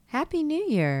Happy New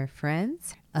Year,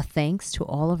 friends. A thanks to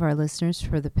all of our listeners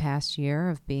for the past year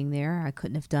of being there. I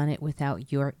couldn't have done it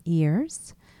without your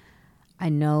ears. I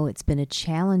know it's been a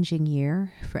challenging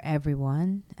year for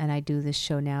everyone, and I do this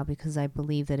show now because I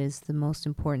believe that is the most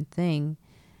important thing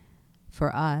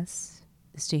for us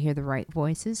is to hear the right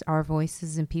voices, our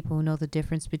voices, and people who know the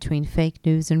difference between fake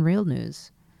news and real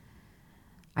news.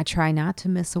 I try not to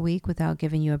miss a week without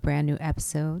giving you a brand new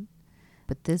episode,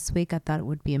 but this week I thought it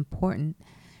would be important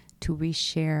to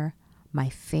reshare my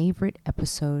favorite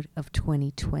episode of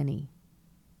 2020.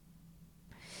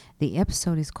 The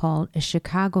episode is called A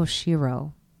Chicago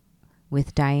Shero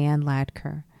with Diane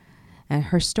Ladker. And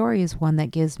her story is one that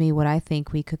gives me what I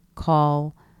think we could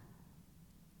call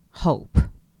hope.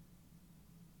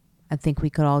 I think we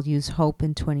could all use hope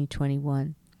in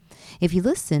 2021. If you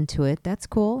listen to it, that's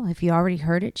cool. If you already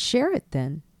heard it, share it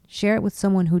then. Share it with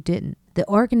someone who didn't. The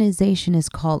organization is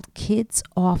called Kids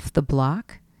Off the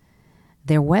Block.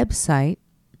 Their website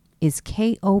is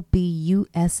kobusa.org,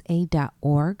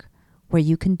 where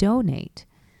you can donate.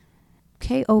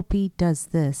 KOB does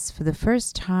this. For the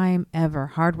first time ever,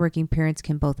 hardworking parents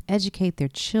can both educate their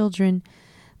children,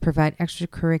 provide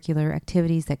extracurricular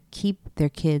activities that keep their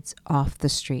kids off the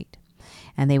street.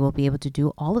 And they will be able to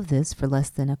do all of this for less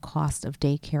than a cost of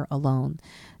daycare alone.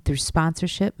 Through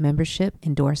sponsorship, membership,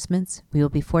 endorsements, we will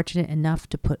be fortunate enough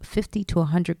to put 50 to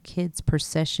 100 kids per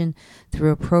session through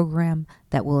a program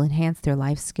that will enhance their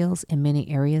life skills in many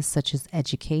areas such as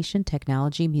education,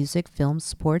 technology, music, film,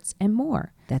 sports, and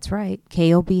more. That's right.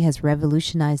 KOB has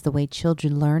revolutionized the way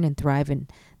children learn and thrive in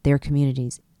their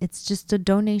communities. It's just a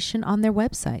donation on their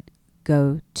website.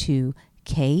 Go to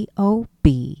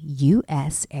kobusa.org.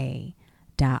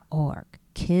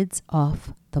 Kids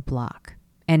Off the Block.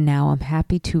 And now I'm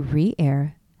happy to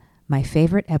re-air my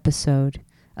favorite episode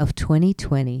of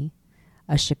 2020,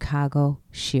 A Chicago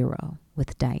Shero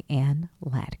with Diane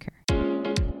Ladker.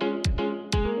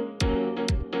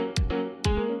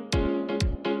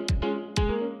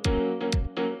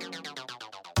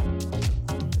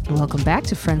 Welcome back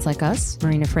to Friends Like Us.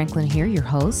 Marina Franklin here, your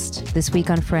host. This week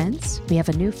on Friends, we have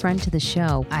a new friend to the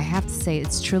show. I have to say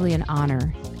it's truly an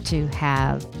honor to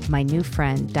have my new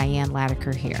friend, Diane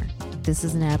Ladker, here. This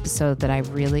is an episode that I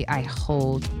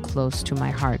hold close to my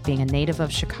heart. Being a native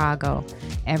of Chicago,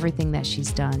 everything that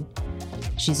she's done.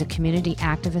 She's a community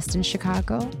activist in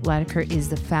Chicago. Ladker is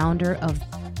the founder of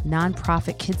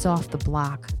nonprofit Kids Off the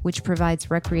Block, which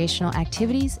provides recreational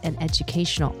activities and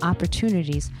educational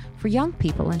opportunities for young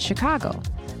people in Chicago,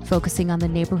 focusing on the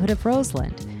neighborhood of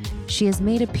Roseland. She has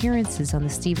made appearances on The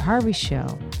Steve Harvey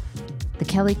Show, The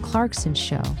Kelly Clarkson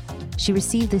Show. She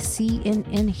received the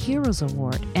CNN Heroes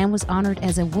Award and was honored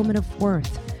as a Woman of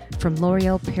Worth from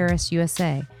L'Oreal Paris,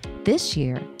 USA. This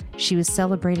year, she was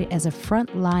celebrated as a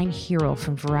frontline hero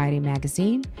from Variety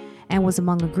magazine and was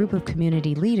among a group of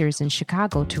community leaders in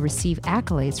Chicago to receive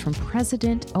accolades from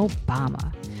President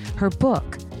Obama. Her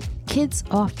book, Kids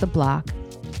Off the Block,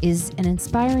 is an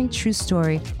inspiring true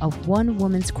story of one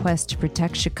woman's quest to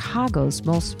protect Chicago's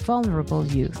most vulnerable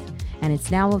youth, and it's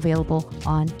now available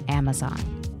on Amazon.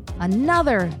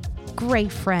 Another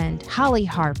great friend, Holly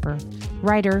Harper,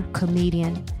 writer,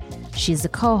 comedian. She's the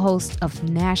co-host of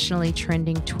nationally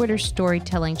trending Twitter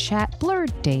storytelling chat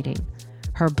Blurred Dating.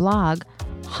 Her blog,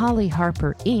 Holly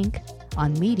Harper Inc.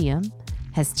 on Medium,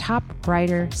 has top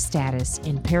writer status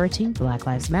in parroting Black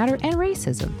Lives Matter and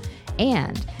racism.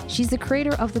 And she's the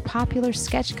creator of the popular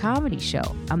sketch comedy show,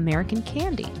 American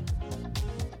Candy.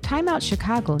 Time Out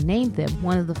Chicago named them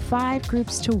one of the 5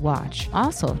 groups to watch.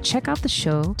 Also, check out the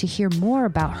show to hear more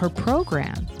about her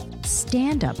program,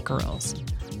 Stand Up Girls,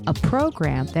 a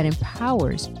program that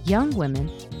empowers young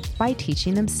women by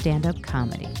teaching them stand-up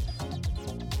comedy.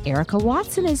 Erica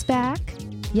Watson is back.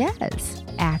 Yes,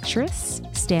 actress,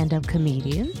 stand-up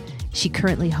comedian. She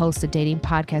currently hosts a dating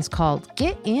podcast called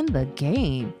Get in the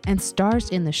Game and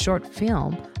stars in the short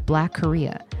film Black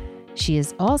Korea. She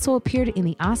has also appeared in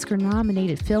the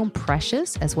Oscar-nominated film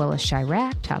Precious, as well as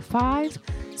Chirac, Top 5,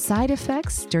 Side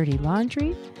Effects, Dirty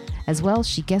Laundry. As well,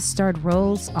 she guest starred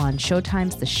roles on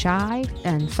Showtime's The Chi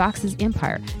and Fox's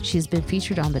Empire. She has been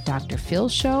featured on The Dr. Phil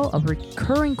Show, a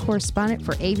recurring correspondent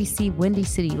for ABC Windy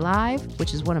City Live,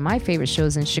 which is one of my favorite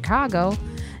shows in Chicago,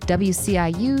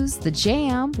 WCIU's The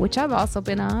Jam, which I've also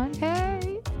been on.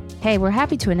 Hey, we're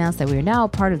happy to announce that we are now a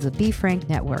part of the Be Frank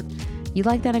Network. You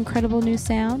like that incredible new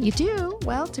sound? You do?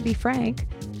 Well, to be frank,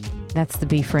 that's the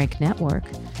Be Frank Network.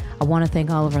 I want to thank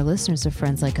all of our listeners of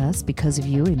Friends Like Us. Because of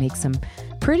you, we make some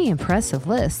pretty impressive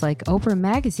lists, like Oprah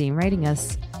Magazine rating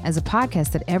us as a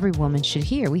podcast that every woman should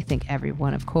hear. We think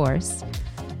everyone, of course.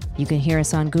 You can hear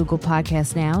us on Google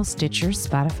Podcasts now, Stitcher,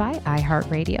 Spotify,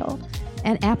 iHeartRadio.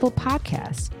 and Apple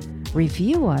Podcasts.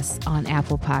 Review us on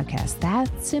Apple Podcasts.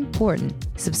 That's important.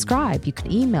 Subscribe. You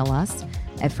can email us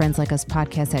at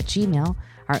friendslikeUspodcast@gmail.com.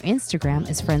 Our Instagram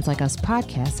is Friends Like Us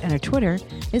Podcast, and our Twitter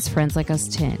is Friends Like Us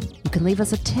 10. You can leave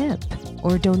us a tip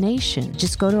or a donation.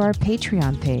 Just go to our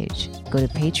Patreon page. Go to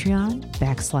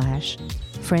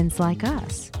Patreon/Friends Like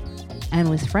Us. And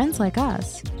with Friends Like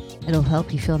Us, it'll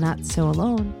help you feel not so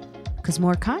alone because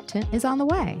more content is on the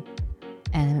way.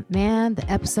 And man, the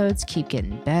episodes keep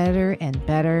getting better and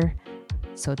better.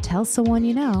 So tell someone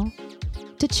you know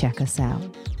to check us out.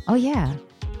 Oh yeah,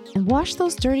 and wash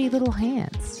those dirty little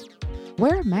hands.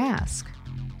 Wear a mask.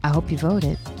 I hope you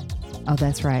voted. Oh,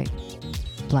 that's right.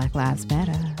 Black Lives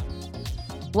Matter.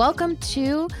 Welcome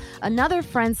to another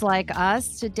Friends Like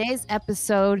Us. Today's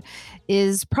episode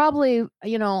is probably,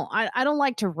 I don't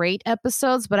like to rate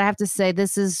episodes, but I have to say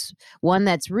this is one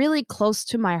that's really close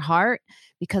to my heart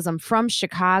because I'm from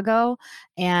Chicago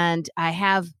and I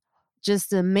have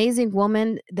just an amazing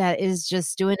woman that is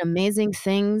just doing amazing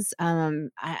things. I'm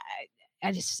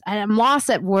lost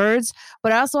at words,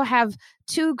 but I also have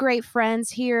two great friends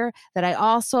here that I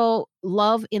also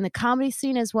love in the comedy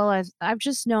scene, as well as I've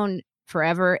just known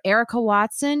forever, Erica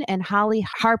Watson and Holly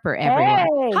Harper, everyone.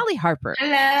 Hey. Holly Harper.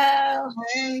 Hello.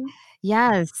 Hey.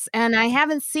 Yes. And I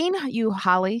haven't seen you,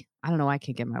 Holly. I don't know why I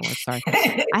can't get my words. Sorry.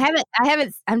 I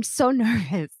haven't. I'm so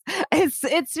nervous.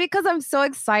 It's because I'm so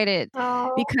excited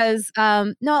because,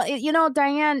 Diane,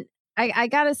 I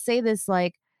gotta say this,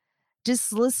 like,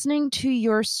 just listening to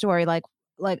your story, like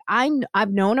I've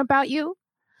known about you,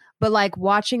 but like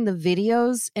watching the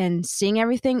videos and seeing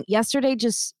everything yesterday,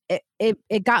 just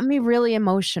it got me really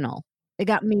emotional. It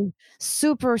got me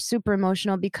super, super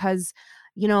emotional because,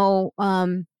 look,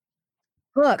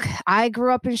 I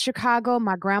grew up in Chicago.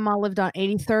 My grandma lived on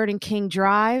 83rd and King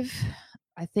Drive.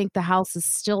 I think the house is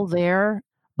still there,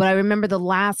 but I remember the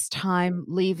last time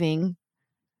leaving,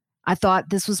 I thought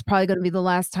this was probably going to be the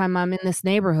last time I'm in this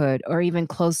neighborhood or even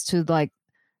close to like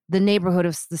the neighborhood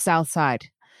of the South Side.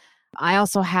 I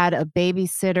also had a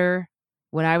babysitter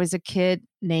when I was a kid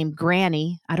named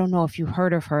Granny. I don't know if you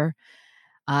heard of her.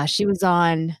 She was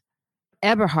on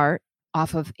Eberhart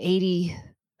off of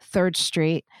 83rd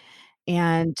Street,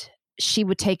 and she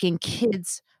would take in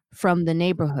kids from the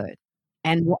neighborhood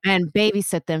and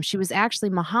babysit them. She was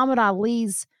actually Muhammad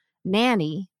Ali's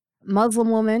nanny, Muslim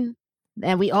woman.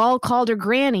 And we all called her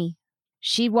Granny.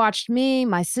 She watched me,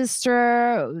 my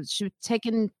sister. She was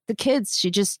taking the kids.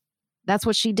 That's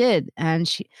what she did. And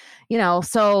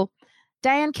so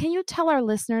Diane, can you tell our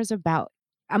listeners I'm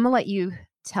going to let you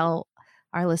tell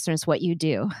our listeners what you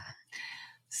do.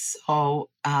 So,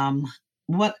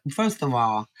 first of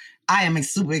all, I am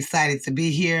super excited to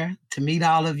be here, to meet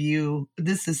all of you.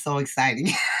 This is so exciting.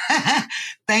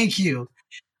 Thank you.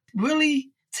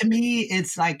 Really, to me,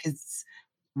 it's like it's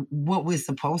what we're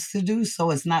supposed to do.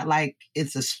 So it's not like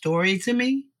it's a story to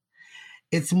me.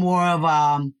 It's more of,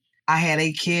 I had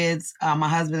 8 kids, my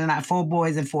husband and I, 4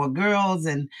 boys and 4 girls,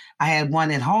 and I had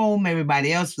one at home.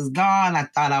 Everybody else was gone. I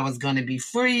thought I was going to be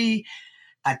free.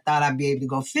 I thought I'd be able to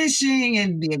go fishing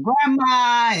and be a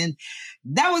grandma, and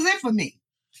that was it for me.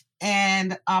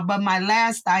 And, but my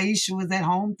last, Aisha, was at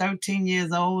home, 13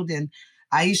 years old, and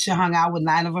Aisha hung out with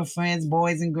 9 of her friends,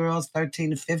 boys and girls,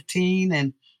 13 to 15,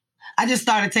 and I just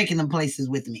started taking them places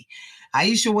with me.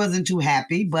 Aisha wasn't too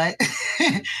happy, but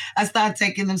I started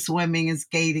taking them swimming and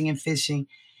skating and fishing.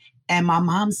 And my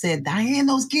mom said, Diane,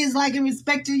 those kids like and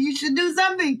respect you. You should do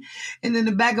something. And in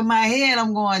the back of my head,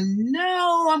 I'm going,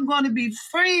 no, I'm going to be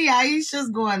free. Aisha's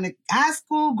going to high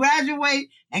school, graduate,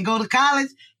 and go to college.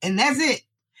 And that's it.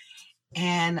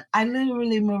 And I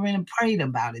literally, Marina, prayed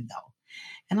about it, though.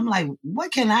 And I'm like,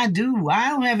 what can I do? I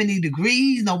don't have any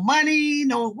degrees, no money,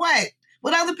 no what?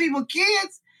 With other people's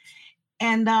kids.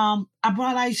 And I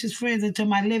brought Aisha's friends into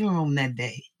my living room that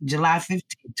day, July 15,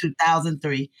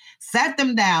 2003, sat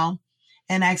them down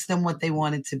and asked them what they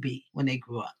wanted to be when they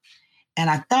grew up. And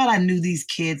I thought I knew these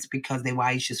kids because they were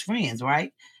Aisha's friends,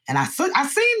 right? And I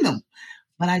seen them,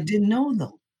 but I didn't know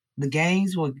them. The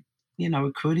gangs were,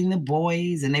 recruiting the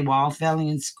boys, and they were all failing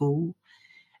in school.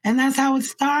 And that's how it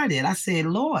started. I said,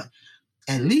 Lord,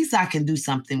 at least I can do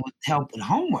something with help with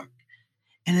homework.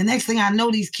 And the next thing I know,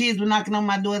 these kids were knocking on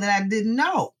my door that I didn't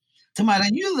know. Somebody,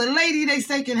 you're the lady they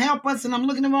say can help us. And I'm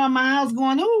looking around my house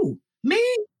going, who? Me?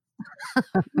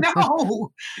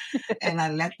 No. And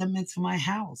I let them into my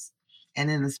house. And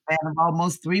in the span of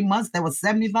almost 3 months, there were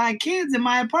 75 kids in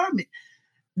my apartment,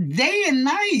 day and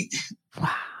night. Wow.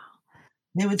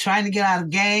 They were trying to get out of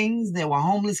gangs. There were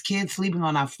homeless kids sleeping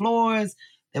on our floors.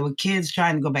 There were kids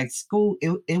trying to go back to school.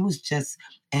 It was just,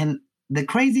 and the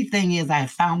crazy thing is I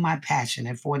found my passion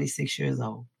at 46 years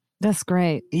old. That's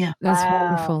great. Yeah. That's Wow.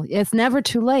 wonderful. It's never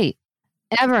too late,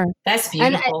 ever. That's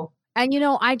And beautiful. and,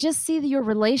 I just see your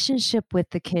relationship with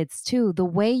the kids too, the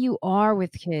way you are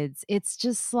with kids. It's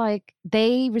just like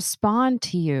they respond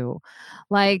to you.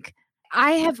 Like,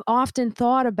 I have often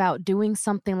thought about doing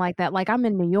something like that. Like, I'm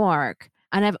in New York,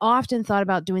 and I've often thought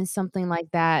about doing something like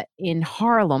that in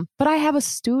Harlem, but I have a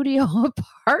studio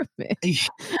apartment.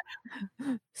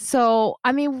 So,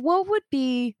 I mean, what would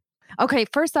be okay,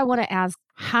 first I wanna ask,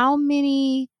 how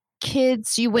many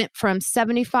kids you went from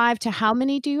 75 to how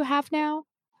many do you have now?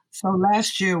 So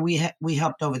last year we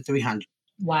helped over 300.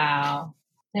 Wow.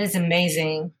 That is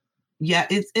amazing. Yeah,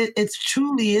 it's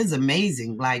truly is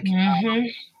amazing. Like, Mhm.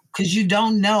 because you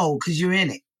don't know because you're in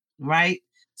it, right?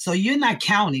 So you're not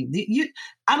counting.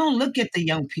 I don't look at the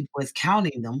young people as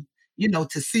counting them,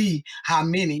 to see how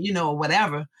many, or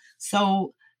whatever.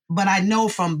 So, but I know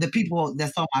from the people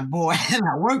that's on my board and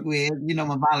I work with,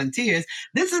 my volunteers,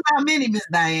 this is how many, Miss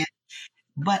Diane.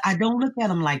 But I don't look at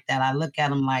them like that. I look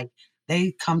at them like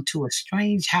they come to a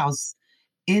strange house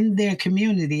in their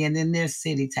community and in their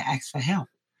city to ask for help.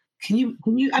 I mean,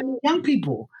 young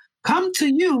people come to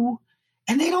you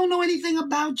and they don't know anything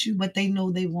about you, but they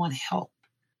know they want help.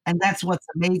 And that's what's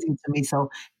amazing to me. So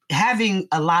having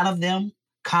a lot of them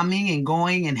coming and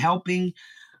going and helping,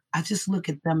 I just look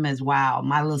at them as wow,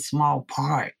 my little small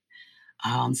part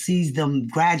sees them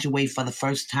graduate for the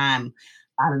first time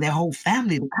out of their whole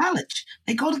family to college.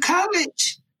 They go to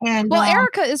college. And Well,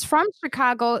 Erica is from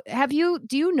Chicago.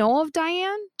 Do you know of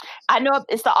Diane? I know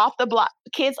it's the Off the Block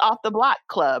Kids Off the Block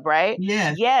Club, right?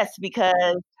 yeah, Yes,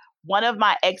 because one of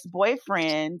my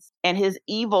ex-boyfriends and his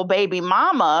evil baby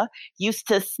mama used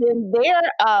to send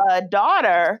their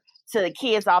daughter to the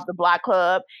Kids Off the Block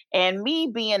Club, and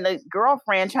me being the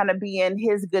girlfriend trying to be in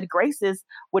his good graces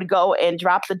would go and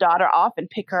drop the daughter off and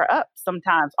pick her up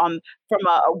sometimes from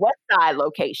a West Side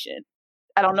location.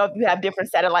 I don't know if you have different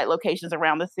satellite locations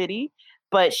around the city,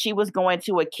 but she was going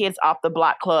to a Kids Off the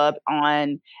Block club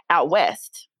out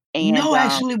west. And no,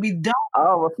 actually, we don't.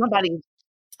 oh, well, somebody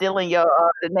stealing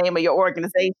the name of your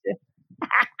organization.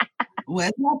 Well,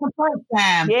 it's not the first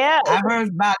time. Yeah. I've heard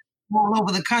about it all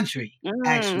over the country, Mm.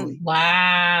 actually.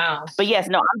 Wow. But yes,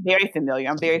 no, I'm very familiar.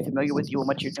 I'm very familiar with you and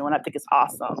what you're doing. I think it's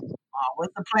awesome. Oh,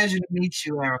 it's a pleasure to meet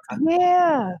you, Erica.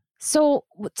 Yeah. So,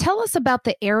 tell us about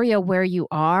the area where you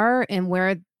are and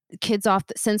where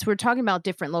since we're talking about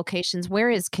different locations, where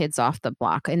is Kids Off the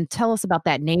Block? And tell us about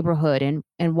that neighborhood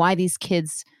and why these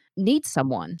kids need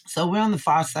someone. So we're on the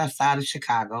far south side of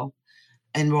Chicago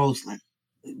in Roseland.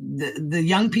 The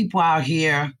young people out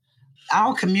here,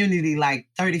 our community like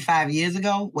 35 years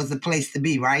ago was the place to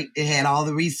be, right? It had all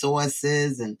the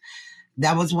resources, and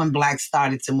that was when Blacks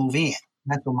started to move in.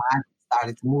 That's when I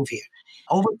started to move here.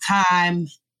 Over time,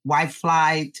 white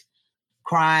flight,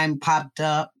 crime popped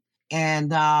up,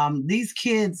 and these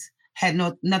kids had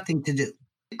nothing to do.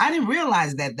 I didn't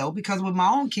realize that though, because with my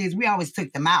own kids, we always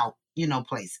took them out,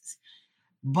 places.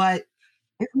 But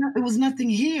it was nothing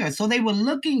here. So they were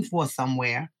looking for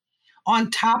somewhere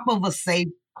on top of a safe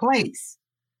place,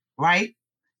 right?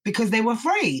 Because they were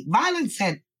afraid. Violence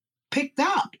had picked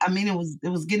up. I mean, it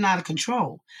was getting out of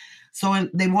control. So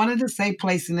they wanted a safe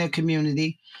place in their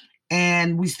community.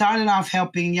 And we started off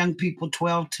helping young people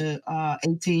 12 to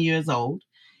 18 years old.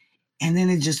 And then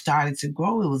it just started to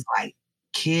grow. It was like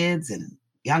kids and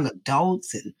young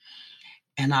adults and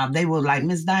they were like,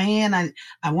 Miss Diane,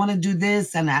 I want to do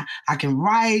this, and I can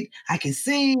write, I can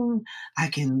sing, I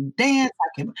can dance,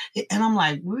 and I'm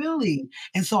like, really?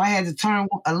 And so I had to turn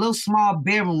a little small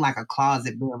bedroom, like a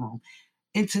closet bedroom,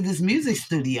 into this music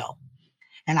studio.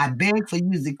 And I begged for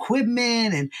used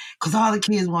equipment, and because all the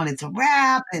kids wanted to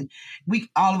rap, and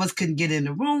all of us couldn't get in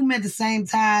the room at the same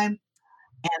time.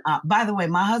 And by the way,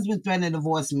 my husband threatened to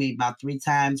divorce me about 3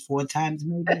 times, 4 times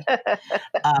maybe,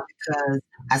 because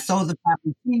I sold the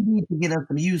property TV to get us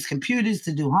some used computers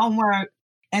to do homework.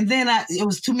 And then it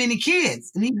was too many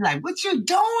kids. And he's like, what you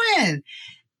doing?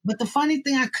 But the funny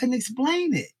thing, I couldn't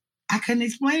explain it. I couldn't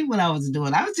explain what I was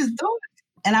doing. I was just doing it.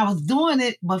 And I was doing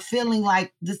it, but feeling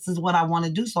like this is what I want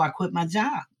to do. So I quit my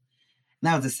job. And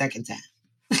that was the second time.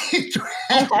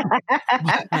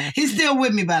 He's still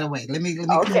with me, by the way. Let me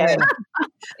Okay.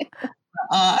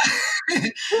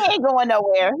 He ain't going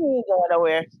nowhere.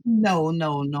 No.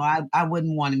 I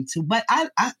wouldn't want him to. But I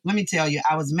let me tell you,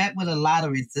 I was met with a lot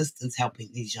of resistance helping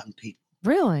these young people.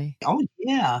 Really? Oh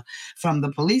yeah, from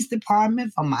the police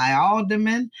department, from my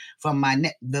alderman, from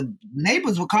the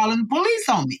neighbors were calling the police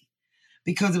on me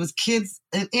because it was kids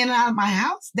in and out of my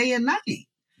house day and night.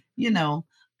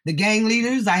 The gang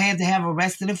leaders I had to have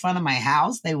arrested in front of my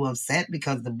house. They were upset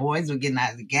because the boys were getting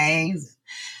out of the gangs.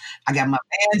 I got my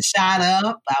band shot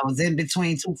up. I was in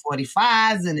between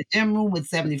 245s in the gym room with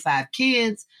 75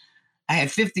 kids. I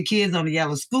had 50 kids on the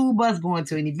yellow school bus going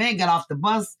to an event, got off the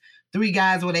bus. 3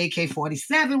 guys with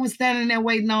AK-47 was standing there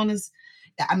waiting on us.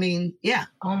 I mean, yeah.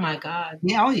 Oh my God.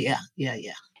 Yeah, oh yeah, yeah,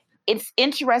 yeah. It's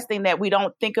interesting that we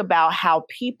don't think about how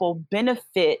people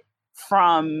benefit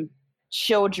from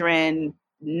children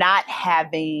not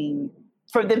having,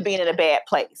 from them being in a bad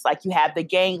place. Like you have the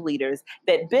gang leaders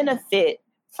that benefit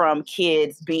from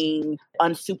kids being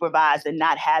unsupervised and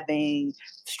not having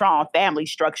strong family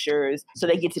structures, so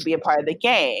they get to be a part of the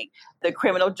gang. The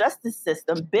criminal justice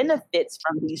system benefits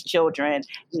from these children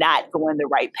not going the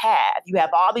right path. You have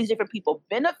all these different people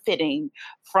benefiting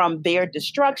from their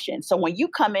destruction. So when you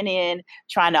coming in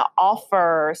trying to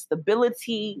offer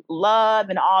stability, love,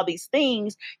 and all these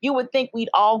things, you would think we'd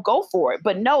all go for it.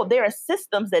 But no, there are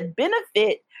systems that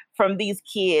benefit from these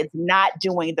kids not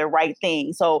doing the right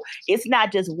thing. So it's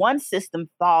not just one system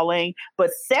falling,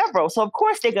 but several. So of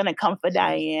course they're going to come for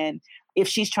Diane if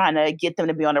she's trying to get them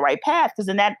to be on the right path, because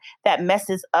then that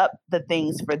messes up the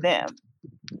things for them.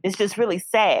 It's just really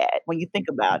sad when you think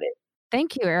about it.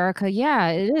 Thank you, Erica. Yeah,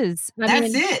 it is.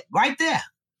 That's it right there.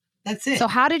 That's it. So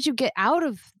how did you get out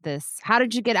of this? How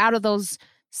did you get out of those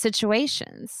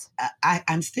situations?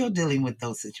 I'm still dealing with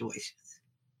those situations.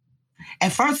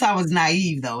 At first, I was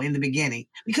naive, though, in the beginning,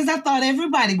 because I thought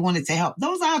everybody wanted to help.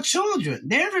 Those are our children.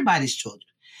 They're everybody's children.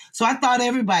 So I thought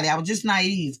everybody, I was just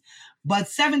naive. But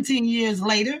 17 years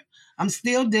later, I'm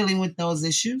still dealing with those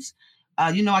issues.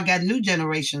 I got new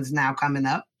generations now coming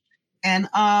up, and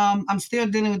I'm still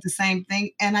dealing with the same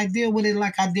thing. And I deal with it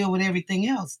like I deal with everything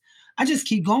else. I just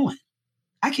keep going.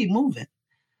 I keep moving.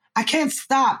 I can't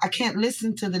stop. I can't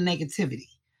listen to the negativity.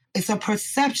 It's a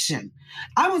perception.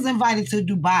 I was invited to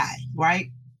Dubai,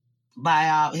 right,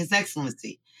 by His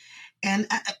Excellency. And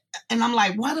I'm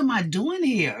like, what am I doing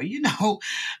here?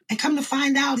 And come to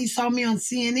find out, he saw me on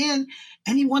CNN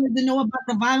and he wanted to know about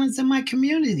the violence in my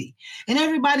community. And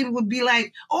everybody would be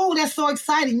like, oh, that's so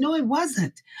exciting. No, it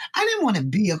wasn't. I didn't want to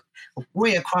be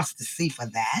way across the sea for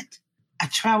that. I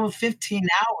traveled 15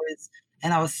 hours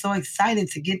and I was so excited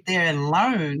to get there and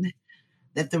learn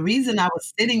that the reason I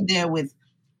was sitting there with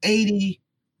 80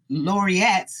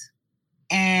 laureates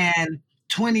and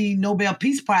 20 Nobel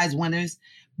Peace Prize winners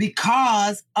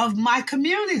because of my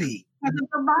community, because of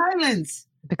the violence.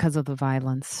 Because of the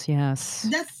violence, yes.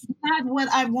 That's not what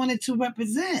I wanted to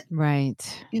represent.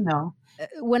 Right.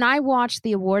 When I watched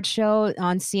the award show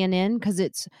on CNN, because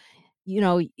it's,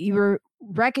 you were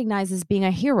recognized as being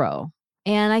a hero.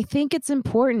 And I think it's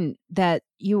important that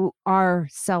you are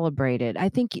celebrated. I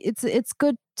think it's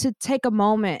good to take a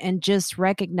moment and just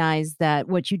recognize that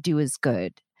what you do is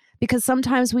good. Because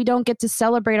sometimes we don't get to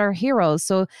celebrate our heroes.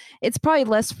 So it's probably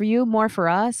less for you, more for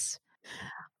us.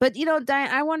 But, Diane,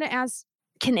 I want to ask,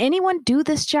 can anyone do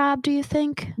this job, do you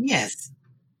think? Yes.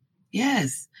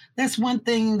 Yes. That's one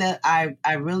thing that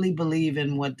I really believe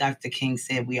in what Dr. King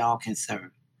said we all can serve.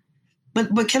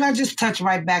 But can I just touch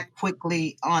right back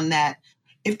quickly on that?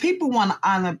 If people want to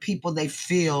honor people they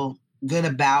feel good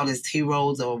about as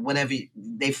heroes or whatever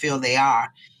they feel they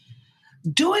are,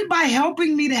 do it by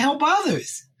helping me to help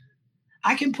others.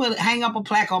 I can hang up a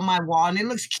plaque on my wall and it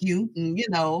looks cute, and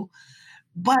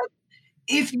but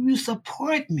if you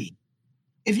support me,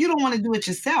 if you don't want to do it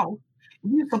yourself,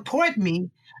 if you support me,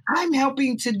 I'm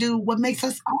helping to do what makes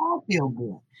us all feel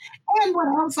good and what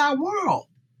helps our world.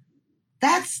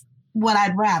 That's what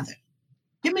I'd rather.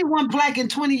 Give me one plaque in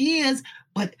 20 years,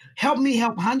 but help me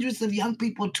help hundreds of young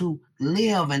people to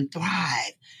live and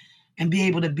thrive and be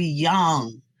able to be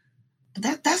young.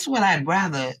 That's what I'd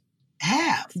rather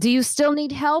have. Do you still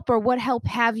need help, or what help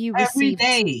have you received?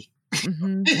 Every day.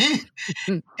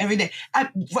 Mm-hmm. Every day.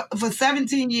 For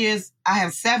 17 years, I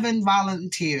have 7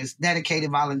 volunteers,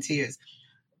 dedicated volunteers.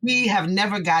 We have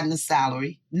never gotten a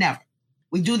salary, never.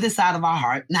 We do this out of our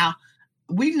heart. Now,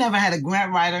 we've never had a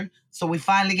grant writer, so we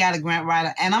finally got a grant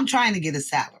writer, and I'm trying to get a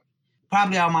salary.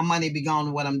 Probably all my money be going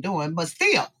to what I'm doing, but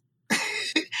still,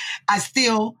 I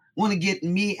still want to get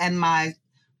me and my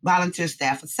volunteer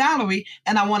staff a salary,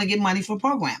 and I want to get money for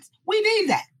programs. We need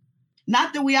that.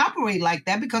 Not that we operate like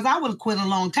that, because I would have quit a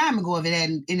long time ago if it had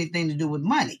anything to do with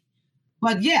money.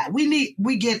 But yeah,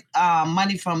 we get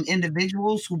money from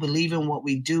individuals who believe in what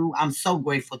we do. I'm so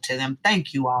grateful to them.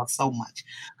 Thank you all so much.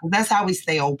 That's how we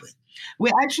stay open.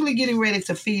 We're actually getting ready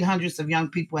to feed hundreds of young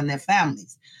people and their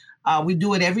families. We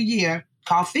do it every year,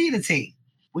 called Feed a Teen.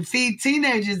 We feed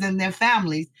teenagers and their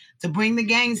families to bring the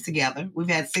gangs together. We've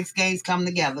had 6 gangs come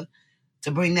together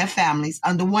to bring their families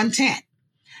under one tent.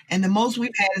 And the most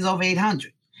we've had is over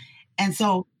 800. And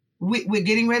so we're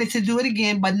getting ready to do it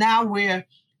again, but now we're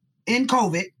in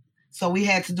COVID. So we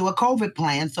had to do a COVID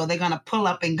plan. So they're going to pull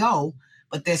up and go,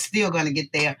 but they're still going to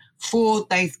get their full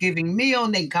Thanksgiving meal.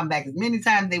 And they can come back as many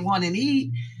times they want and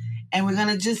eat. And we're going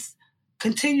to just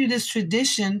continue this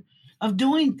tradition of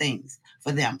doing things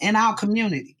for them in our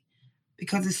community,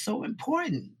 because it's so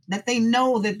important that they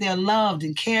know that they're loved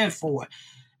and cared for,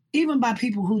 even by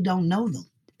people who don't know them.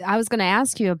 I was going to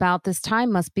ask you about this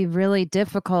time must be really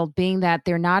difficult, being that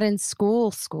they're not in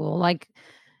school, like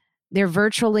they're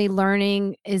virtually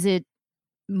learning. Is it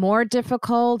more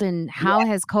difficult, and how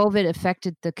has COVID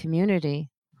affected the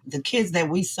community? The kids that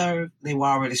we serve, they were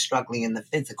already struggling in the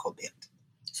physical bit.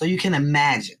 So you can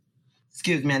imagine.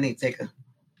 Excuse me, I need to take a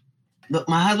look.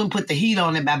 My husband put the heat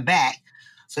on in my back,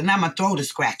 so now my throat is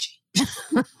scratchy.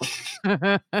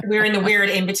 We're in the weird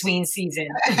in-between season.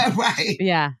 Right.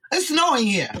 Yeah. It's snowing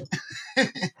here.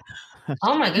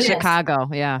 Oh my goodness. Chicago,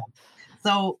 yeah.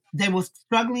 So they were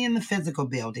struggling in the physical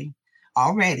building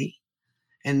already.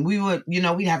 And we would,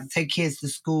 we'd have to take kids to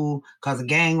school because of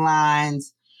gang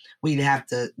lines. We'd have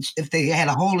to, if they had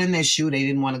a hole in their shoe, they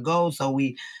didn't want to go. So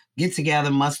we get together,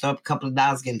 muster up a couple of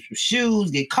dollars, get them some shoes,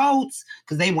 get coats,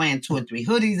 because they wearing 2 or 3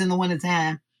 hoodies in the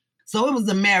wintertime. So it was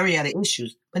a myriad of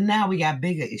issues. But now we got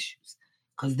bigger issues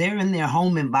because they're in their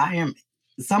home environment.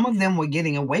 Some of them were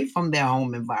getting away from their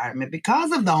home environment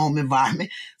because of the home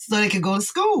environment so they could go to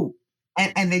school.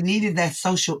 And they needed that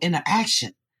social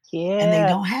interaction. Yeah. And they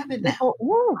don't have it now.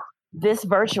 This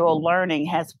virtual learning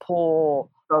has pulled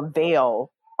the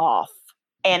veil off.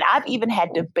 And I've even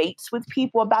had debates with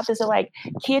people about this. They're like,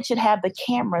 kids should have the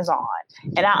cameras on.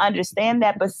 And I understand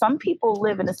that. But some people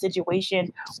live in a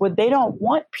situation where they don't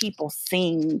want people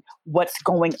seeing what's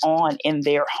going on in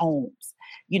their homes.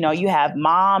 You have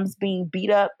moms being beat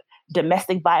up,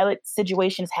 domestic violence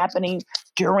situations happening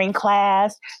during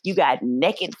class. You got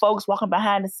naked folks walking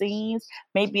behind the scenes,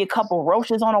 maybe a couple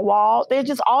roaches on a wall. There's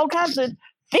just all kinds of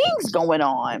things going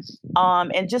on.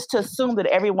 And just to assume that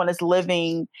everyone is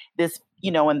living this,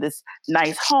 in this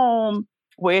nice home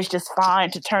where it's just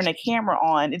fine to turn a camera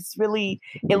on,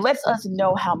 it lets us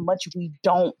know how much we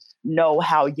don't know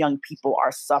how young people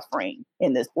are suffering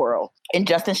in this world. And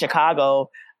just in Chicago,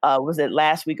 was it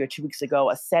last week or 2 weeks ago,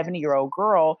 a 70-year-old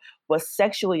girl was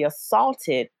sexually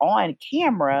assaulted on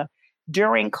camera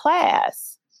during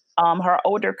class. Her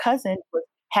older cousin was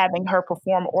having her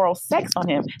perform oral sex on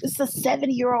him. This is a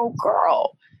 70-year-old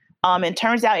girl. And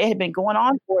turns out it had been going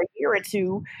on for a year or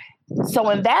two. So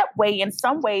in that way, in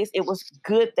some ways, it was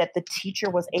good that the teacher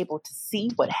was able to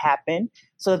see what happened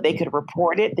so that they could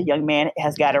report it. The young man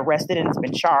has got arrested and has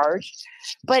been charged.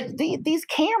 But these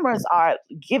cameras are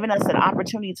giving us an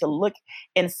opportunity to look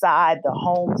inside the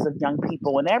homes of young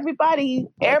people. And everybody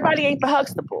ain't the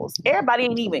Huxtables. Everybody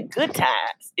ain't even good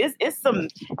times. It's some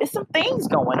things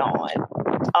going on.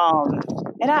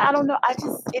 And I don't know.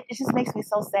 It just makes me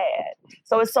so sad.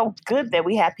 So it's so good that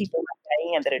we have people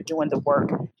like Diane that are doing the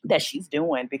work that she's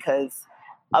doing, because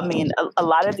a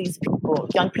lot of these people,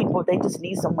 young people, they just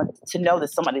need someone to know that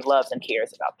somebody loves and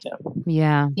cares about them.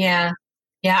 Yeah. Yeah.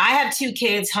 Yeah. I have 2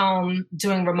 kids home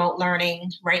doing remote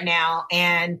learning right now,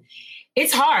 and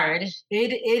it's hard.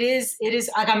 It is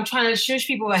like I'm trying to shush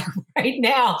people like right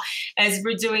now as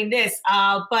we're doing this.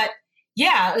 But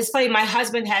yeah, it's funny. My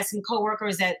husband has some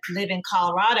coworkers that live in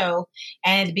Colorado,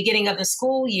 and at the beginning of the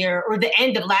school year or the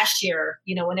end of last year,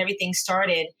 when everything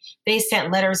started, they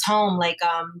sent letters home like,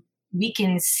 we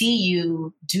can see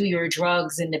you do your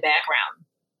drugs in the background.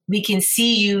 We can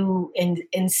see you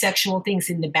in sexual things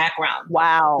in the background.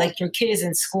 Wow. Like your kid is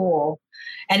in school.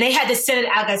 And they had to send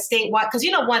it out as statewide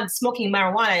because, smoking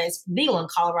marijuana is legal in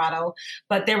Colorado,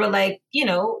 but they were like,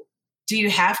 do you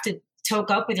have to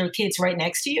toke up with your kids right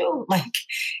next to you? Like,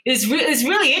 it's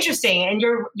really interesting. And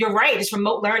you're right. It's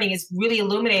remote learning is really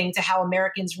illuminating to how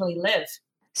Americans really live.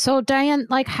 So Diane,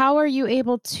 like, how are you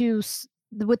able to,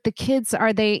 with the kids,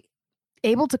 are they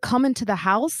able to come into the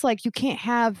house? Like, you can't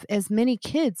have as many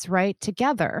kids, right,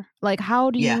 together. Like,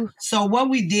 how do you? So what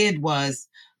we did was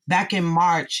back in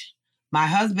March, my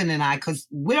husband and I, because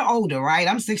we're older, right?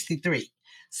 I'm 63.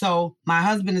 So my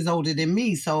husband is older than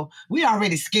me. So we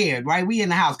already scared, right? We in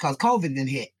the house because COVID didn't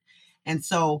hit. And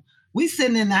so we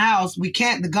sitting in the house.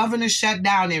 The governor shut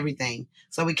down everything.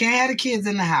 So we can't have the kids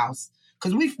in the house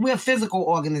because we're a physical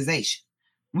organization.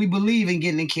 We believe in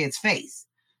getting in kids' face,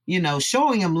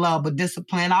 showing them love, but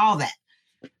discipline, all that.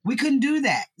 We couldn't do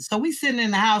that. So we sitting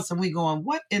in the house and we going,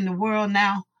 what in the world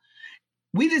now?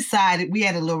 We decided, we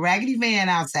had a little raggedy van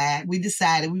outside. We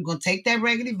decided we were going to take that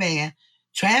raggedy van,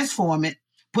 transform it,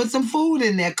 put some food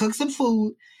in there, cook some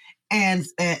food, and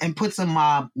put some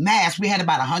masks. We had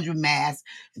about 100 masks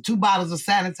and 2 bottles of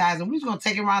sanitizer. We was going to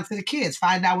take it around to the kids,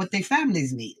 find out what their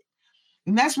families needed.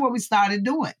 And that's what we started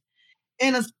doing.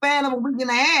 in a span of a week and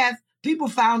a half, people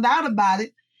found out about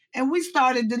it. And we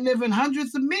started delivering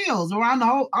hundreds of meals around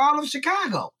all of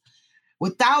Chicago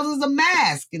with thousands of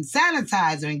masks and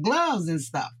sanitizer and gloves and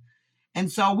stuff. And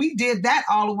so we did that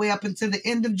all the way up until the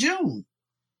end of June.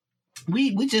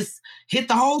 We just hit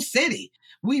the whole city.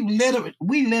 We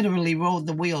literally rolled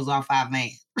the wheels off our van.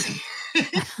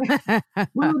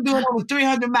 We were doing over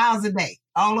 300 miles a day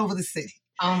all over the city.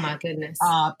 Oh my goodness.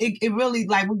 It really,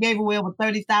 like, we gave away over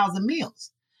 30,000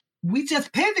 meals. We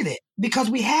just pivoted because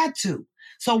we had to.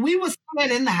 So we were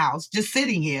scared in the house, just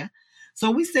sitting here. So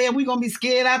we said we're going to be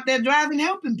scared out there driving,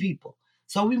 helping people.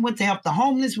 So we went to help the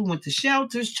homeless. We went to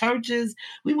shelters, churches.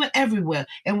 We went everywhere.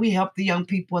 And we helped the young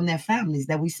people and their families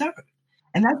that we served.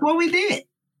 And that's what we did.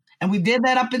 And we did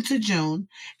that up into June.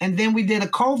 And then we did a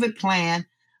COVID plan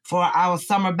for our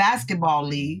summer basketball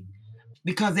league,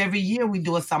 because every year we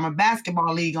do a summer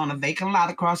basketball league on a vacant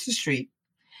lot across the street.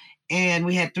 And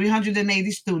we had 380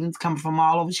 students coming from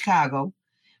all over Chicago.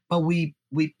 But we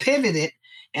pivoted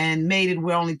and made it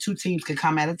where only 2 teams could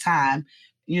come at a time,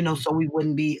 so we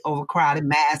wouldn't be overcrowded,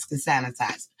 masks and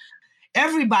sanitizer.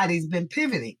 Everybody's been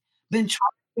pivoting, been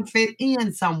trying to fit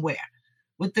in somewhere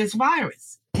with this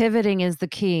virus. Pivoting is the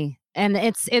key. And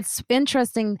it's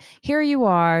interesting. Here you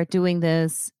are doing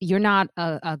this. You're not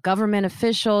a government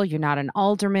official. You're not an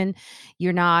alderman.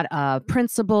 You're not a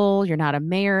principal. You're not a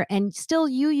mayor. And still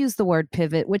you use the word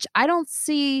pivot, which I don't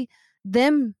see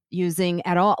them using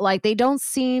at all. Like, they don't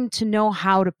seem to know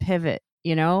how to pivot.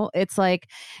 It's like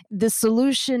the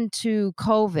solution to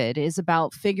COVID is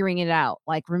about figuring it out.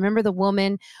 Like, remember the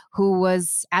woman who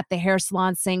was at the hair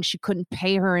salon saying she couldn't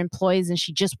pay her employees and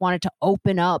she just wanted to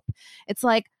open up? It's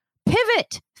like,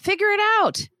 pivot, figure it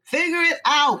out. Figure it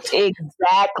out.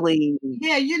 Exactly.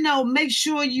 Yeah, make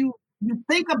sure you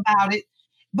think about it,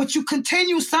 but you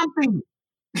continue something.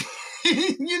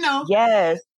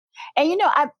 Yes. And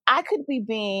I could be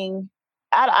being,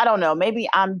 I don't know, maybe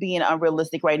I'm being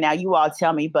unrealistic right now. You all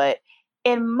tell me, but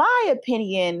in my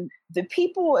opinion, the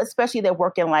people, especially that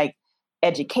work in like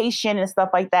education and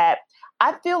stuff like that,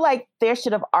 I feel like there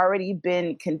should have already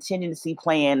been contingency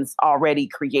plans already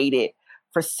created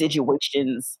for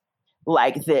situations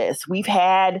like this. We've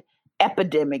had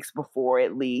epidemics before,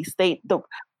 at least.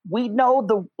 We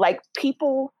know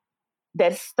people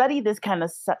that study this kind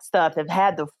of stuff have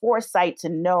had the foresight to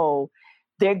know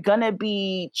there are going to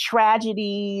be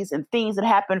tragedies and things that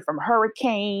happen, from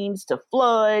hurricanes to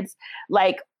floods.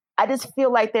 Like, I just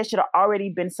feel like there should have already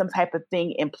been some type of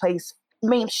thing in place. I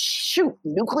mean, shoot,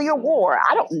 nuclear war,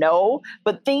 I don't know,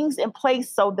 but things in place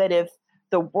so that if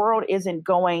the world isn't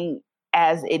going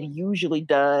as it usually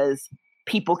does,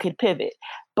 people could pivot.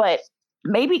 But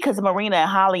maybe because Marina and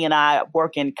Holly and I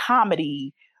work in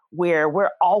comedy, where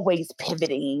we're always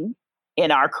pivoting in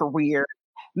our career,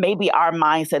 maybe our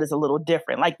mindset is a little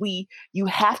different. Like, you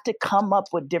have to come up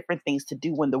with different things to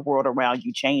do when the world around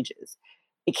you changes.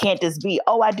 It can't just be,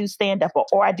 I do stand up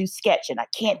or I do sketch and I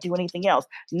can't do anything else.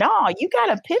 No, you got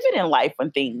to pivot in life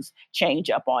when things change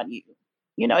up on you.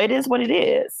 It is what it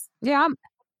is. Yeah,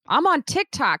 I'm on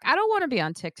TikTok. I don't want to be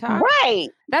on TikTok. Right.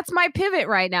 That's my pivot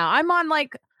right now. I'm on,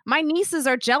 like, my nieces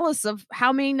are jealous of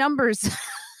how many numbers.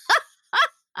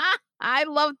 I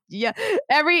love,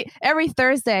 every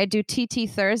Thursday I do TT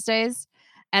Thursdays.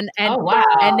 And oh, wow.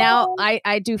 And now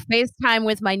I do FaceTime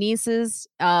with my nieces.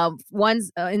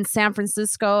 One's in San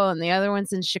Francisco and the other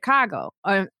one's in Chicago.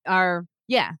 In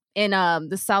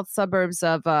the south suburbs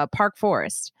of Park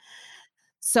Forest.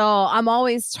 So I'm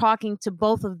always talking to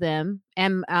both of them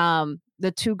and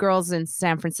the 2 girls in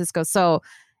San Francisco. So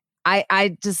I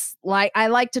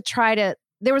like to try to.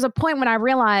 There was a point when I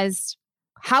realized,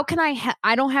 how can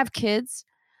I don't have kids,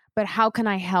 but how can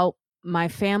I help my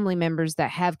family members that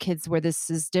have kids where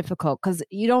this is difficult? Because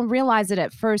you don't realize it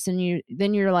at first, and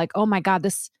you're like, oh my God,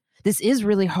 this is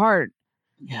really hard.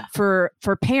 Yeah. For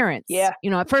parents. Yeah.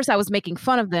 At first I was making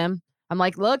fun of them. I'm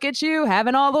like, look at you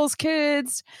having all those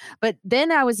kids. But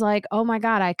then I was like, oh my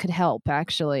God, I could help,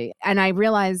 actually. And I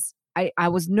realized I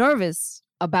was nervous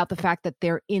about the fact that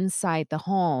they're inside the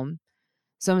home.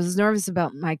 So I was nervous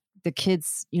about the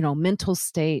kids, mental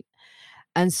state.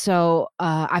 And so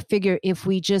I figure if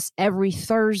we just every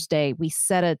Thursday, we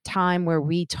set a time where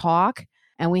we talk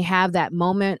and we have that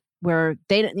moment where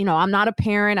I'm not a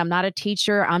parent, I'm not a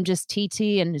teacher, I'm just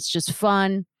TT and it's just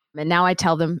fun. And now I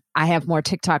tell them I have more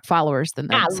TikTok followers than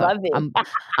them. I love it.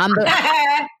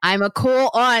 I'm a cool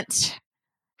aunt.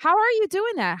 How are you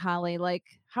doing that, Holly? Like,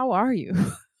 how are you?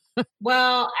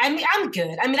 Well, I mean, I'm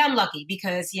good. I mean, I'm lucky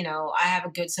because, I have a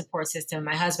good support system.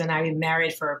 My husband and I have been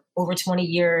married for over 20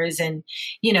 years. And,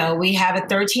 we have a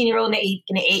 13-year-old and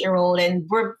an 8-year-old, and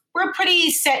we're a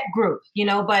pretty set group,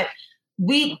 but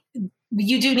you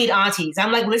do need aunties.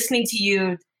 I'm like listening to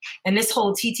you and this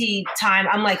whole TT time.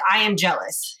 I'm like, I am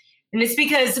jealous. And it's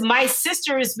because my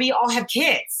sisters, we all have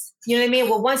kids. You know what I mean?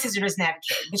 Well, one sister doesn't have a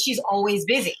kid, but she's always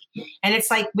busy. And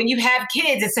it's like, when you have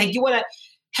kids, it's like you want to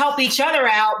help each other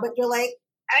out, but you're like,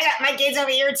 I got my kids over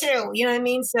here too. You know what I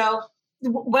mean? So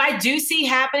what I do see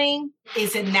happening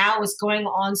is that now it's going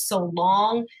on so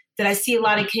long that I see a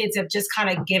lot of kids have just kind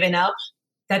of given up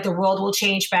that the world will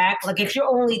change back. Like if you're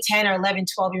only 10 or 11,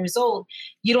 12 years old,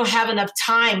 you don't have enough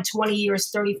time, 20 years,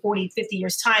 30, 40, 50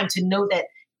 years time to know that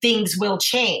things will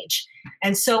change.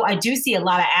 And so I do see a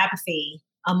lot of apathy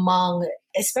among,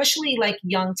 especially like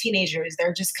young teenagers.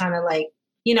 They're just kind of like,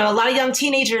 you know, a lot of young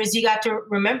teenagers, you got to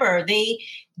remember, they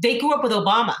grew up with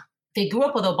Obama. They grew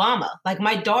up with Obama. Like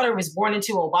my daughter was born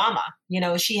into Obama. You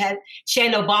know, she had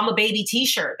an Obama baby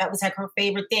T-shirt. That was like her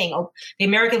favorite thing. Oh, the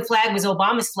American flag was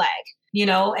Obama's flag, you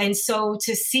know? And so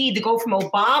to go from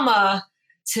Obama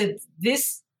to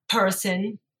this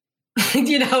person,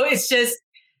 you know, it's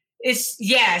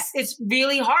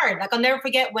really hard. Like I'll never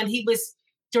forget when he was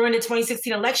during the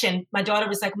 2016 election, my daughter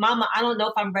was like, Mama, I don't know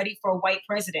if I'm ready for a white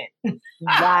president.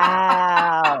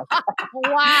 Wow.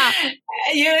 Wow.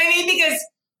 You know what I mean? Because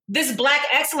this Black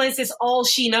excellence is all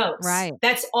she knows. Right.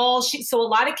 That's all so a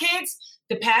lot of kids,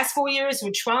 the past 4 years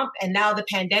with Trump and now the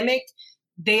pandemic,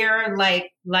 they're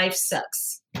like, life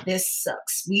sucks. This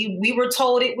sucks. We were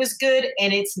told it was good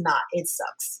and it's not. It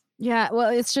sucks. Yeah, well,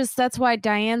 it's just that's why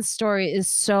Diane's story is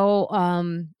so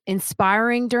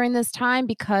inspiring during this time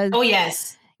because oh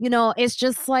yes, you know, it's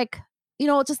just like, you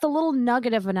know, just a little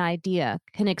nugget of an idea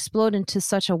can explode into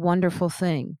such a wonderful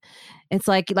thing. It's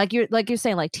like you're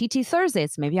saying, like TT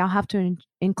Thursdays. Maybe I'll have to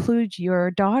include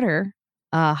your daughter,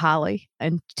 Holly,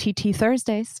 and TT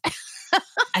Thursdays.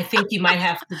 I think you might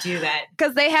have to do that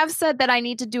because they have said that I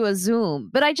need to do a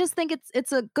Zoom, but I just think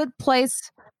it's a good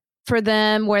place for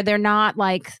them where they're not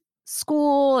like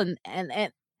school and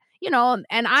you know,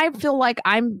 and I feel like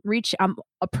I'm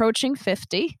approaching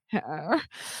 50.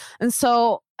 And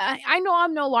so I know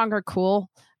I'm no longer cool,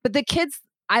 but the kids,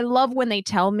 I love when they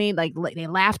tell me, like they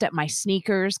laughed at my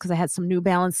sneakers because I had some New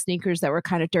Balance sneakers that were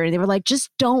kind of dirty. They were like, just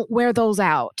don't wear those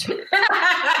out.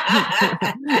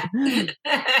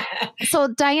 So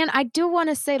Diane, I do want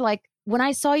to say, like, when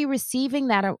I saw you receiving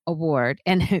that award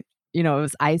and you know, it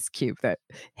was Ice Cube that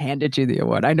handed you the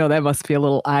award. I know that must be a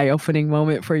little eye-opening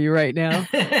moment for you right now.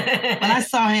 When I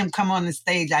saw him come on the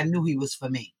stage, I knew he was for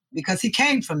me because he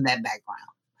came from that background.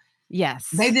 Yes.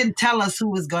 They didn't tell us who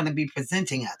was going to be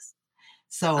presenting us.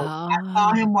 So I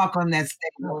saw him walk on that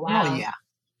stage. Oh, wow.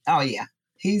 Oh, yeah.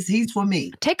 He's for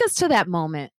me. Take us to that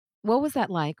moment. What was that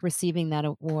like, receiving that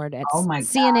award at my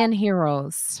CNN God.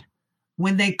 Heroes?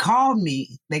 When they called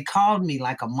me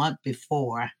like a month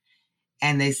before.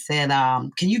 And they said,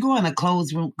 can you go in a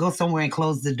closed room, go somewhere and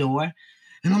close the door?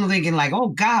 And I'm thinking like, oh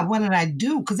God, what did I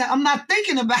do? Because I'm not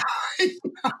thinking about it.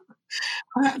 I'm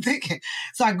not thinking.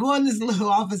 So I go in this little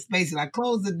office space and I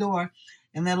close the door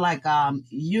and they're like,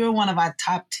 you're one of our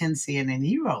top 10 CNN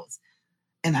heroes.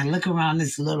 And I look around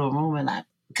this little room and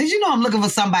because you know I'm looking for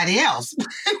somebody else.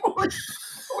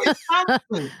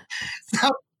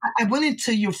 So I went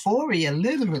into euphoria,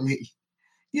 literally.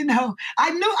 You know,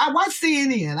 I watch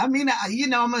CNN. I mean, you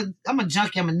know, I'm a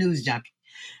junkie. I'm a news junkie.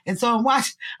 And so I'm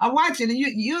watching and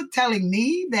you're telling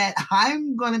me that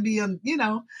I'm going to be on, you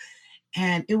know,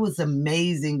 and it was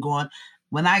amazing going.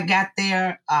 When I got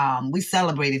there, we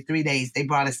celebrated 3 days. They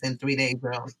brought us in 3 days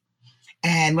early.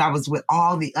 And I was with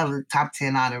all the other top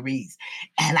 10 honorees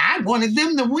and I wanted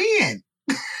them to win.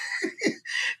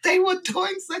 They were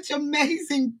doing such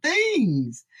amazing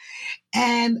things.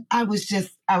 And I was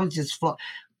just floored.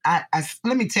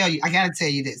 Let me tell you, I got to tell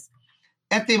you this.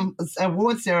 At the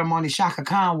award ceremony, Chaka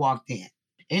Khan walked in.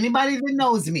 Anybody that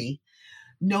knows me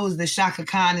knows that Chaka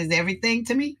Khan is everything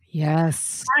to me.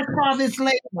 Yes. I saw this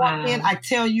lady walk in. I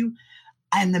tell you,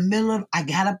 in the middle of, I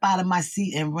got up out of my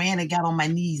seat and ran and got on my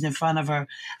knees in front of her.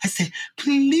 I said,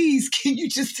 please, can you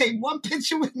just take one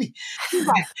picture with me? She's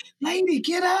like, lady,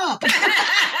 get up.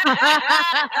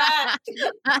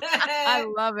 I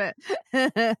love it.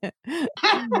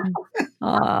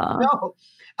 No,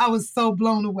 I was so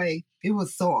blown away. It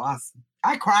was so awesome.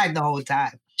 I cried the whole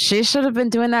time. She should have been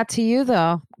doing that to you,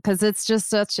 though, because it's just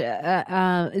such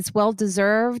it's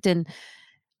well-deserved. And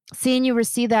seeing you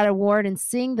receive that award and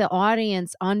seeing the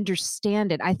audience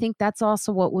understand it, I think that's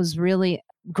also what was really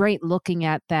great looking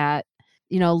at that,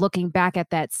 you know, looking back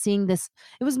at that, seeing this,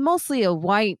 it was mostly a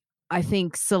white, I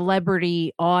think,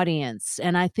 celebrity audience.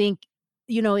 And I think,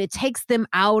 you know, it takes them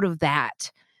out of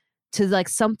that to like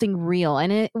something real.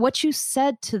 And what you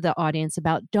said to the audience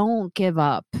about don't give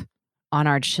up, on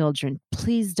our children.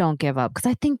 Please don't give up, because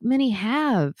I think many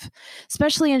have,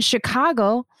 especially in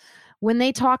Chicago. When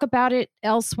they talk about it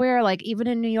elsewhere, like even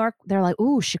in New York, they're like,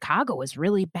 ooh, Chicago is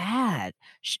really bad,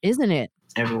 isn't it?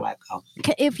 Everywhere I go.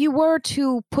 If you were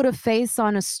to put a face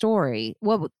on a story,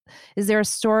 is there a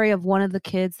story of one of the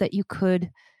kids that you could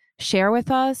share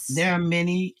with us? There are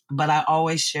many, but I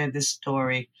always share this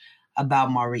story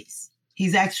about Maurice.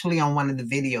 He's actually on one of the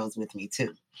videos with me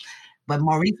too. But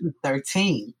Maurice was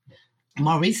 13.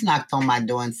 Maurice knocked on my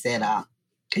door and said,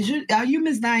 are you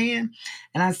Miss Diane?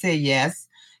 And I said, yes.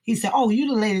 He said, oh, you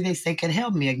the lady they say can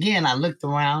help me. Again, I looked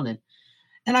around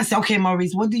and I said, okay,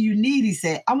 Maurice, what do you need? He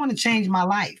said, I want to change my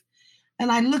life.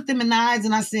 And I looked him in the eyes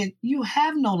and I said, you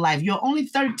have no life. You're only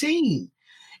 13.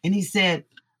 And he said,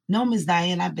 no, Miss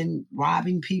Diane, I've been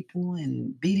robbing people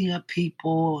and beating up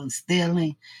people and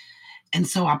stealing. And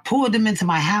so I pulled him into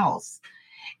my house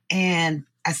and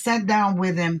I sat down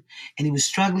with him, and he was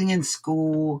struggling in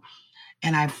school.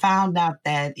 And I found out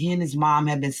that he and his mom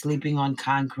had been sleeping on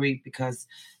concrete because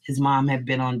his mom had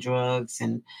been on drugs.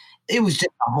 And it was just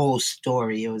a whole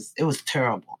story. It was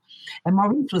terrible. And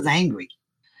Maurice was angry.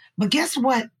 But guess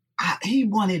what? He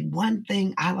wanted one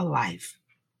thing out of life.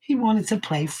 He wanted to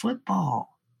play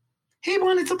football. He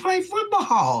wanted to play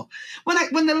football.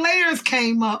 When the layers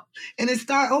came up and it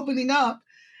started opening up,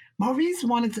 Maurice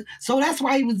wanted to. So that's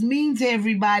why he was mean to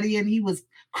everybody, and he was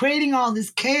creating all this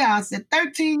chaos at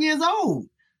 13 years old.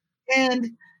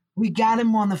 And we got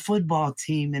him on the football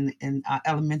team in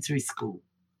elementary school.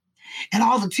 And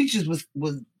all the teachers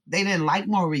they didn't like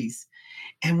Maurice.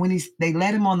 And when they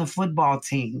let him on the football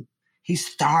team, he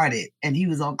started, and he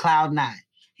was on cloud 9.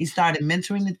 He started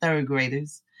mentoring the third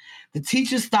graders. The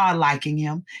teachers started liking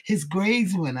him. His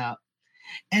grades went up.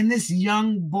 And this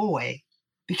young boy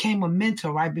became a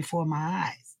mentor right before my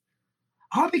eyes.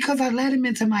 All because I let him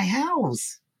into my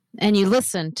house. And you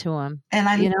listened to him. And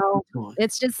I listened to him.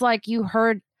 It's just like you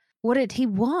heard, what did he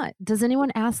want? Does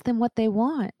anyone ask them what they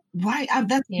want? Right.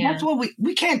 That's what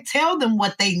we can't tell them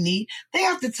what they need. They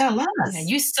have to tell us. Yeah,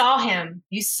 you saw him.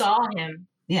 You saw him.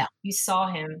 Yeah. You saw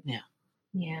him. Yeah.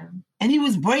 Yeah. And he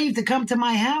was brave to come to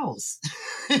my house.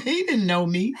 He didn't know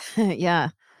me. Yeah.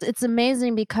 It's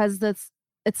amazing because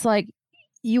it's like,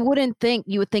 you would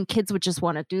think kids would just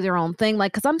want to do their own thing.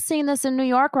 Like, because I'm seeing this in New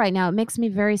York right now. It makes me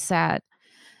very sad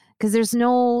because there's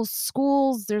no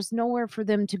schools. There's nowhere for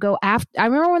them to go after. I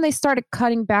remember when they started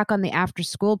cutting back on the after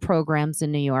school programs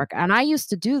in New York. And I used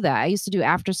to do that. I used to do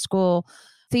after school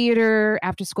theater,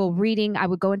 after school reading. I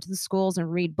would go into the schools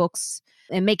and read books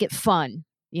and make it fun,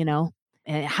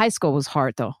 And high school was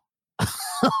hard though.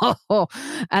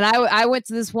 And I went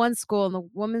to this one school, and the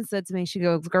woman said to me, she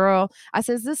goes, girl, I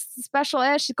said, is this special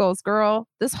ed? She goes, girl,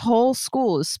 this whole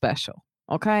school is special.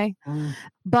 Okay.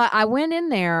 But I went in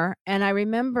there, and I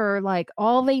remember like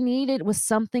all they needed was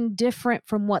something different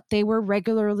from what they were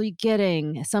regularly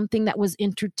getting, something that was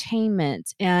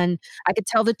entertainment. And I could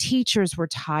tell the teachers were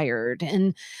tired,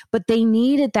 but they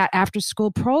needed that after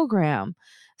school program,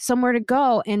 somewhere to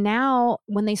go. And now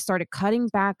when they started cutting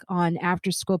back on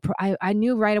after school, I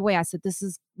knew right away, I said, this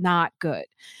is not good.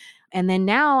 And then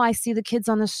now I see the kids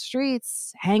on the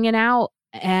streets hanging out.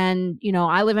 And,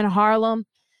 I live in Harlem.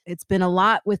 It's been a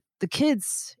lot with the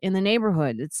kids in the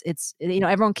neighborhood. It's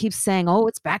everyone keeps saying, oh,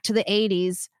 it's back to the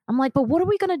 80s. I'm like, but what are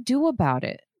we going to do about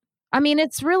it? I mean,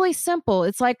 it's really simple.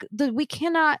 It's like we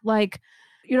cannot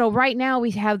right now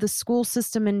we have the school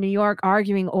system in New York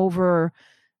arguing over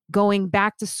going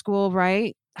back to school,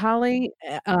 right, Holly?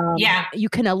 Yeah. You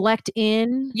can elect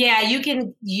in. Yeah, you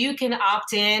can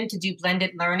opt in to do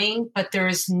blended learning, but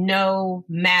there's no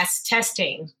mass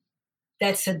testing.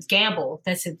 That's a gamble.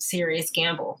 That's a serious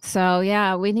gamble. So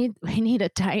yeah, we need a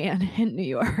Diane in New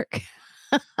York.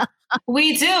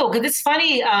 We do, because it's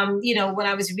funny, when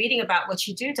I was reading about what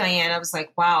you do, Diane, I was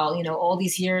like, wow, all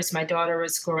these years my daughter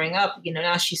was growing up,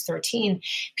 now she's 13.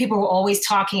 People were always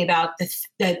talking about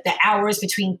the hours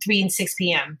between 3 and 6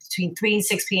 p.m., between 3 and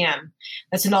 6 p.m.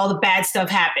 That's when all the bad stuff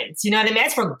happens. You know what I mean?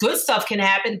 That's where good stuff can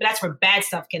happen, but that's where bad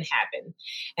stuff can happen.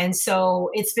 And so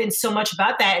it's been so much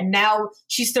about that. And now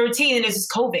she's 13 and there's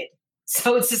just COVID.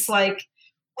 So it's just like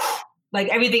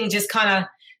everything just kind of,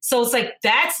 so it's like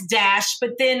that's dashed,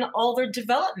 but then all their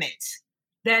development,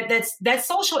 that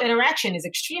social interaction is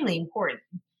extremely important.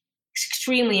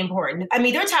 Extremely important. I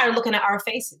mean, they're tired of looking at our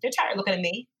faces. They're tired of looking at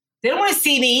me. They don't want to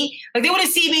see me. Like they want to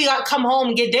see me come home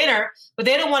and get dinner, but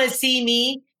they don't want to see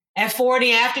me at 4 in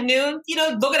the afternoon,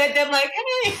 looking at them like,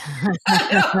 hey. I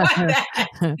don't want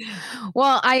that.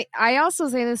 Well, I also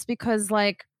say this because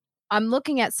I'm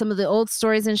looking at some of the old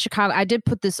stories in Chicago. I did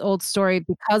put this old story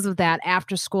because of that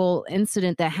after school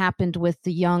incident that happened with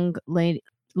the young lady,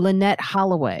 Lynette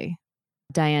Holloway.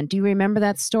 Diane, do you remember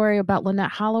that story about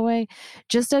Lynette Holloway?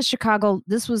 Just as Chicago,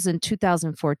 this was in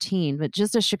 2014, but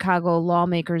just as Chicago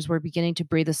lawmakers were beginning to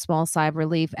breathe a small sigh of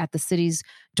relief at the city's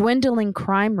dwindling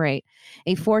crime rate,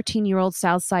 a 14-year-old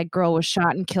Southside girl was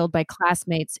shot and killed by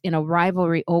classmates in a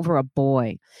rivalry over a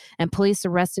boy. And police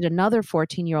arrested another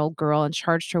 14-year-old girl and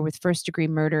charged her with first-degree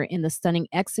murder in the stunning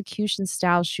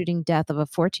execution-style shooting death of a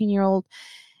 14-year-old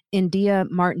India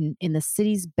Martin in the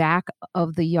city's back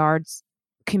of the yards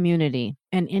community.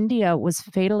 And India was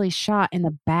fatally shot in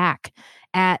the back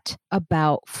at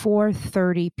about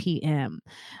 4:30 p.m.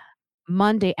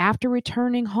 Monday after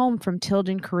returning home from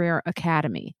Tilden Career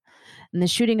Academy. And the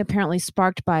shooting, apparently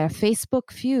sparked by a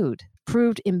Facebook feud,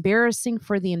 proved embarrassing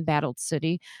for the embattled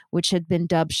city, which had been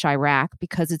dubbed Chiraq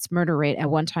because its murder rate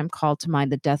at one time called to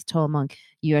mind the death toll among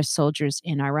U.S. soldiers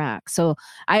in Iraq. So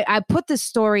I put this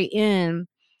story in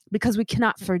because we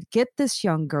cannot forget this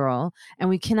young girl and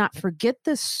we cannot forget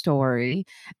this story.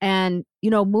 And,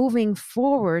 moving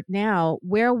forward now,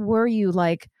 where were you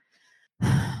like?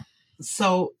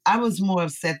 So I was more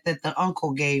upset that the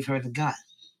uncle gave her the gun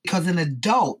because an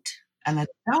adult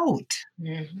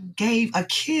gave a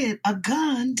kid a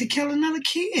gun to kill another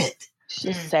kid.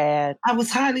 She's sad. I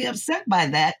was highly upset by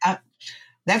that.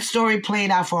 That story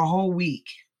played out for a whole week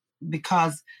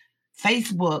because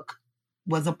Facebook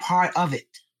was a part of it.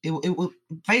 It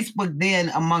Facebook then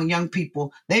among young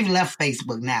people, they've left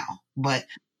Facebook now, but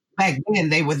back then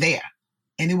they were there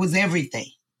and it was everything.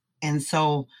 And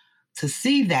so to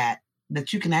see that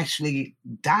you can actually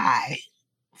die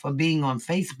for being on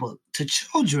Facebook to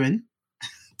children,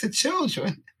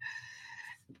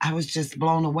 I was just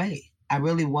blown away. I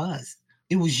really was.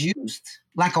 It was used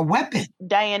like a weapon.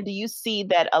 Diane, do you see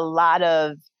that a lot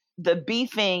of the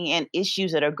beefing and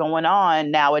issues that are going on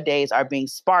nowadays are being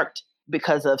sparked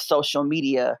because of social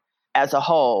media as a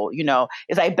whole?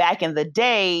 It's like back in the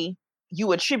day,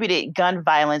 you attributed gun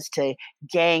violence to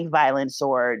gang violence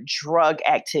or drug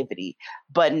activity.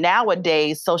 But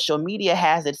nowadays, social media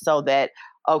has it so that,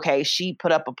 okay, she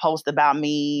put up a post about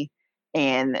me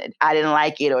and I didn't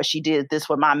like it, or she did this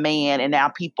with my man, and now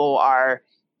people are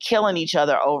killing each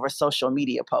other over social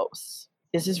media posts.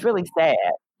 This is really sad.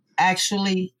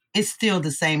 Actually, it's still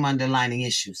the same underlying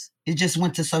issues. It just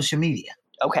went to social media.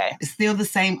 Okay. It's still the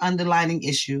same underlying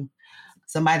issue.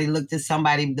 Somebody looked at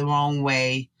somebody the wrong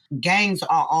way. Gangs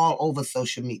are all over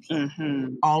social media.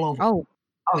 Mm-hmm. All over. Oh,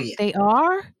 yeah. They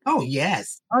are? Oh,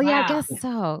 yes. Oh, yeah, I guess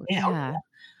so. Yeah.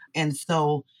 And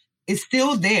so it's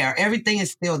still there. Everything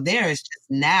is still there. It's just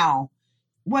now,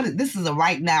 this is a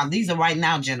right now. These are right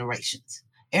now generations.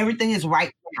 Everything is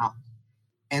right now.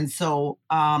 And so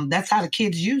that's how the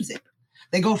kids use it.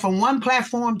 They go from one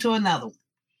platform to another one.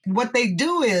 What they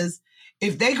do is,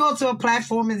 if they go to a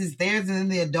platform and it's theirs and then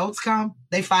the adults come,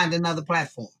 they find another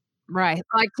platform. Right.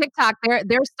 Like TikTok,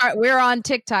 we're on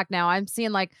TikTok now. I'm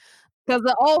seeing because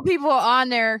the old people are on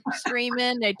there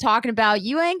screaming, they're talking about,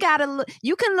 you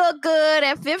can look good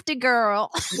at 50,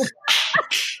 girl.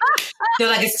 They're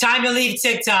like, it's time to leave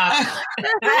TikTok.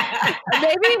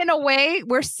 Maybe in a way,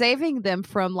 we're saving them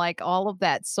from all of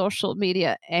that social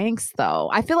media angst,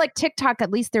 though. I feel like TikTok, at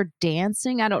least they're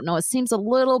dancing. I don't know. It seems a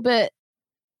little bit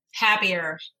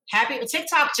happier.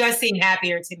 TikTok just seemed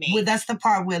happier to me. Well, that's the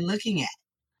part we're looking at.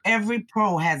 Every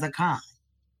pro has a con.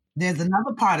 There's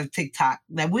another part of TikTok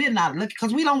that we're not looking,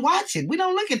 because we don't watch it. We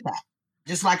don't look at that.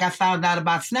 Just like I found out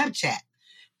about Snapchat.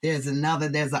 There's an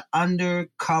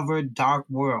undercover dark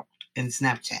world in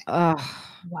Snapchat. Oh,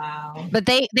 wow. But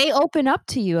they open up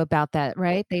to you about that,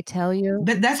 right? They tell you.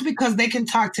 But that's because they can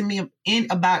talk to me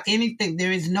about anything.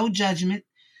 There is no judgment.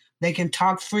 They can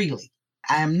talk freely.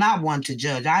 I am not one to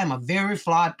judge. I am a very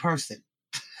flawed person.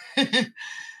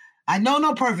 I know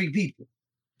no perfect people.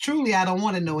 Truly, I don't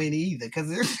want to know any either, because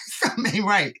something ain't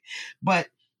right. But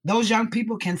those young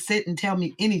people can sit and tell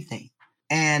me anything.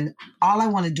 And all I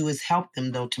want to do is help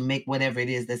them, though, to make whatever it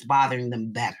is that's bothering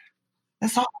them better.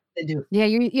 That's all I do. Yeah,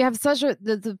 you have such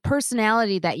the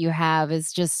personality that you have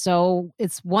is just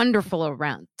it's wonderful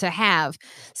around to have,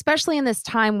 especially in this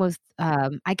time with,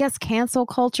 I guess cancel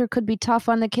culture could be tough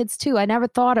on the kids too. I never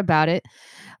thought about it,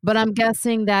 but I'm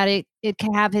guessing that it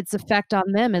can have its effect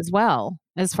on them as well.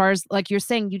 As far as, like you're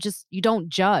saying, you don't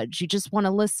judge, you just want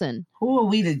to listen. Who are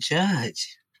we to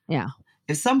judge? Yeah.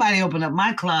 If somebody opened up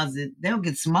my closet, they'll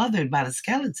get smothered by the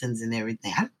skeletons and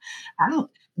everything. I don't.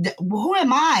 Who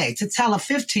am I to tell a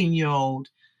 15-year-old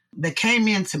that came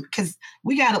into, because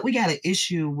we got an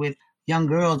issue with young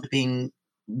girls being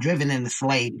driven into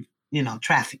slave,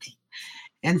 trafficking.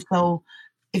 And so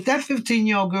if that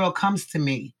 15-year-old girl comes to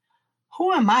me,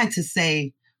 who am I to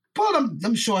say, pull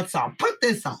them shorts off, put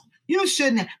this on. You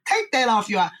shouldn't have, take that off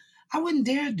I wouldn't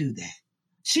dare do that.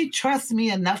 She trusts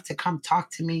me enough to come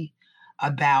talk to me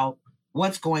about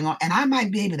what's going on. And I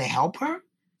might be able to help her,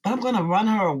 but I'm going to run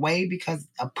her away because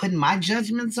of putting my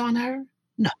judgments on her.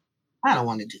 No, I don't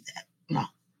want to do that. No.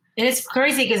 And it's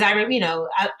crazy because I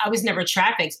was never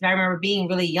trafficked, but I remember being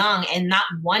really young and not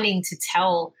wanting to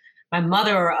tell my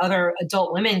mother or other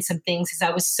adult women some things because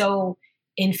I was so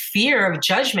in fear of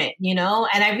judgment, And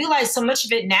I realize so much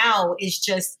of it now is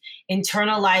just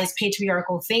internalized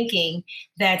patriarchal thinking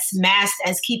that's masked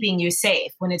as keeping you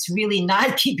safe when it's really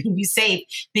not keeping you safe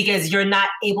because you're not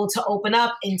able to open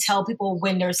up and tell people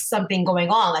when there's something going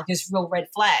on, like there's real red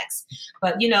flags.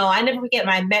 But, I never forget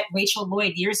when I met Rachel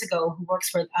Lloyd years ago, who works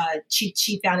for,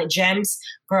 she founded GEMS,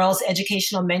 Girls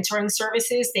Educational Mentoring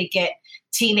Services. They get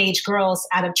teenage girls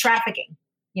out of trafficking.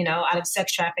 Out of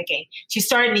sex trafficking. She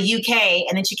started in the UK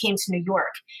and then she came to New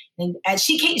York. And as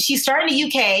she started in the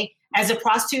UK as a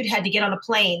prostitute, had to get on a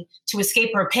plane to escape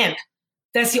her pimp.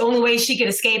 That's the only way she could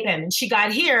escape him. And she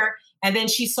got here and then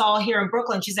she saw here in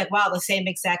Brooklyn, she's like, wow, the same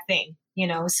exact thing.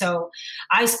 So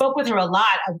I spoke with her a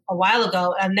lot a while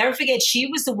ago. I'll never forget, she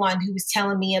was the one who was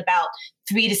telling me about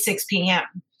 3 to 6 p.m.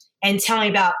 and telling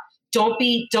me about don't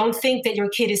think that your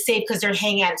kid is safe because they're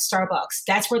hanging out at Starbucks.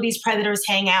 That's where these predators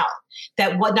hang out.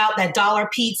 That dollar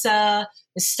pizza,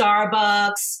 the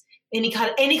Starbucks, any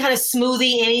kind of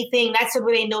smoothie, anything. That's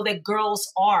where they know that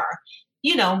girls are.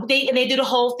 They do the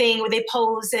whole thing where they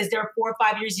pose as they're 4 or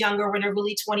 5 years younger when they're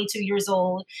really 22 years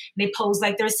old. And they pose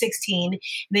like they're 16. And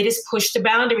they just push the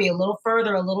boundary a little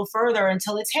further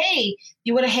until it's, hey,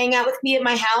 you want to hang out with me at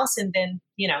my house? And then,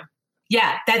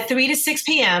 that 3 to 6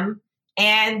 p.m.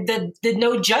 and the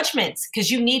no judgments, because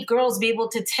you need girls to be able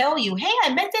to tell you, hey,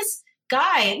 I met this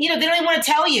guy. They don't even want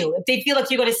to tell you. If they feel like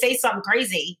you're going to say something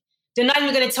crazy, they're not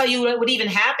even going to tell you what even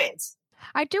happened.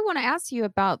 I do want to ask you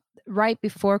about right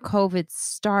before COVID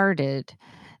started.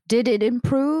 Did it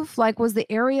improve? Like, was the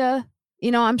area,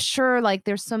 I'm sure like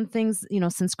there's some things,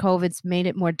 since COVID's made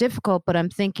it more difficult, but I'm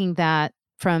thinking that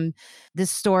from this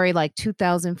story, like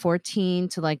 2014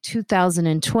 to like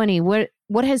 2020,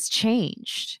 what has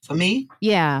changed? For me?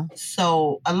 Yeah.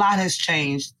 So a lot has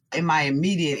changed in my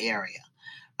immediate area.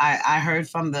 I heard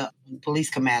from the police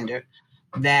commander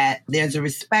that there's a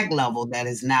respect level that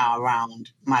is now around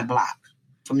my block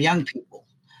from young people.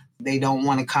 They don't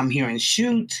want to come here and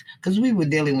shoot because we were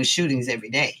dealing with shootings every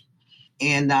day.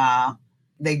 And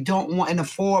they don't want, in a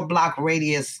 4-block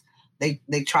radius, they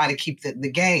try to keep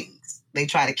the gangs. They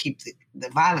try to keep the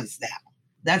violence down.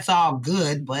 That's all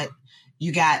good, but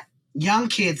you got young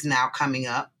kids now coming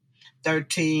up,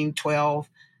 13, 12.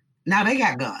 Now they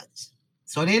got guns.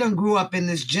 So they done grew up in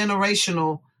this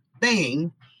generational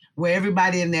thing where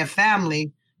everybody in their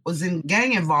family was in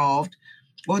gang involved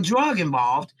or drug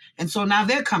involved. And so now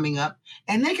they're coming up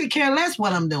and they could care less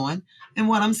what I'm doing and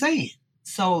what I'm saying.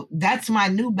 So that's my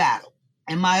new battle.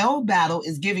 And my old battle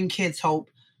is giving kids hope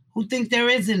who think there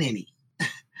isn't any.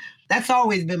 That's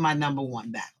always been my number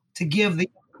one battle, to give the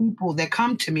people that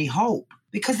come to me hope,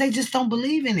 because they just don't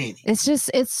believe in it. It's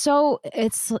just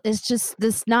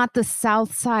this, not the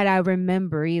South Side I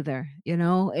remember either.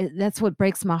 That's what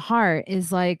breaks my heart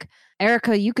is like,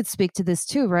 Erica, you could speak to this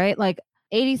too, right? Like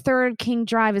 83rd King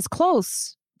Drive is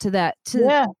close to that.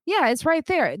 Yeah, it's right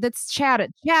there. That's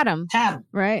Chatham,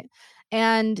 right?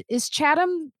 And is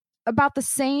Chatham about the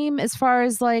same as far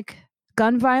as like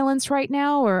gun violence right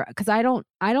now, or because I don't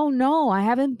know. I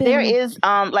haven't been. There is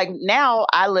like now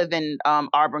I live in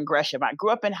Auburn Gresham. I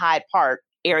grew up in Hyde Park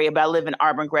area, but I live in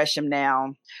Auburn Gresham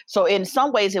now. So in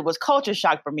some ways it was culture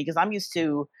shock for me because I'm used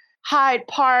to Hyde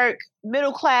Park,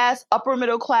 middle class, upper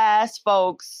middle class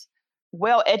folks,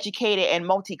 well educated and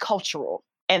multicultural.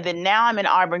 And then now I'm in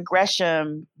Auburn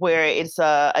Gresham where it's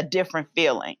a different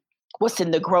feeling. What's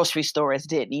in the grocery store is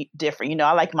different.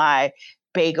 I like my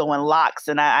bagel and lox,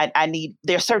 and I need,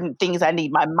 there's certain things I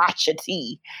need. My matcha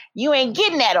tea, you ain't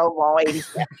getting that over on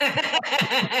 87.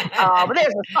 But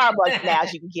there's a Starbucks now,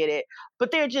 you can get it.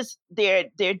 But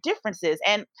they're differences,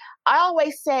 and I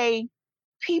always say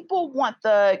people want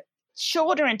the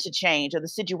children to change or the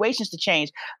situations to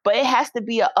change, but it has to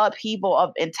be an upheaval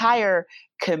of entire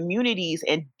communities,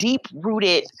 and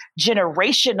deep-rooted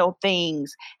generational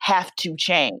things have to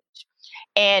change.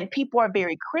 And people are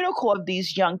very critical of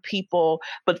these young people,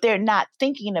 but they're not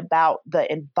thinking about the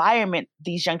environment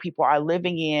these young people are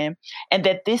living in, and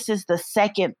that this is the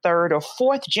second, third, or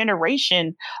fourth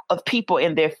generation of people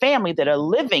in their family that are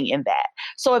living in that.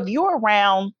 So if you're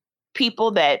around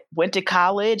people that went to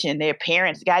college and their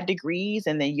parents got degrees,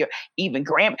 and then you're even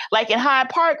like in Hyde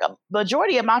Park, a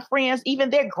majority of my friends,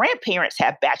 even their grandparents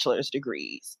have bachelor's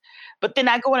degrees. But then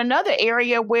I go in another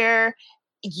area where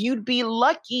you'd be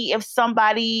lucky if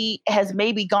somebody has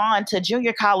maybe gone to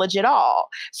junior college at all.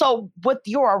 So what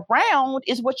you're around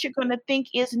is what you're going to think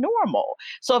is normal.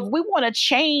 So if we want to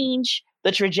change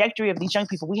the trajectory of these young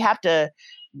people, we have to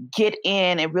get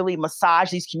in and really massage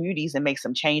these communities and make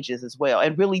some changes as well,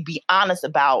 and really be honest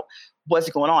about what's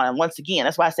going on. And once again,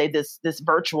 that's why I say this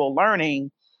virtual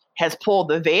learning has pulled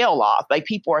the veil off. Like,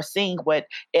 people are seeing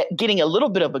getting a little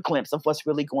bit of a glimpse of what's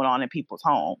really going on in people's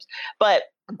homes. But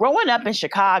growing up in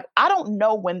Chicago, I don't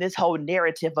know when this whole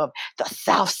narrative of the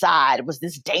South Side was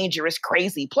this dangerous,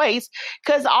 crazy place,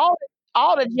 because all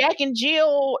the Jack and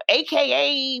Jill,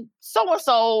 AKA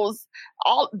so-and-sos,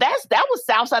 that was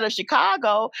South Side of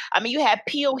Chicago. I mean, you had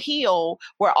Peel Hill,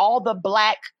 where all the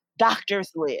Black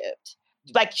doctors lived.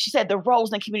 Like she said, the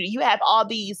Roseland community. You have all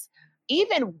these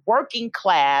even working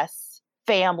class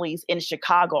families in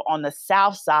Chicago on the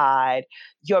South Side.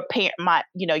 Your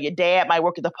dad might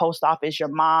work at the post office. Your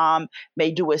mom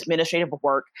may do administrative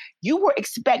work. You were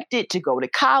expected to go to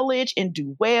college and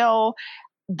do well.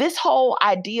 This whole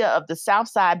idea of the South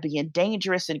Side being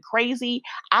dangerous and crazy,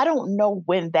 I don't know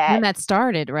when that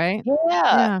started, right?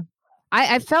 Yeah.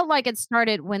 I felt like it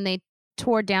started when they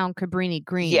tore down Cabrini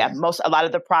Green. Yeah, a lot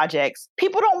of the projects,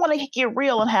 people don't want to get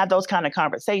real and have those kind of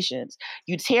conversations.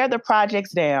 You tear the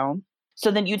projects down, so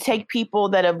then you take people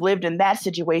that have lived in that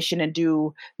situation and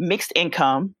do mixed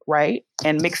income, right?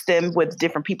 And mix them with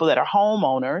different people that are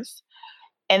homeowners.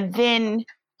 And then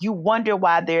you wonder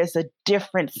why there's a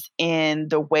difference in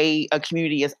the way a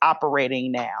community is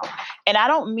operating now. And I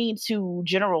don't mean to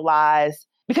generalize,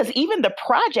 because even the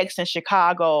projects in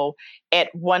Chicago at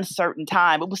one certain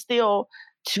time, it was still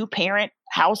 2-parent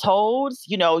households.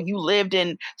 You know, you lived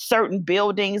in certain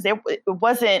buildings. It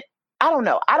wasn't, I don't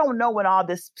know. I don't know when all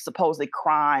this supposed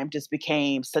crime just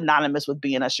became synonymous with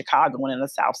being a Chicagoan and a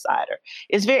South Sider.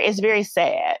 It's very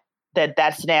sad that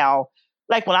that's now,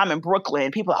 like when I'm in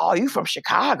Brooklyn, people are, oh, you from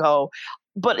Chicago.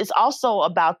 But it's also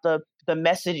about the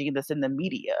messaging that's in the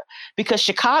media, because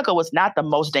Chicago is not the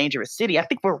most dangerous city. I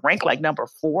think we're ranked like number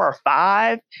 4 or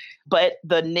 5, but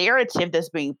the narrative that's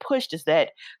being pushed is that,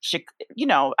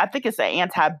 I think it's an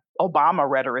anti-Obama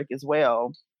rhetoric as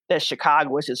well, that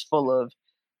Chicago is just full of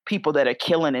people that are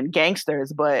killing and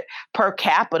gangsters. But per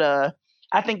capita,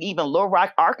 I think even Little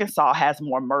Rock, Arkansas has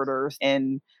more murders,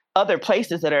 and other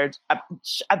places that are,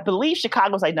 I believe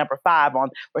Chicago's like number 5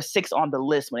 or 6 on the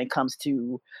list when it comes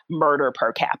to murder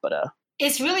per capita.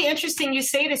 It's really interesting you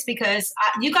say this, because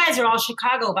you guys are all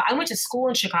Chicago, but I went to school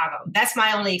in Chicago. That's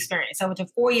my only experience. I went to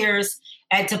 4 years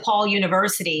at DePaul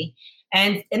University,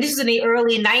 and this was in the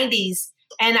early 90s.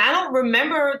 And I don't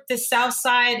remember the South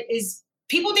Side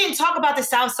people didn't talk about the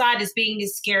South Side as being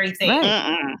this scary thing.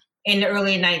 Right. In the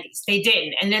early 90s. They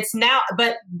didn't. And it's now,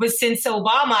 but since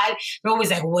Obama, they're always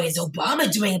like, what is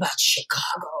Obama doing about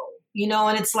Chicago?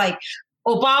 And it's like,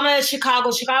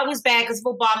 Chicago's bad because of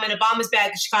Obama, and Obama's bad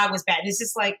because Chicago's bad. And it's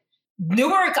just like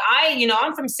Newark,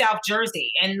 I'm from South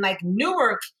Jersey, and like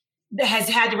Newark has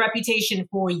had the reputation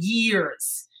for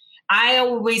years. I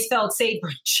always felt safer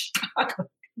in Chicago.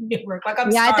 Newark. Like,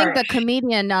 I'm sorry. I think the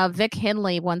comedian Vic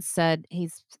Henley once said,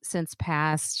 he's since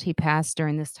passed. He passed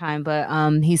during this time, but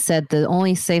he said the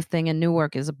only safe thing in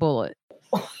Newark is a bullet.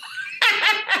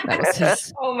 That was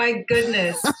his. Oh my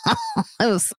goodness! It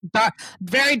was dark,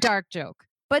 very dark joke.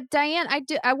 But Diane,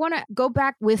 I want to go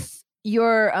back with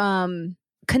your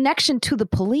connection to the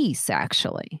police,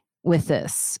 actually, with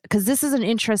this, because this is an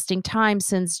interesting time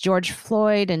since George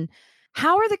Floyd. And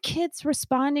how are the kids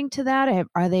responding to that?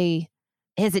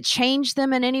 Has it changed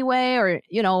them in any way? Or,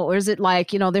 or is it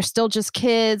like, they're still just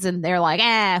kids and they're like,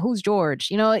 who's George?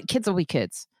 Kids will be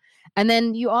kids. And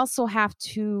then you also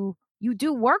you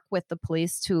do work with the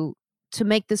police to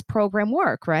make this program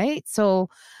work, right? So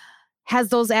has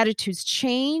those attitudes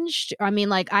changed? I mean,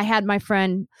 like, I had my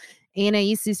friend Ana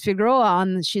Isis Figueroa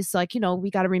on. She's like, we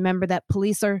got to remember that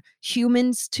police are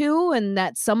humans too, and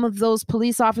that some of those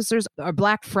police officers are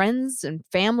Black friends and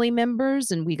family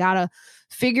members, and we got to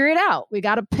figure it out. We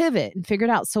got to pivot and figure it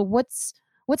out. So what's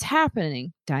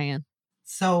happening, Diane?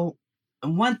 So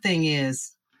one thing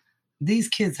is, these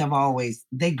kids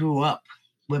they grew up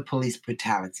with police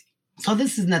brutality. So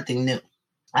this is nothing new.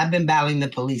 I've been battling the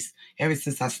police ever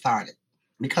since I started,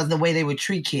 because the way they would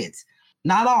treat kids,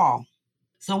 not all.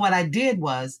 So what I did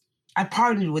was I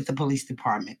partnered with the police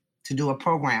department to do a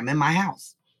program in my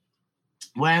house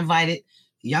where I invited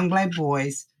young Black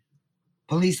boys,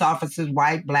 police officers,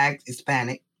 white, Black,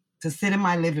 Hispanic, to sit in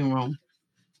my living room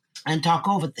and talk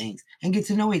over things and get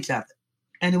to know each other.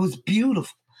 And it was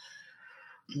beautiful.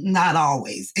 Not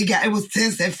always. It was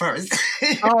tense at first.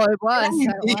 Oh, it was.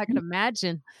 I can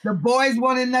imagine. The boys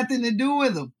wanted nothing to do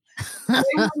with them. They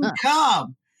wouldn't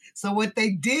come. So what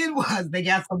they did was they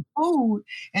got some food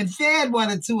and fed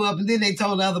one or two of them, and then they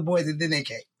told the other boys, and then they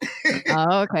came.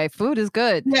 Oh, okay. Food is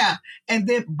good. Yeah. And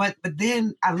then, but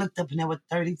then I looked up and there were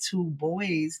 32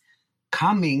 boys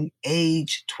coming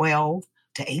age 12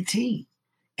 to 18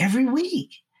 every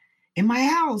week in my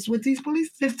house with these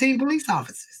 15 police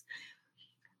officers.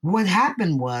 What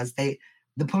happened was the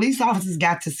police officers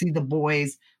got to see the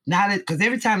boys, because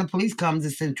every time the police comes,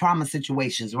 it's in trauma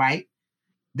situations, right?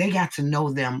 They got to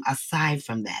know them aside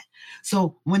from that.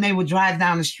 So when they would drive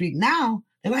down the street now,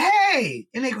 they go, hey,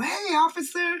 and they go, hey,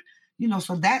 officer,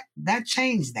 so that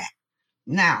changed that.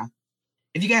 Now,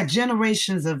 if you got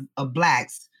generations of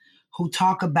Blacks who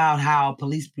talk about how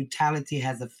police brutality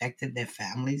has affected their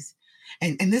families,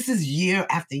 and this is year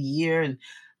after year and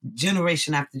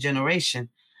generation after generation,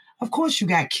 of course you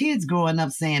got kids growing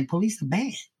up saying police are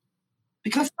bad,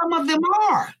 because some of them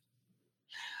are.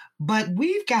 But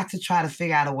we've got to try to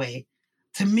figure out a way.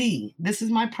 To me, this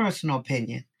is my personal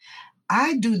opinion.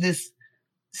 I do this,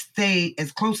 stay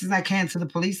as close as I can to the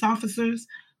police officers,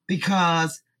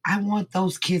 because I want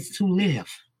those kids to live.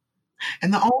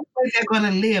 And the only way they're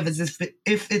going to live is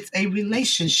if it's a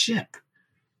relationship.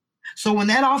 So when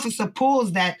that officer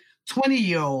pulls that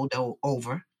 20-year-old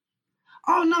over,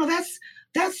 oh no,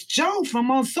 that's Joe from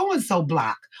on so-and-so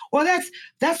block, or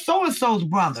that's so-and-so's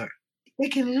brother. They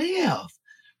can live.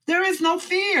 There is no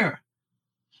fear.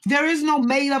 There is no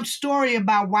made-up story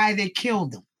about why they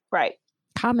killed them. Right.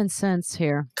 Common sense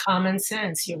here. Common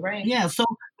sense. You're right. Yeah. So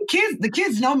the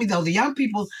kids know me though. The young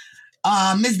people,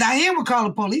 Miss Diane will call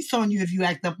the police on you if you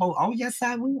act up. Oh yes,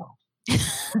 I will.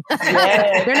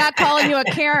 Yeah. They're not calling you a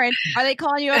Karen. Are they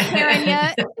calling you a Karen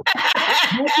yet?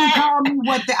 They can call me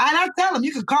I tell them,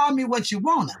 you can call me what you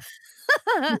want.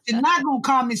 You're not gonna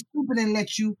call me stupid and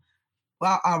let you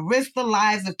risk the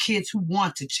lives of kids who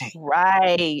want to change.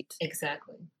 Right.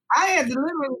 Exactly. I had to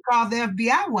literally call the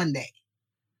FBI one day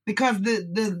because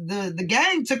the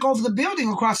gang took over the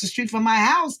building across the street from my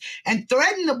house and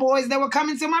threatened the boys that were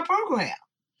coming to my program.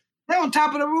 They're on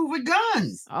top of the roof with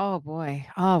guns. Oh, boy.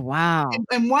 Oh, wow.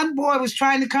 And one boy was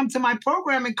trying to come to my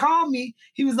program and call me.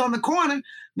 He was on the corner.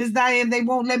 Miss Diane, they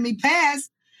won't let me pass.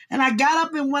 And I got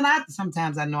up and went out.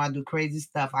 Sometimes I know I do crazy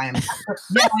stuff. I am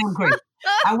crazy.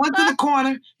 I went to the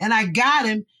corner and I got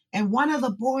him. And one of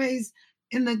the boys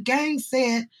in the gang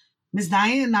said, Miss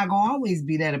Diane not going to always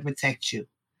be there to protect you.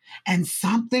 And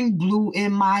something blew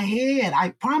in my head.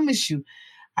 I promise you.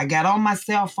 I got on my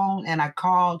cell phone and I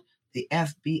called the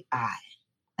FBI.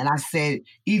 And I said,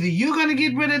 either you're going to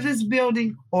get rid of this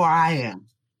building or I am.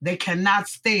 They cannot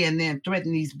stay in there and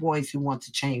threaten these boys who want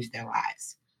to change their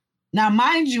lives. Now,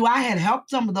 mind you, I had helped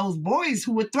some of those boys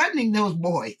who were threatening those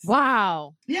boys.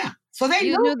 Wow. Yeah. So they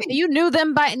you knew me. You knew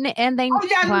them and they. Oh,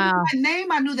 yeah, I wow. knew my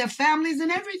name. I knew their families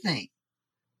and everything.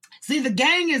 See, the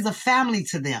gang is a family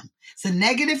to them. It's a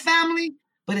negative family,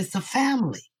 but it's a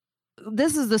family.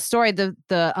 This is the story. The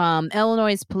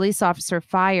Illinois police officer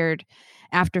fired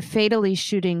after fatally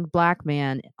shooting Black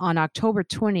man on October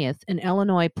 20th. An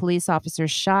Illinois police officer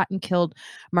shot and killed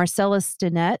Marcellus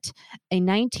Stinnett, a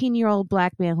 19-year-old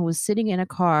Black man who was sitting in a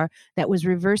car that was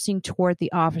reversing toward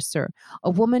the officer. A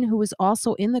woman who was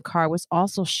also in the car was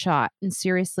also shot and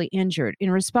seriously injured. In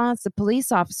response, the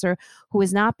police officer, who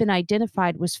has not been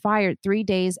identified, was fired 3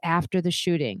 days after the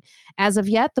shooting. As of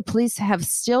yet, the police have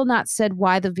still not said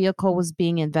why the vehicle was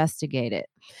being investigated.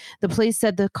 The police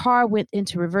said the car went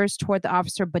into reverse toward the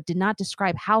officer, but did not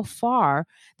describe how far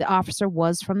the officer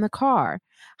was from the car,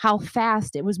 how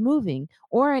fast it was moving,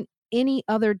 or any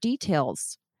other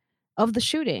details of the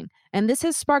shooting. And this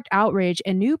has sparked outrage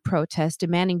and new protests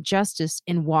demanding justice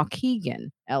in Waukegan,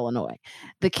 Illinois.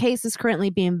 The case is currently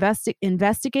being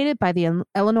investigated by the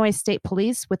Illinois State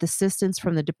Police with assistance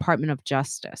from the Department of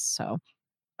Justice. So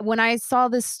when I saw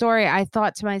this story, I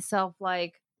thought to myself,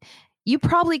 like, you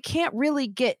probably can't really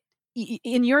get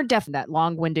in your that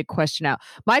long-winded question out.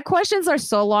 My questions are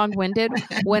so long-winded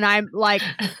when I'm like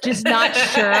just not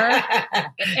sure.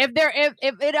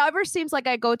 If it ever seems like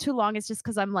I go too long, it's just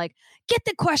because I'm like, get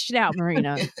the question out,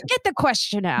 Marina. Get the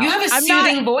question out. You have a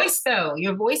soothing voice, though.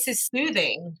 Your voice is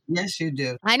soothing. Yes, you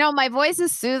do. I know my voice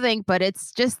is soothing, but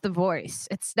it's just the voice.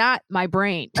 It's not my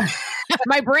brain.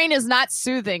 My brain is not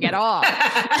soothing at all.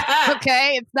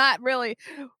 Okay, it's not really.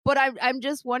 But I'm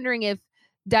just wondering if,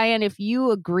 Diane, if you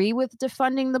agree with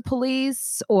defunding the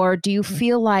police, or do you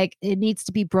feel like it needs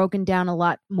to be broken down a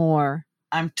lot more?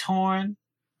 I'm torn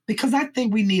because I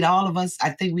think we need all of us.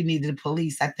 I think we need the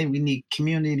police. I think we need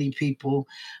community people.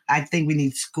 I think we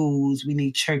need schools. We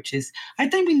need churches. I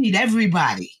think we need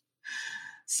everybody.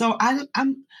 So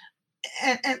I'm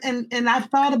And I've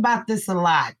thought about this a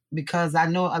lot because I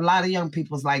know a lot of young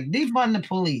people's like defund the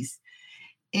police.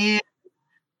 And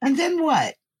then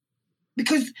what?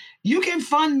 Because you can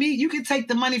fund me, you can take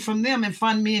the money from them and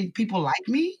fund me and people like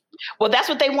me. Well, that's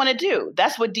what they want to do.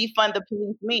 That's what defund the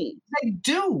police means. They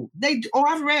do. Oh,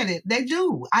 I've read it. They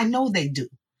do. I know they do.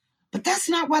 But that's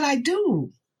not what I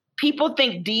do. People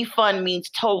think defund means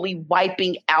totally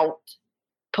wiping out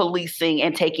policing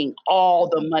and taking all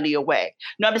the money away.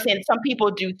 No, I'm saying some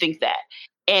people do think that.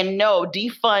 And no,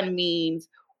 defund means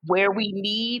where we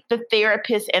need the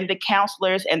therapists and the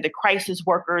counselors and the crisis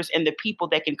workers and the people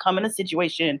that can come in a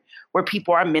situation where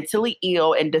people are mentally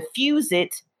ill and diffuse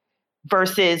it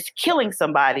versus killing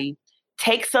somebody,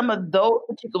 take some of those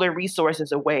particular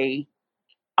resources away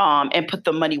and put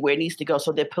the money where it needs to go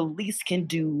so that police can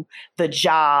do the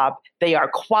job they are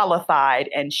qualified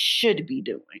and should be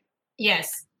doing.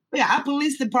 Yes. Yeah, our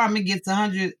police department gets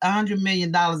 $100 million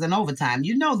in overtime.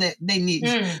 You know that they need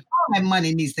all that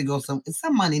money needs to go. Some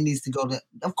money needs to go to,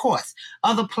 of course,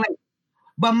 other places.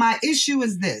 But my issue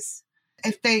is this: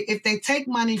 if they take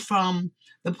money from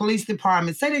the police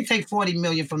department, say they take $40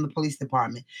 million from the police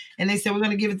department, and they say we're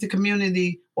going to give it to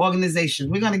community organizations,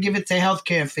 we're going to give it to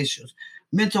healthcare officials,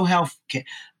 mental health care.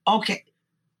 Okay,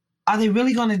 are they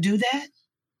really going to do that?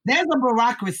 There's a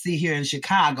bureaucracy here in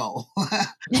Chicago.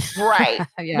 Right.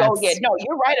 Yes. Oh, yeah. No,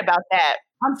 you're right about that.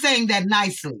 I'm saying that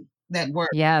nicely, that word.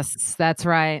 Yes, that's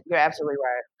right. You're absolutely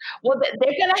right. Well,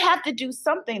 they're going to have to do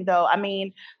something, though. I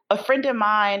mean, a friend of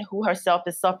mine who herself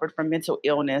has suffered from mental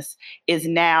illness is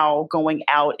now going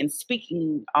out and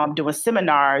speaking, doing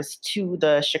seminars to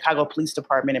the Chicago Police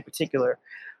Department in particular,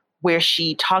 where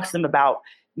she talks to them about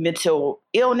mental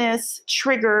illness,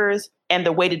 triggers, and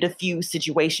the way to diffuse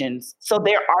situations. So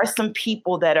there are some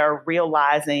people that are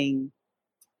realizing,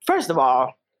 first of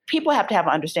all, people have to have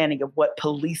an understanding of what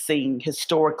policing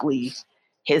historically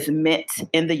has meant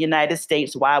in the United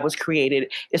States, why it was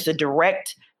created. It's a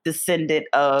direct descendant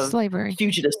of slavery,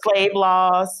 fugitive slave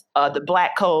laws, the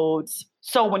Black codes.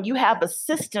 So when you have a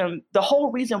system, the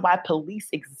whole reason why police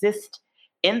exist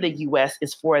in the U.S.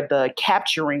 is for the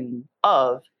capturing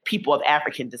of people of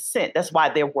African descent. That's why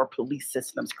there were police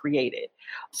systems created.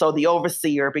 So the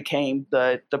overseer became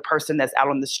the person that's out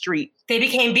on the street. They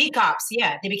became beat cops.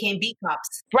 Yeah, they became beat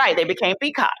cops. Right, they became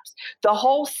beat cops. The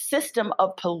whole system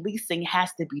of policing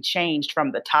has to be changed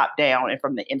from the top down and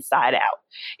from the inside out.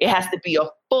 It has to be a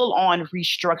full-on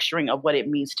restructuring of what it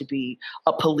means to be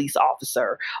a police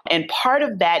officer. And part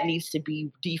of that needs to be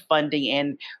defunding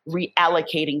and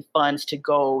reallocating funds to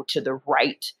go to the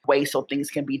right way so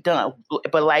things can be done.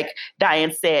 But like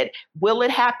Diane said, will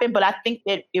it happen? But I think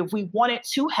that if we want it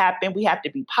to happen, we have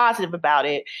to be positive about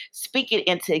it, speak it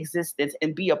into existence,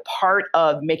 and be a part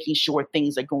of making sure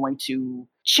things are going to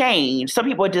change. Some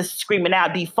people are just screaming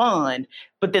out defund,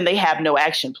 but then they have no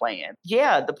action plan.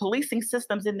 Yeah, the policing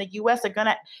systems in the US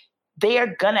they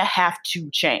are gonna have to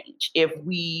change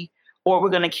or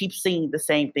we're going to keep seeing the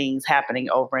same things happening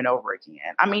over and over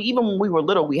again. I mean, even when we were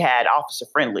little, we had Officer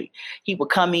Friendly. He would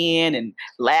come in and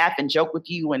laugh and joke with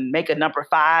you and make a number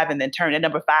 5 and then turn that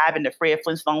number 5 into Fred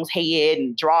Flintstone's head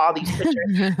and draw all these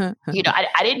pictures.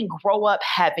 I didn't grow up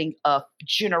having a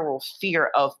general fear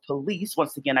of police.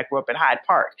 Once again, I grew up in Hyde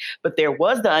Park. But there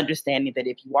was the understanding that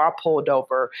if you are pulled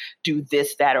over, do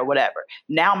this, that, or whatever.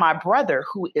 Now my brother,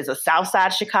 who is a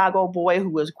Southside Chicago boy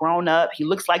who has grown up, he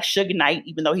looks like Suge Knight,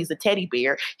 even though he's a teddy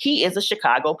bear. He is a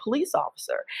Chicago police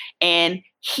officer. And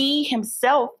he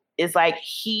himself is like,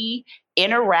 he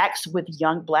interacts with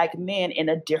young Black men in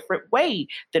a different way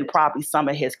than probably some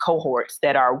of his cohorts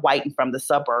that are white and from the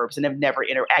suburbs and have never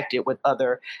interacted with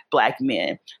other Black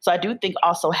men. So I do think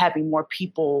also having more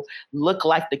people look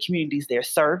like the communities they're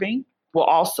serving will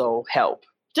also help.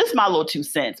 Just my little 2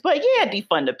 cents. But yeah,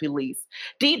 defund the police.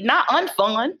 Not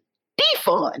unfund,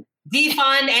 defund.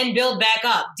 Defund and build back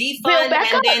up. Defund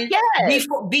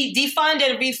defund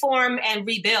and reform and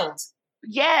rebuild.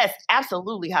 Yes,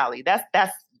 absolutely, Holly.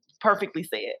 That's perfectly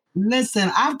said.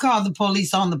 Listen, I've called the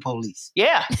police on the police.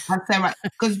 Yeah. I said right.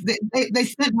 Because they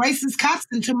sent racist cops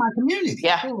into my community.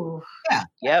 Yeah. Ooh. Yeah.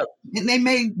 Yep. And they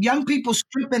made young people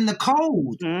strip in the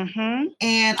cold. Mm-hmm.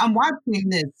 And I'm watching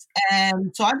this.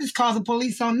 And so I just called the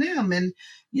police on them and,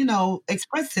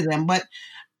 express to them. But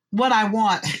what I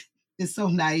want is so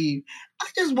naive. I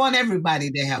just want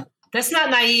everybody to help. That's not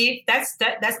naive. That's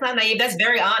not naive. That's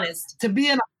very honest. To be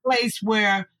in a place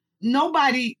where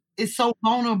nobody is so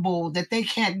vulnerable that they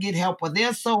can't get help, or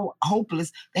they're so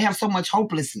hopeless, they have so much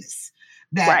hopelessness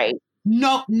that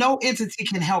no entity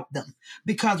can help them.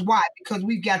 Because why? Because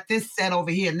we've got this set over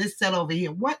here and this set over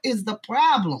here. What is the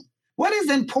problem? What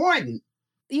is important?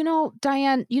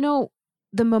 Diane,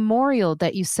 the memorial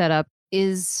that you set up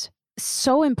is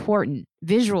so important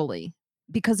visually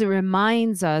because it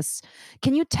reminds us.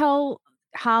 Can you tell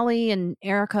Holly and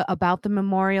Erica about the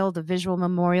memorial, the visual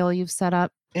memorial you've set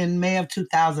up? In May of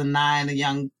 2009, a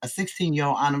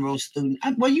 16-year-old honor roll student,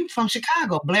 well, you from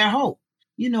Chicago, Blair Holt.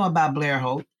 You know about Blair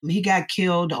Holt. He got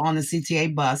killed on the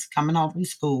CTA bus coming home from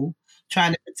school,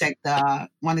 trying to protect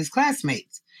one of his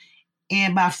classmates.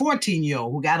 And by a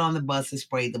 14-year-old who got on the bus and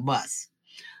sprayed the bus.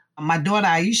 My daughter,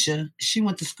 Aisha, she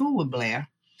went to school with Blair,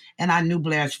 and I knew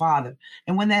Blair's father.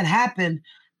 And when that happened,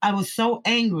 I was so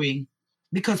angry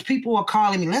because people were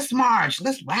calling me, let's march,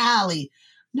 let's rally.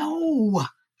 No,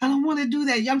 I don't want to do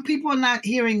that. Young people are not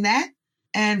hearing that.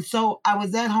 And so I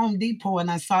was at Home Depot and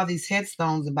I saw these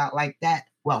headstones about like that.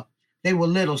 Well, they were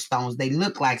little stones. They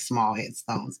looked like small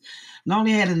headstones. And I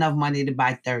only had enough money to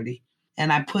buy 30.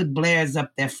 And I put Blair's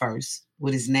up there first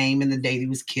with his name and the date he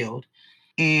was killed.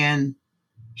 And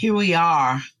here we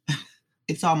are.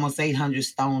 It's almost 800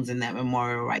 stones in that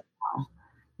memorial right now.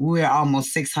 We're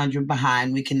almost 600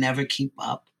 behind. We can never keep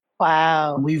up.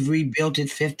 Wow. We've rebuilt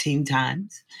it 15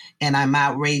 times. And I'm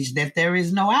outraged that there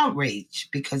is no outrage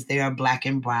because they are Black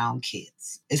and brown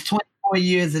kids. It's 24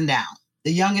 years and down.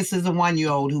 The youngest is a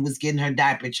 1-year-old who was getting her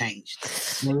diaper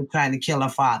changed. They were trying to kill her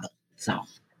father. So,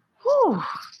 whew.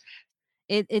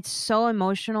 It's so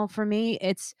emotional for me.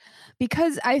 It's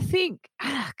because I think,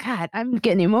 God, I'm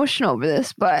getting emotional over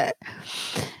this, but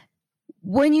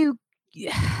when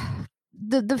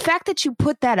the fact that you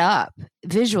put that up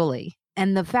visually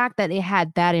and the fact that it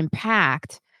had that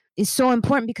impact is so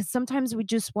important because sometimes we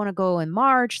just want to go and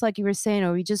march, like you were saying,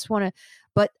 or we just want to,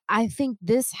 but I think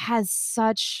this has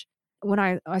such, when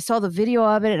I saw the video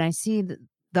of it and I see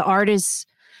the artist,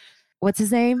 what's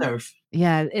his name? Surf.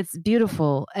 Yeah, it's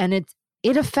beautiful. And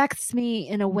it affects me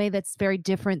in a way that's very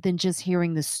different than just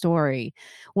hearing the story.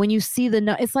 When you see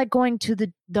it's like going to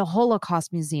the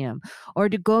Holocaust Museum or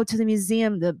to go to the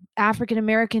museum, the African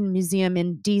American Museum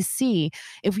in DC.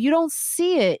 If you don't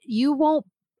see it, you won't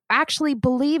actually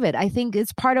believe it. I think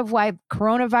it's part of why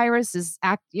coronavirus is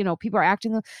people are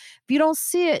acting. If you don't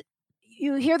see it,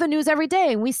 you hear the news every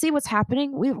day and we see what's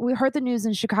happening. We heard the news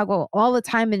in Chicago all the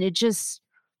time and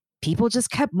people just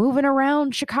kept moving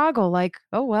around Chicago like,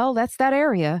 oh, well, that's that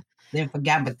area. They're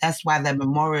forgotten, but that's why that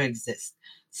memorial exists,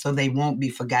 so they won't be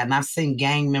forgotten. I've seen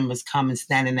gang members come and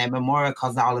stand in that memorial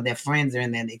because all of their friends are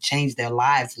in there. They changed their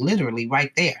lives literally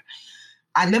right there.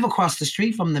 I live across the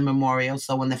street from the memorial,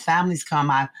 so when the families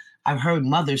come, I've heard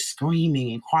mothers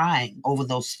screaming and crying over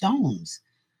those stones.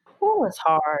 Oh, it's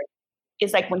hard.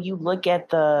 It's like when you look at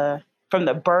from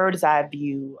the bird's eye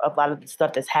view of a lot of the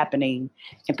stuff that's happening,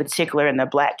 in particular in the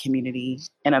Black community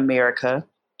in America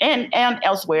and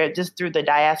elsewhere, just through the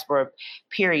diaspora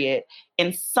period,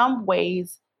 in some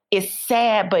ways it's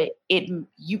sad, but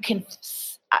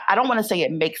I don't want to say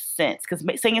it makes sense because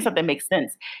saying something makes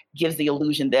sense gives the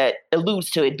illusion that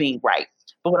alludes to it being right.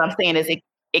 But what I'm saying is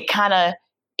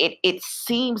it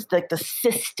seems like the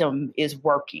system is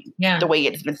working the way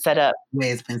it's been set up.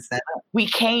 We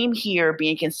came here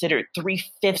being considered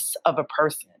 3/5 of a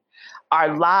person.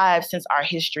 Our lives, since our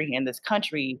history in this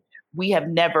country, we have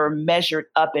never measured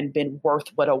up and been worth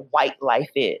what a white life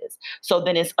is. So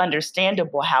then it's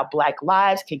understandable how Black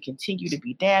lives can continue to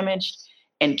be damaged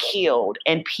and killed.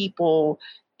 And people,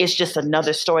 it's just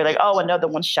another story like, oh, another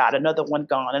one shot, another one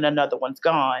gone, and another one's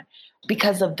gone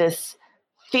because of this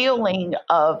feeling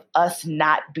of us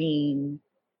not being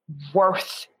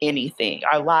worth anything.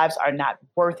 Our lives are not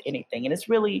worth anything. And it's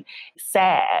really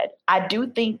sad. I do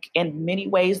think in many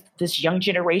ways, this young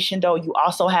generation, though, you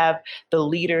also have the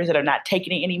leaders that are not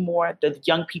taking it anymore, the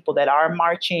young people that are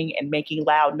marching and making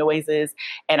loud noises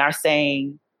and are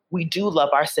saying, we do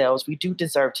love ourselves. We do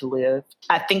deserve to live.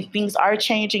 I think things are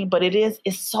changing, but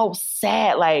it's so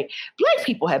sad. Like, Black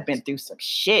people have been through some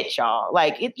shit, y'all.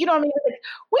 Like, you know what I mean? Like,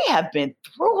 we have been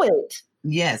through it.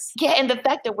 Yes. Yeah, and the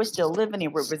fact that we're still living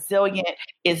and we're resilient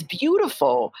is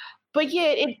beautiful. But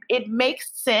yeah, it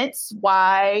makes sense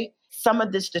why some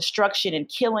of this destruction and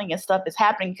killing and stuff is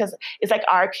happening because it's like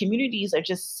our communities are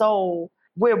just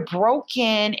we're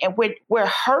broken and we're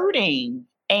hurting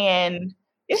and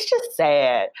it's just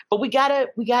sad, but we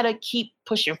gotta keep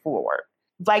pushing forward.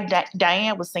 Like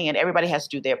Diane was saying, everybody has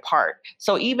to do their part.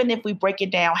 So even if we break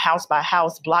it down house by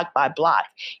house, block by block,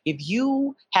 if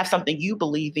you have something you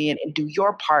believe in and do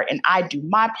your part and I do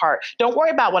my part, don't worry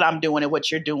about what I'm doing and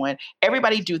what you're doing.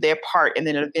 Everybody do their part and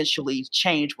then eventually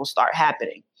change will start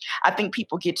happening. I think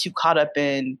people get too caught up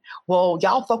in, well,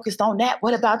 y'all focused on that.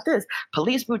 What about this?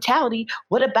 Police brutality.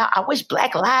 What about, I wish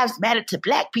Black lives mattered to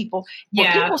Black people.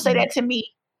 When people say that to me,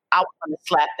 I want to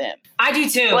slap them. I do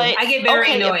too. But, I get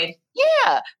very annoyed.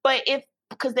 But if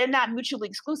because they're not mutually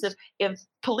exclusive. If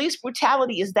police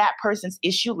brutality is that person's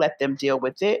issue, let them deal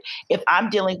with it. If I'm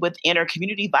dealing with inner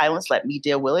community violence, let me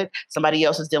deal with it. Somebody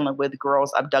else is dealing with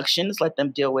girls' abductions, let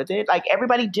them deal with it. Like,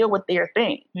 everybody deal with their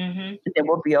thing, and then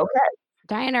we'll be okay.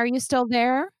 Diane, are you still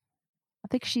there? I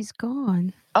think she's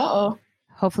gone. Uh-oh.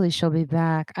 Hopefully she'll be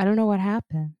back. I don't know what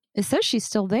happened. It says she's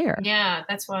still there. Yeah,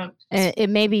 that's what. It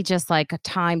may be just like a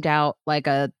timed out, like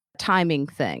a timing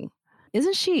thing.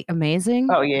 Isn't she amazing?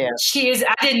 Oh, yeah. She is.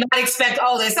 I did not expect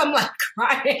all this. I'm like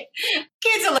crying.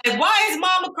 Kids are like, why is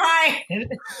mama crying?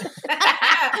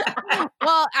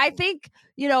 Well, I think,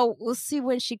 we'll see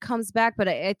when she comes back. But,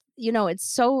 it's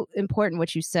so important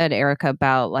what you said, Erica,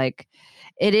 about like,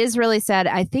 it is really sad.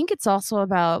 I think it's also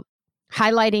about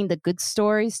highlighting the good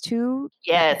stories too.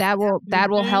 Yes. That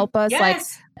will help us. Yes. Like,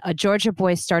 a Georgia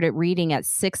boy started reading at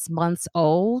 6 months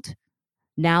old,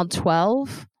 now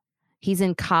 12. He's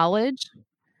in college.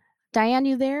 Diane,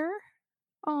 you there?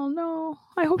 Oh, no.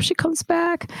 I hope she comes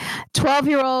back.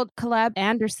 12-year-old Caleb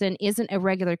Anderson isn't a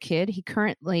regular kid. He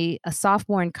currently a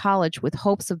sophomore in college with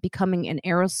hopes of becoming an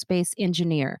aerospace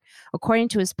engineer. According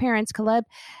to his parents, Caleb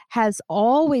has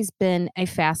always been a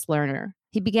fast learner.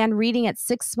 He began reading at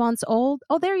 6 months old.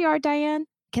 Oh, there you are, Diane.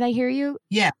 Can I hear you?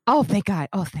 Yeah. Oh, thank God.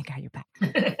 Oh, thank God you're back.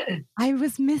 I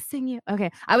was missing you.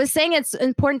 Okay. I was saying it's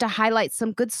important to highlight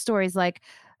some good stories like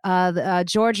the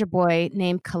Georgia boy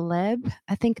named Caleb.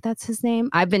 I think that's his name.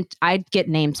 I get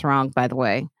names wrong, by the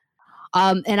way.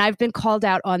 And I've been called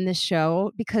out on this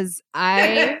show because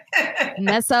I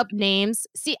mess up names.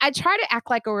 See, I try to act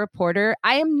like a reporter.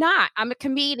 I am not. I'm a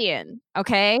comedian.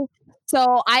 Okay.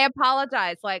 So I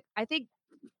apologize. Like, I think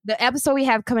the episode we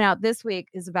have coming out this week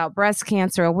is about breast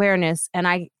cancer awareness. And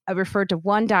I referred to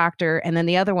one doctor, and then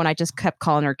the other one, I just kept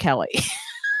calling her Kelly.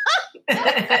 So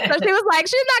she was like,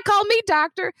 she's not calling me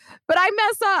doctor, but I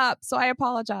mess up. So I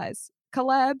apologize.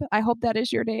 Caleb, I hope that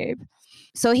is your name.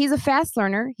 So he's a fast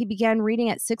learner. He began reading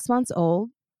at 6 months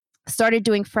old, started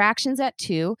doing fractions at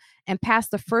 2, and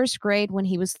passed the first grade when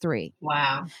he was 3.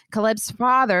 Wow. Caleb's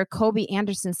father, Kobe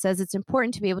Anderson, says it's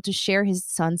important to be able to share his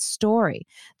son's story,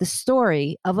 the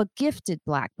story of a gifted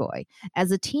Black boy.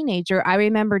 As a teenager, I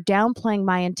remember downplaying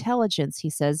my intelligence, he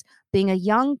says. Being a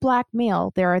young Black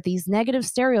male, there are these negative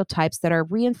stereotypes that are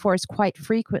reinforced quite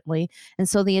frequently, and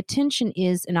so the attention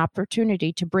is an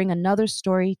opportunity to bring another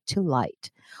story to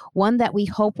light, one that we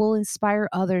hope will inspire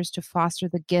others to foster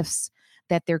the gifts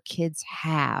that their kids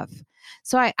have.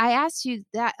 So I asked you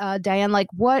that, Diane, like,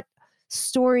 what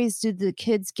stories did the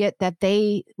kids get that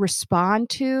they respond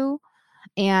to?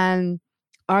 And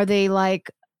are they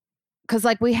like, because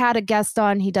like we had a guest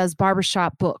on, he does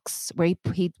barbershop books where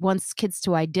he wants kids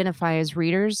to identify as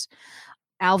readers.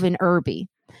 Alvin Irby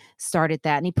started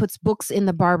that, and he puts books in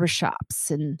the barbershops.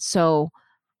 And so,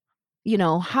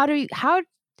 how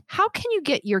can you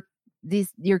get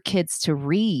your kids to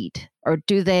read? Or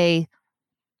do they,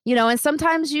 and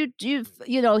sometimes you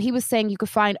he was saying you could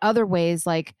find other ways,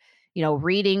 like,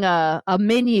 reading a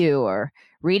menu or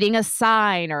reading a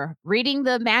sign or reading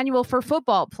the manual for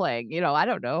football playing. I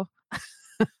don't know.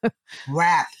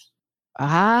 Rap.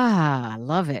 I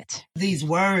love it. These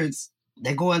words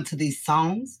that go into these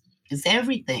songs is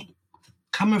everything.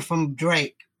 Coming from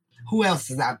Drake. Who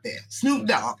else is out there? Snoop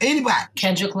Dogg. Anybody.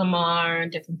 Kendrick Lamar,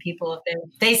 different people.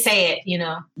 They say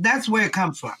it, That's where it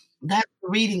comes from. That's where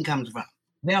reading comes from.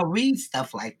 They'll read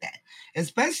stuff like that.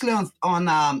 Especially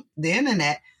on the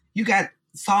internet, you got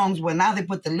songs where now they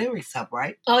put the lyrics up,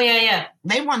 right? Oh, yeah.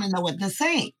 They want to know what they're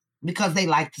saying because they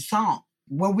like the song.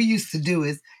 What we used to do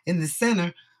is in the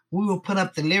center, we would put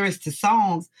up the lyrics to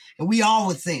songs and we all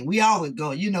would sing. We all would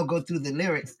go through the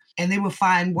lyrics, and they would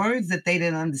find words that they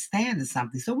didn't understand or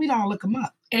something. So we'd all look them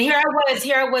up. And here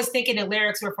I was thinking the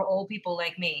lyrics were for old people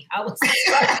like me. I was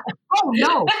Oh,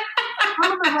 no.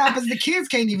 Some of the rappers, the kids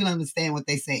can't even understand what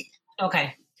they say.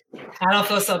 Okay. I don't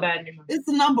feel so bad anymore. There's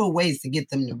a number of ways to get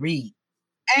them to read.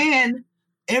 And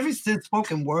ever since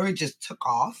spoken word just took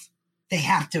off, they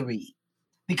have to read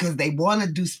because they want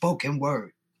to do spoken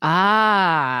word.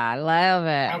 I love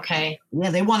it. Okay.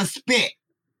 Yeah, they want to spit.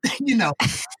 Yeah.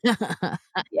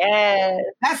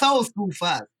 That's old school for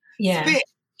us. Yeah. Spit.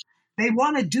 They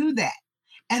want to do that.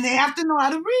 And they have to know how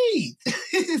to read,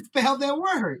 spell their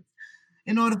words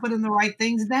in order to put in the right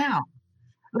things down.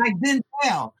 Like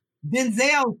Denzel.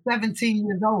 Denzel's 17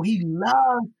 years old. He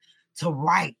loves to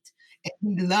write.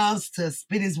 And he loves to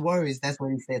spit his words. That's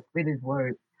what he said, spit his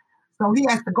words. So he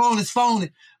has to go on his phone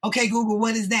and, okay, Google,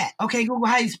 what is that? Okay, Google,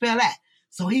 how you spell that?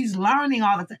 So he's learning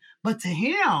all the time. But to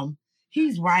him,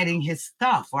 he's writing his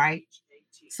stuff, right?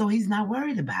 So he's not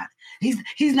worried about it.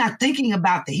 He's not thinking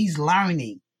about that he's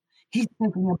learning. He's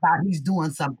thinking about he's doing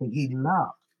something he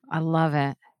loves. I love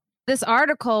it. This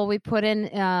article we put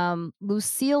in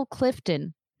Lucille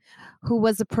Clifton, who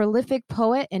was a prolific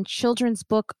poet and children's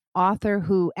book author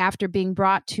who, after being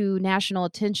brought to national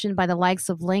attention by the likes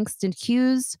of Langston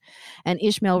Hughes and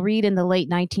Ishmael Reed in the late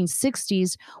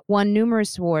 1960s, won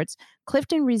numerous awards.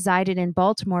 Clifton resided in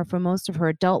Baltimore for most of her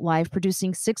adult life,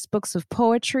 producing 6 books of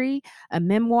poetry, a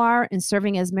memoir, and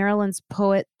serving as Maryland's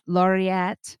poet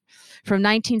laureate from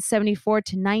 1974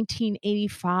 to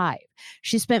 1985.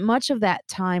 She spent much of that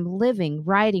time living,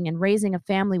 writing, and raising a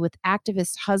family with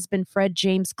activist husband Fred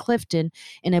James Clifton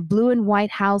in a blue and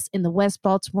white house in the West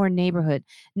Baltimore neighborhood.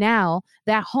 Now,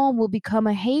 that home will become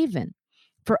a haven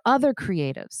for other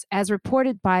creatives, as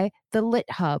reported by the Lit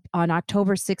Hub on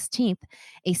October 16th.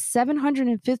 A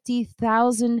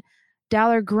 $750,000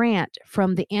 grant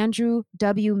from the Andrew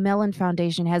W. Mellon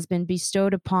Foundation has been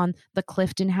bestowed upon the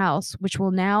Clifton House, which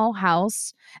will now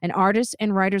house an artist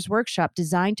and writer's workshop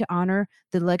designed to honor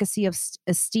the legacy of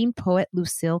esteemed poet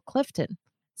Lucille Clifton.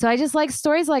 So I just like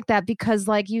stories like that because,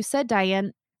 like you said,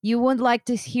 Diane, you would like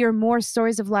to hear more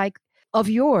stories of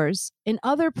yours in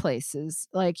other places,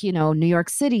 like, New York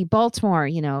City, Baltimore.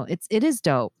 It is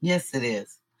dope. Yes, it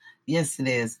is. Yes, it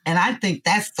is. And I think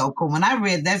that's so cool. When I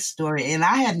read that story, and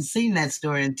I hadn't seen that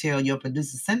story until your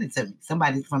producer sent it to me,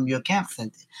 somebody from your camp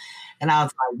sent it. And I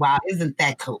was like, wow, isn't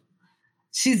that cool?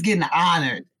 She's getting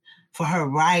honored for her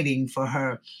writing, for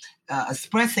her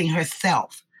expressing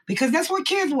herself, because that's what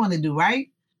kids want to do, right?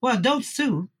 Well, adults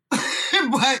too.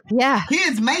 But yeah,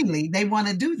 kids mainly, they want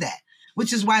to do that,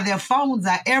 which is why their phones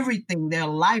are everything. Their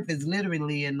life is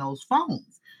literally in those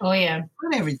phones. Oh, yeah.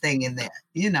 Put everything in there,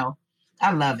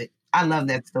 I love it. I love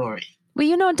that story.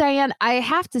 Well, Diane, I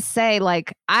have to say,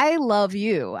 I love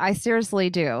you. I seriously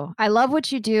do. I love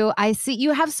what you do. I see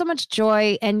you have so much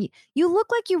joy and you look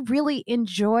like you really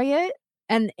enjoy it.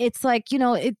 And it's like,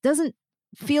 it doesn't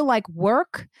feel like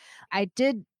work.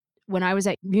 When I was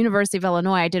at University of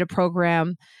Illinois, I did a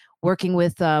program working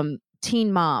with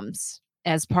teen moms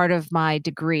as part of my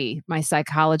degree, my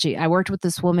psychology. I worked with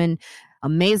this woman,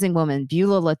 amazing woman,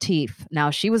 Beulah Latif. Now,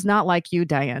 she was not like you,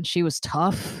 Diane. She was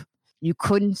tough. You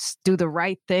couldn't do the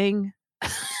right thing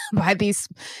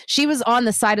she was on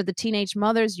the side of the teenage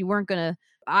mothers. You weren't going to,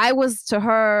 I was to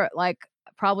her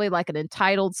probably like an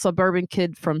entitled suburban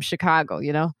kid from Chicago,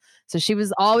 So she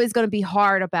was always going to be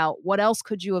hard about what else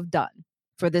could you have done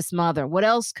for this mother? What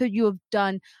else could you have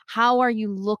done? How are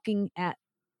you looking at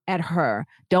her?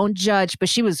 Don't judge. But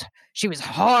she was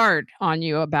hard on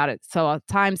you about it. So at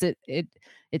times it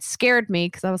scared me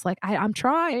because I was like, I'm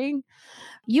trying.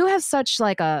 You have such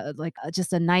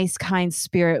just a nice, kind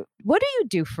spirit. What do you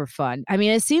do for fun? I mean,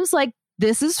 it seems like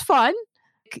this is fun.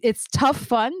 It's tough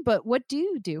fun, but what do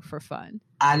you do for fun?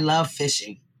 I love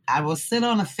fishing. I will sit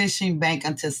on a fishing bank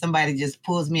until somebody just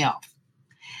pulls me off.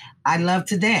 I love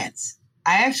to dance.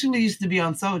 I actually used to be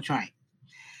on Soul Train.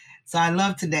 So I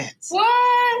love to dance.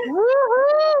 What?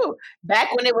 Woo-hoo!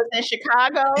 Back when it was in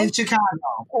Chicago? In Chicago.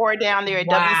 Or down there at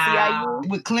WCIU?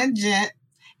 With Clint Gent.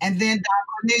 And then Don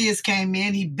Cornelius came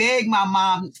in. He begged my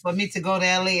mom for me to go to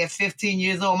LA at 15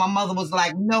 years old. My mother was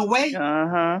like, no way.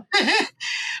 Uh-huh.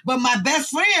 But my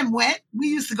best friend went. We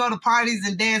used to go to parties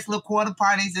and dance, little quarter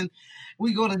parties. And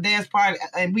we go to dance party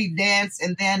and we dance.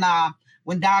 And then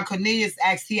when Don Cornelius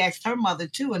he asked her mother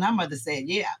too. And her mother said,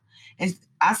 yeah. And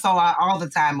I saw her all the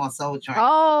time on Soul Train.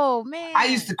 Oh, man. I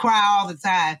used to cry all the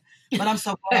time. But I'm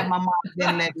so glad my mom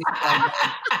didn't let me go.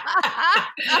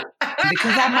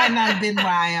 Because I might not have been where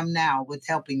I am now with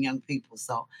helping young people.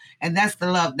 So, and that's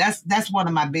the love. That's one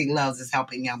of my big loves is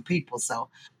helping young people. So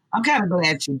I'm kind of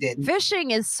glad you didn't.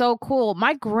 Fishing is so cool.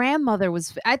 My grandmother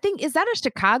is that a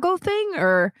Chicago thing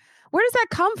or where does that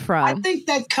come from? I think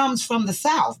that comes from the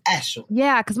South, actually.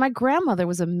 Yeah, because my grandmother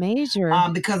was a major.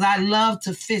 Because I love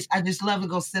to fish. I just love to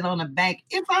go sit on a bank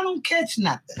if I don't catch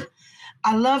nothing.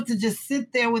 I love to just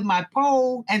sit there with my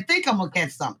pole and think I'm going to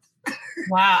catch something.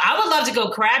 Wow. I would love to go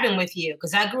crabbing with you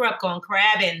because I grew up going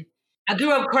crabbing. I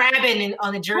grew up crabbing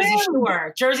on the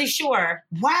Jersey Shore.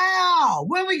 Wow.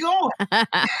 Where are we going?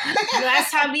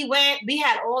 Last time we went, we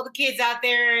had all the kids out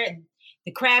there and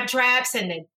the crab traps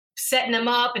and setting them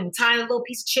up and tying a little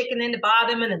piece of chicken in the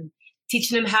bottom and then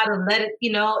teaching them how to let it,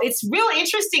 it's real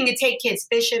interesting to take kids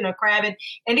fishing or crabbing,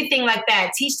 anything like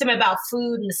that. Teach them about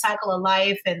food and the cycle of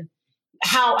life and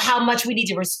how much we need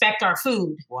to respect our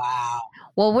food. Wow.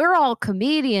 Well, we're all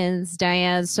comedians,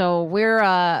 Diane, so we're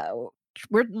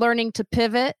learning to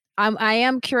pivot. I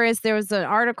am curious. There was an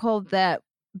article that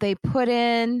they put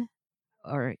in,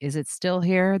 or is it still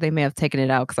here? They may have taken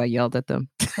it out because I yelled at them.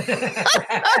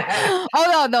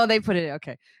 Oh, no, they put it in.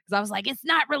 Okay. Because I was like, it's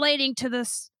not relating to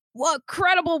this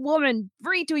credible woman.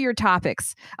 Read through your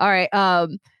topics. All right.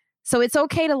 So it's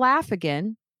okay to laugh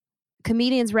again.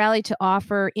 Comedians rally to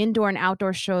offer indoor and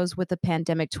outdoor shows with a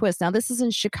pandemic twist. Now, this is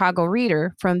in Chicago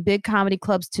Reader. From big comedy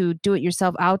clubs to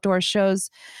do-it-yourself outdoor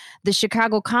shows, the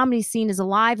Chicago comedy scene is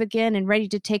alive again and ready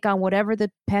to take on whatever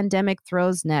the pandemic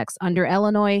throws next. Under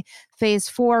Illinois Phase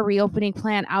 4 reopening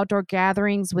plan, outdoor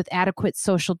gatherings with adequate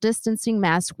social distancing,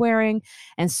 mask wearing,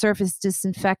 and surface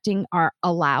disinfecting are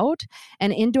allowed.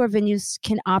 And indoor venues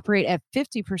can operate at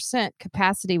 50%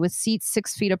 capacity with seats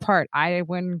 6 feet apart. I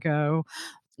wouldn't go.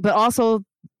 But also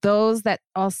those that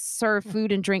all serve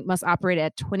food and drink must operate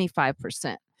at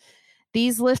 25%.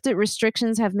 These lifted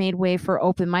restrictions have made way for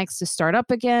open mics to start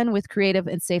up again with creative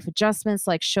and safe adjustments,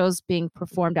 like shows being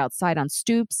performed outside on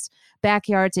stoops,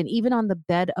 backyards, and even on the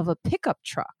bed of a pickup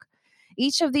truck.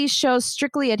 Each of these shows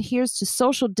strictly adheres to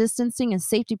social distancing and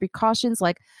safety precautions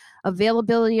like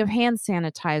availability of hand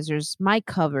sanitizers, mic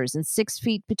covers, and 6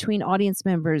 feet between audience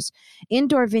members.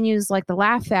 Indoor venues like the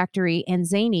Laugh Factory and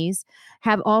Zanies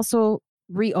have also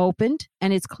reopened,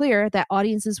 and it's clear that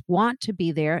audiences want to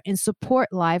be there and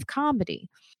support live comedy.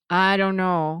 I don't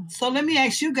know. So let me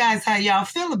ask you guys how y'all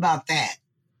feel about that.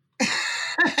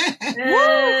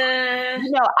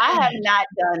 I have not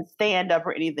done stand-up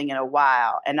or anything in a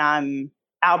while, and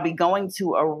I'll be going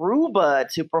to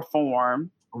Aruba to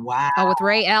perform. Wow. Oh, with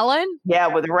Ray Ellen? Yeah,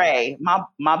 with Ray,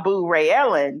 my boo Ray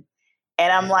Ellen.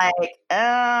 And I'm like,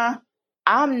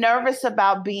 I'm nervous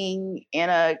about being in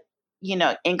a,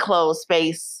 enclosed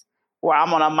space where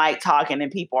I'm on a mic talking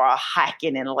and people are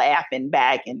hacking and laughing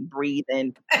back and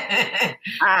breathing.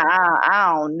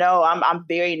 I don't know. I'm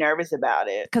very nervous about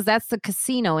it. Because that's the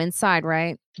casino inside,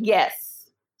 right? Yes.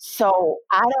 So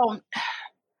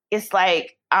it's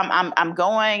like I'm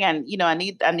going and, I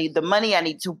need the money. I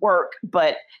need to work.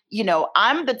 But,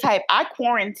 I'm the type, I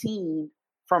quarantined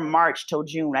from March till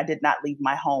June. I did not leave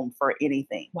my home for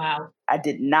anything. Wow. I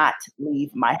did not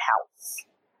leave my house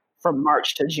from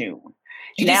March to June.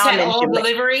 You just had all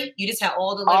delivery? You just had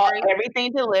all delivery?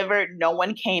 Everything delivered. No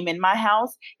one came in my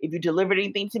house. If you delivered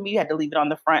anything to me, you had to leave it on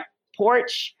the front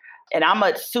porch. And I'm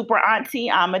a super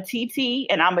auntie. I'm a TT,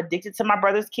 and I'm addicted to my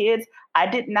brother's kids. I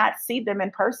did not see them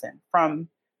in person from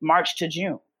March to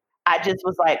June. I just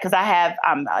was like, because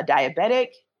I'm a diabetic.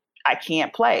 I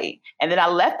can't play. And then I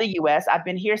left the U.S. I've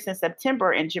been here since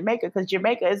September in Jamaica because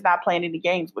Jamaica is not playing any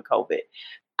games with COVID.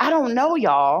 I don't know,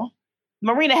 y'all.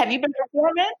 Marina, have you been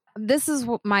performing? This is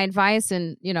my advice,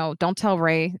 and, don't tell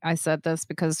Ray I said this,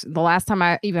 because the last time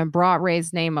I even brought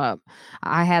Ray's name up,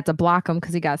 I had to block him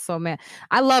because he got so mad.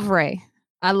 I love Ray.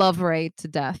 I love Ray to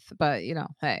death, but,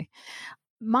 hey.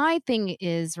 My thing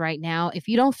is right now, if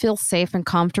you don't feel safe and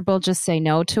comfortable, just say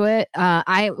no to it.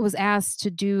 I was asked to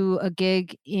do a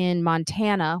gig in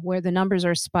Montana where the numbers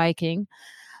are spiking.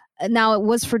 Now, it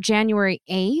was for January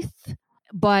 8th.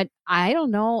 But I don't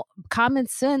know. Common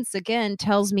sense, again,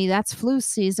 tells me that's flu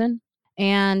season.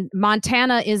 And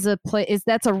Montana is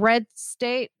that's a red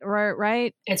state,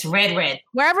 right? It's red.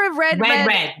 Wherever red.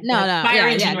 No. Fire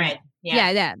engine red.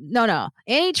 Yeah. No.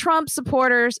 Any Trump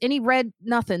supporters, any red,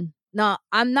 nothing. No,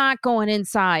 I'm not going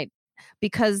inside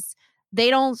because they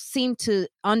don't seem to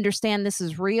understand this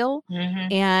is real.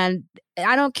 Mm-hmm. And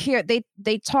I don't care.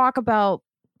 They talk about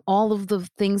all of the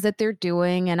things that they're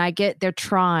doing, and I get they're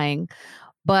trying.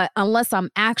 But unless I'm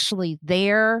actually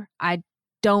there, I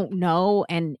don't know.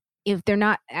 And if they're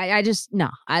not, I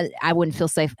wouldn't feel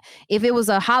safe. If it was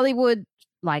a Hollywood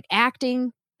like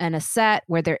acting and a set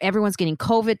where everyone's getting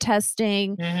COVID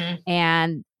testing, mm-hmm.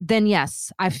 and then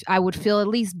yes, I would feel at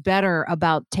least better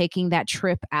about taking that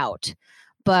trip out.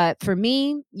 But for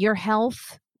me, your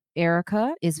health,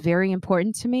 Erica, is very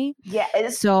important to me. Yeah.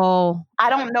 So I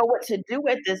don't know what to do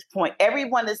at this point.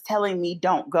 Everyone is telling me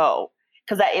don't go.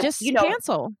 Just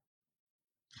cancel.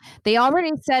 They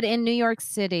already said in New York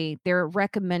City, they're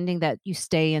recommending that you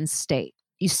stay in state.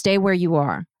 You stay where you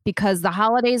are because the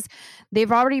holidays,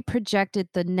 they've already projected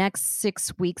the next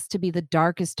 6 weeks to be the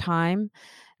darkest time.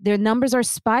 Their numbers are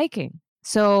spiking.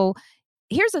 So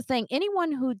here's the thing.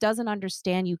 Anyone who doesn't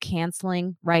understand you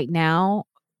canceling right now,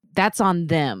 that's on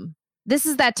them. This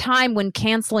is that time when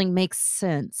canceling makes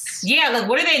sense. Yeah, like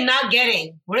what are they not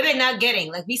getting?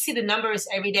 Like we see the numbers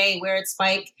every day where it's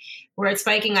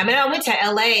spiking. I mean, I went to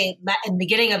LA in the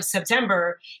beginning of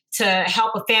September to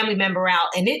help a family member out,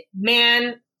 and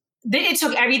it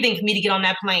took everything for me to get on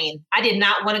that plane. I did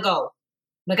not want to go.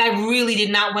 Like I really did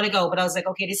not want to go, but I was like,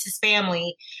 okay, this is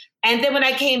family. And then when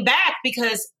I came back,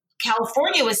 because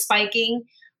California was spiking,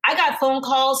 I got phone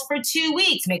calls for 2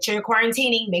 weeks. Make sure you're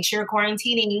quarantining.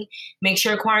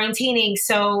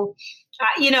 So,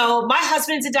 my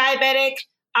husband's a diabetic.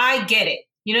 I get it.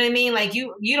 You know what I mean? Like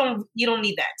you don't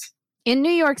need that. In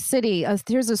New York City,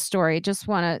 here's a story. Just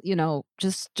want to,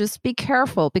 just be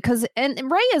careful because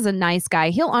and Ray is a nice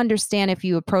guy. He'll understand if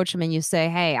you approach him and you say,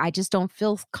 "Hey, I just don't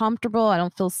feel comfortable. I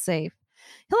don't feel safe."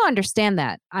 He'll understand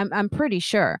that. I'm pretty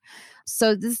sure.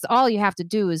 So this all you have to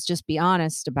do is just be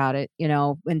honest about it,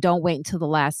 and don't wait until the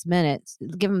last minute.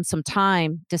 Give him some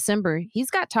time. December, he's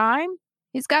got time.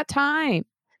 He's got time.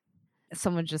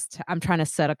 I'm trying to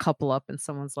set a couple up and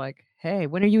someone's like, "Hey,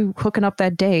 when are you hooking up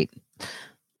that date?"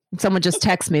 Someone just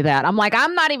texts me that. I'm like,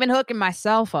 I'm not even hooking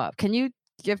myself up. Can you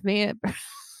give me it?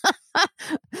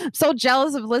 I'm so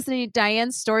jealous of listening to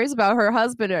Diane's stories about her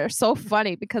husband. Are so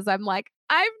funny because I'm like,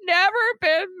 I've never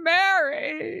been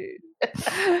married.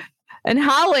 And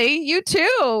Holly, you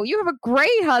too. You have a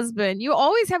great husband. You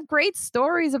always have great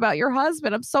stories about your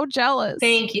husband. I'm so jealous.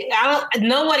 Thank you.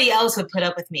 Nobody else would put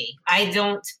up with me. I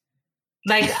don't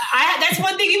that's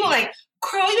one thing people are like,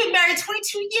 girl, you've been married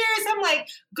 22 years. I'm like,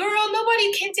 girl,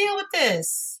 nobody can deal with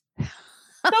this.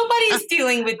 Nobody's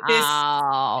dealing with this.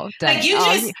 Oh, I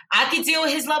could deal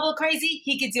with his level of crazy.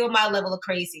 He could deal with my level of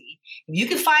crazy. If you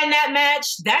can find that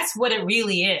match, that's what it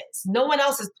really is. No one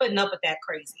else is putting up with that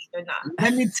crazy. They're not.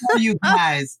 Let me tell you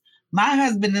guys, my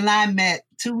husband and I met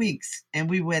 2 weeks and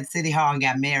we were at City Hall and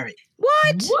got married.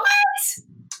 What?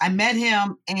 I met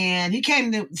him and he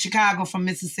came to Chicago from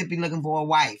Mississippi looking for a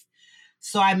wife.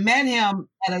 So I met him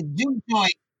at a juke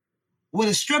joint with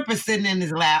a stripper sitting in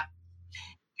his lap.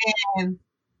 And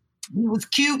he was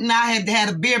cute and I had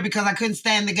a beer because I couldn't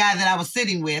stand the guy that I was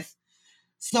sitting with.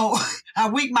 So I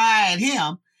winked my eye at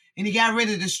him and he got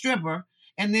rid of the stripper.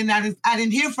 And then I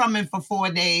didn't hear from him for 4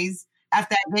 days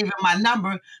after I gave him my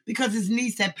number because his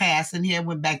niece had passed and he had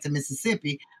went back to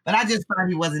Mississippi. But I just thought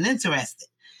he wasn't interested.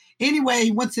 Anyway,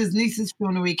 he went to his niece's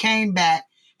funeral. He came back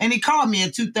and he called me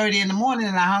at 2:30 in the morning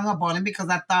and I hung up on him because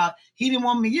I thought he didn't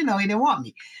want me. He didn't want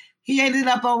me. He ended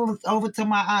up over to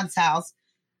my aunt's house.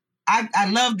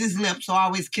 I loved his lips, so I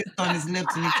always kissed on his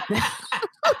lips.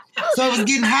 So it was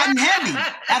getting hot and heavy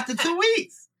after 2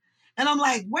 weeks. And I'm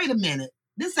like, wait a minute.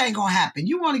 This ain't going to happen.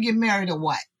 You want to get married or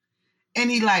what? And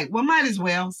he like, well, might as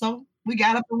well. So we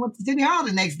got up and went to City Hall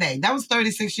the next day. That was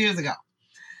 36 years ago.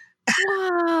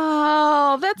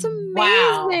 Wow, that's amazing.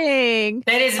 Wow.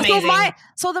 That is amazing.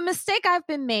 So the mistake I've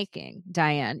been making,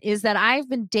 Diane, is that I've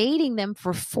been dating them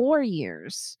for 4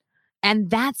 years.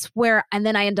 And and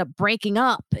then I end up breaking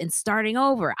up and starting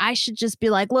over. I should just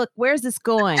be like, look, where's this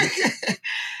going?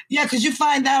 Yeah, because you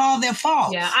find out all their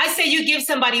faults. Yeah, I say you give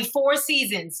somebody 4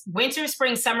 seasons, winter,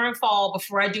 spring, summer, and fall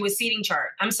before I do a seating chart.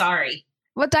 I'm sorry.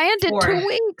 Well, Diane did 2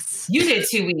 weeks. You did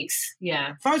 2 weeks.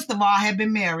 Yeah. First of all, I had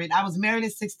been married. I was married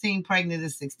at 16, pregnant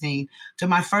at 16 to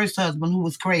my first husband, who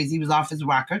was crazy. He was off his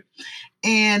rocker.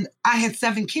 And I had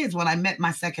 7 kids when I met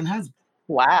my second husband.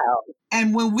 Wow.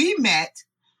 And when we met,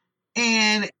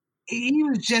 and he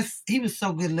was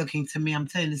so good looking to me. I'm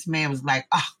telling you, this man was like,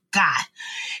 oh, God.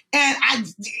 And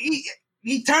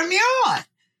he turned me on.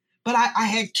 But I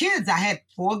had kids. I had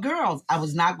 4 girls. I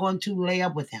was not going to lay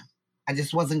up with him. I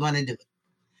just wasn't going to do it.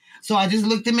 So I just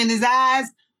looked him in his eyes.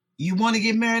 You want to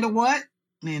get married or what?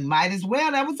 And might as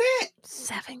well. That was it.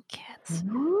 7 kids.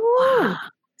 Wow.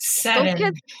 7.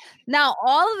 Kids, now,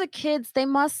 all of the kids,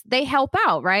 they help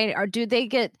out, right? Or do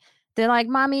they're like,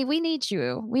 Mommy, we need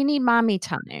you. We need mommy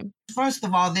time. First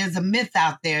of all, there's a myth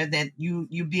out there that you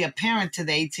be a parent to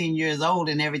the 18 years old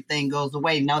and everything goes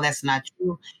away. No, that's not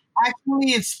true.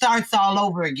 Actually, it starts all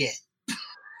over again.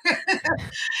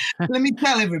 Let me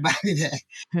tell everybody that.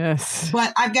 Yes.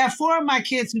 But I got 4 of my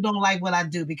kids who don't like what I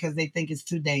do because they think it's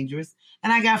too dangerous.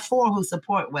 And I got 4 who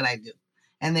support what I do.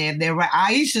 And they're right.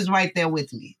 Aisha's right there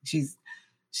with me. She's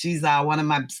one of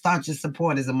my staunchest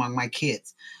supporters among my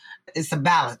kids. It's a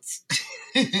balance.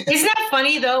 Isn't that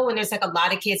funny though when there's like a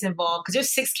lot of kids involved? Because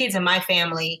there's 6 kids in my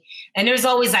family, and there's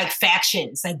always like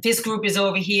factions. Like this group is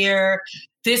over here,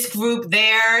 this group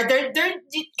there. They're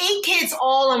 8 kids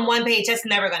all on one page. That's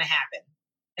never going to happen.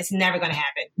 It's never going to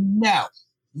happen. No,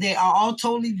 they are all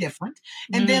totally different.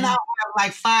 And then I'll have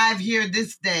like 5 here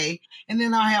this day, and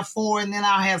then I'll have 4, and then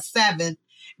I'll have 7.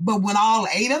 But when all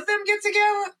 8 of them get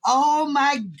together, oh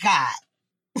my God.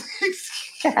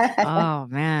 Oh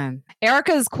man,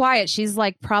 Erica is quiet. She's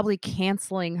like probably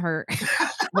canceling her.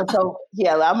 So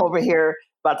yeah, I'm over here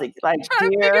about to like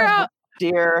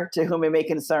dear to whom it may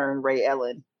concern, Ray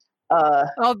Ellen.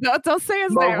 Don't say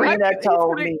his name. Marina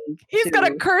told me he's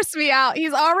gonna curse me out.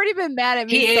 He's already been mad at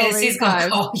me. He's gonna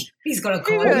call you. He's gonna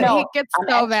call you. He gets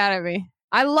so mad at me.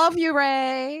 I love you,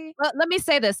 Ray. Let me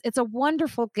say this. It's a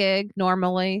wonderful gig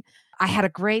normally. I had a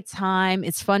great time.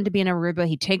 It's fun to be in Aruba.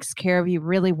 He takes care of you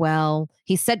really well.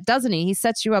 Doesn't he? He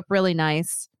sets you up really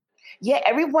nice. Yeah,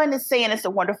 everyone is saying it's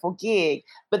a wonderful gig,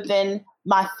 but then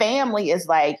my family is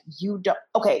like, you don't,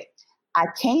 okay. I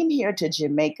came here to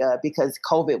Jamaica because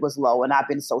COVID was low and I've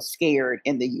been so scared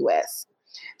in the US.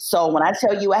 So when I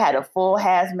tell you I had a full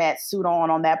hazmat suit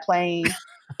on that plane,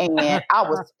 and I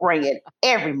was spraying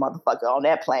every motherfucker on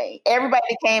that plane. Everybody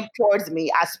that came towards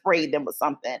me, I sprayed them with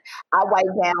something. I wiped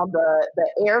down the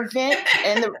air vent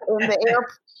in the air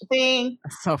thing.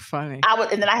 So funny.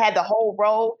 And then I had the whole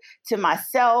row to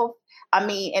myself. I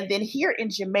mean, and then here in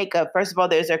Jamaica, first of all,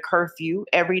 there's a curfew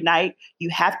every night. You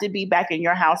have to be back in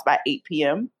your house by 8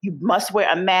 p.m. You must wear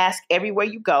a mask everywhere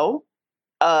you go.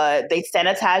 They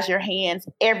sanitize your hands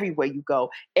everywhere you go.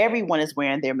 Everyone is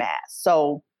wearing their mask.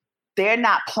 So they're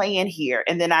not playing here.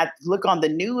 And then I look on the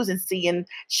news and see in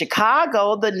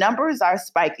Chicago, the numbers are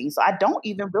spiking. So I don't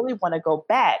even really want to go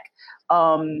back.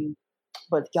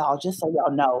 But y'all, just so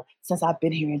y'all know, since I've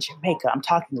been here in Jamaica, I'm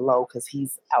talking low because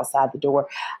he's outside the door.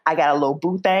 I got a little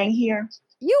boo thing here.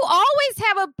 You always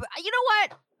have you know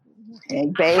what?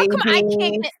 And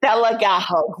baby, Stella got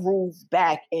her groove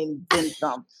back and then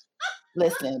some.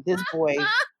 Listen, this boy,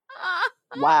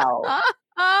 wow.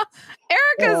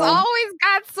 Erica's always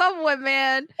got someone,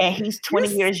 man. And he's 20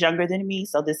 years younger than me,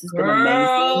 so this has been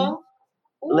amazing.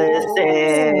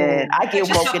 Listen, I get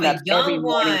woken up every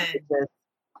morning to this.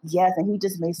 Yes, and he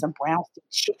just made some brown steak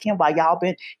chicken while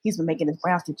he's been making his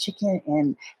brown steak chicken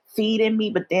and feeding me,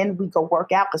 but then we go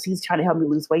work out because he's trying to help me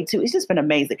lose weight too. It's just been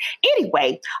amazing.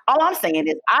 Anyway, all I'm saying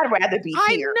is I'd rather be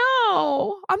here. I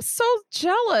know. I'm so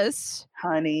jealous.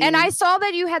 Honey. And I saw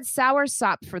that you had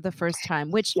soursop for the first time,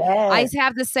 which I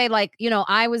have to say, like,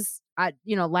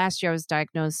 last year I was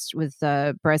diagnosed with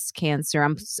breast cancer.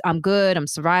 I'm good. I'm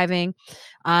surviving.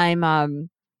 I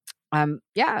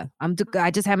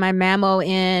just had my mammo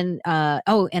in.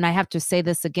 And I have to say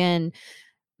this again.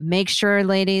 Make sure,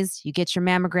 ladies, you get your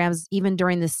mammograms even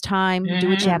during this time. Do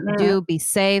what you have to do. Be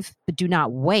safe, but do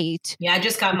not wait. Yeah, I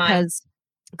just got mine.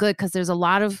 Because there's a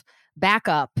lot of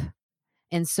backup.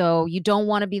 And so you don't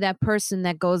want to be that person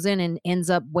that goes in and ends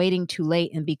up waiting too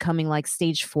late and becoming like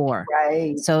stage 4.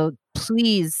 Right. So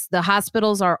please, the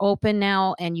hospitals are open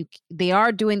now, and the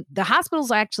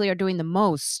hospitals actually are doing the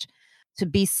most to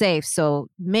be safe. So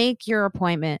make your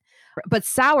appointment. But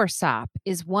soursop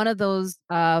is one of those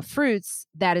fruits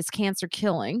that is cancer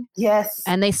killing. Yes.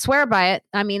 And they swear by it.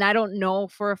 I mean, I don't know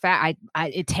for a fact.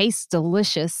 It tastes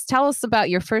delicious. Tell us about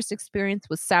your first experience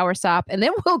with soursop, and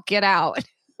then we'll get out.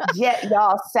 Yeah,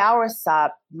 y'all,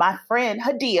 soursop. My friend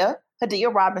Hadia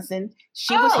Robinson,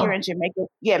 she was here in Jamaica.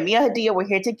 Yeah, me and Hadia were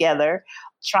here together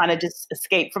trying to just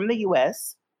escape from the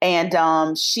U.S., and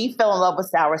she fell in love with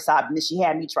soursop, and then she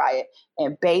had me try it.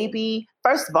 And baby,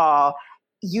 first of all,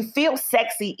 you feel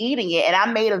sexy eating it. And I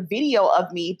made a video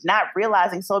of me not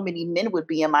realizing so many men would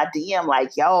be in my DM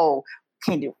like, yo,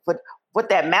 can you what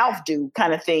that mouth do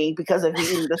kind of thing because of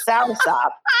eating the soursop.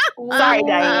 Sorry,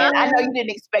 Diane. I know you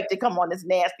didn't expect to come on this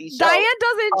nasty show. Diane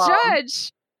doesn't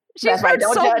judge. She's heard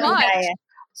Don't so judge much. Me, Diane.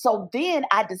 So then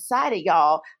I decided,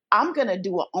 y'all, I'm going to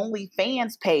do an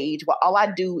OnlyFans page where all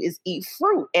I do is eat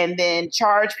fruit and then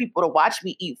charge people to watch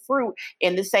me eat fruit.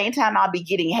 And the same time, I'll be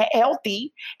getting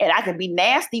healthy and I can be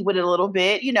nasty with it a little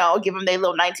bit, give them their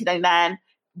little $19.99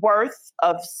 worth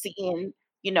of seeing,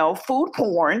 food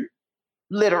porn,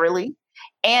 literally.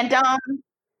 And the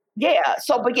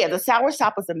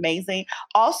soursop is amazing.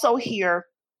 Also here,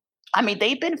 I mean,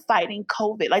 they've been fighting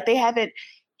COVID. Like they haven't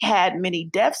had many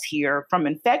deaths here from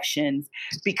infections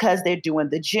because they're doing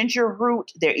the ginger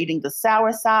root, they're eating the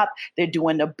soursop, they're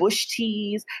doing the bush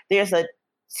teas. There's a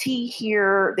tea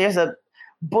here. There's a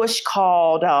bush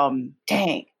called, I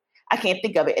can't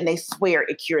think of it. And they swear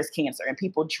it cures cancer. And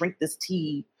people drink this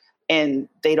tea and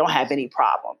they don't have any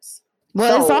problems.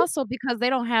 Well, it's also because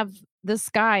they don't have this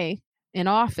guy in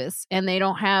office and they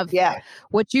don't have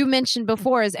what you mentioned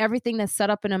before is everything that's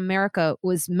set up in America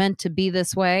was meant to be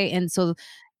this way. And so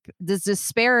this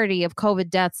disparity of COVID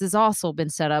deaths has also been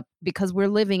set up because we're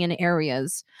living in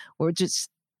areas where it just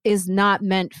is not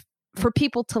meant for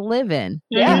people to live in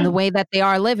the way that they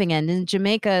are living in. In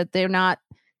Jamaica, they're not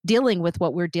dealing with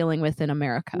what we're dealing with in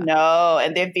America. No,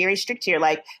 and they're very strict here.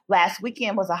 Like last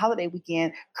weekend was a holiday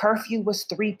weekend. Curfew was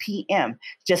 3 p.m.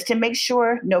 just to make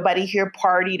sure nobody here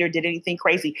partied or did anything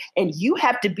crazy. And you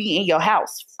have to be in your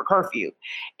house for curfew.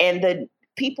 And the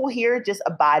people here just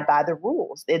abide by the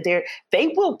rules.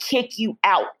 They will kick you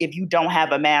out if you don't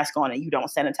have a mask on and you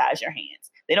don't sanitize your hands.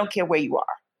 They don't care where you are.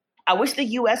 I wish the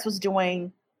U.S. was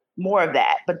doing more of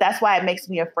that, but that's why it makes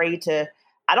me afraid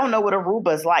I don't know what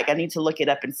Aruba is like. I need to look it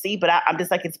up and see, but I'm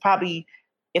just like, it's probably,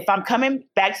 if I'm coming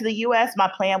back to the U.S., my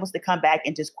plan was to come back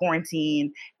and just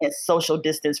quarantine and social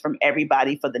distance from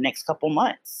everybody for the next couple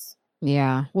months.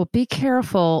 Yeah. Well, be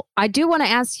careful. I do want to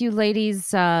ask you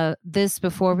ladies this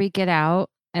before we get out.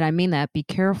 And I mean that. Be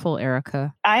careful,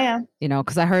 Erica. I am.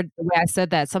 Because I heard the way I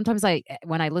said that. Sometimes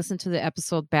when I listen to the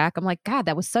episode back, I'm like, God,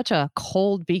 that was such a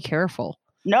cold be careful.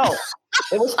 No,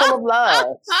 it was full of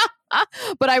love.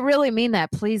 But I really mean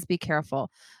that. Please be careful.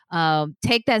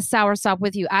 Take that soursop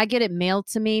with you. I get it mailed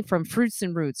to me from Fruits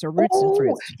and Roots or Roots and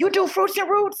Fruits. You do Fruits and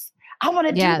Roots? I want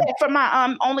to do that for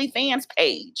my OnlyFans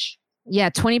page.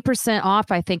 Yeah, 20%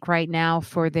 off, I think, right now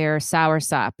for their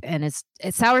soursop. And it's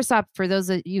soursop, for those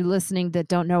of you listening that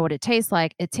don't know what it tastes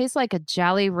like. It tastes like a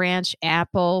Jolly Ranch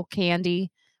apple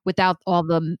candy without all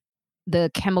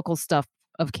the chemical stuff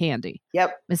of candy.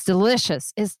 Yep. It's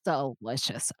delicious. It's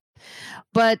delicious.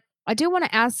 But I do want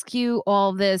to ask you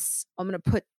all this. I'm going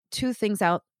to put two things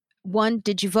out. One,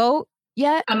 did you vote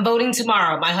yet? I'm voting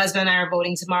tomorrow. My husband and I are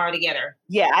voting tomorrow together.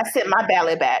 Yeah, I sent my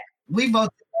ballot back. We vote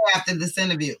after this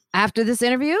interview. After this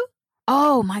interview?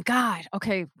 Oh my God.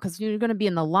 Okay, because you're going to be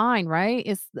in the line,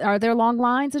 right? Are there long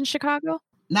lines in Chicago?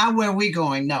 Not where we're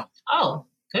going, no. Oh,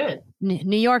 good.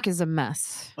 New York is a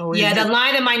mess. Oh, yeah, the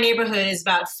line in my neighborhood is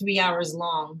about 3 hours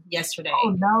long yesterday.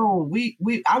 Oh no,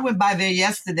 I went by there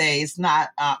yesterday. It's not,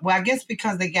 well, I guess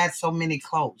because they got so many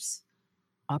close.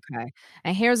 Okay.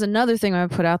 And here's another thing I'm going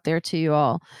to put out there to you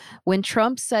all. When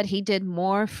Trump said he did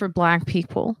more for Black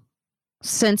people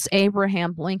since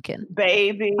Abraham Lincoln.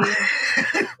 Baby.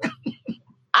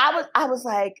 I was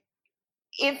like,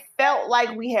 it felt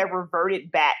like we had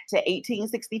reverted back to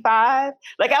 1865.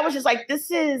 Like, I was just like,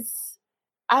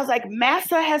 I was like,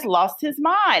 Massa has lost his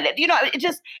mind. I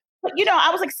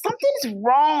was like, something's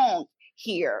wrong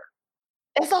here.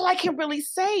 That's all I can really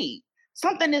say.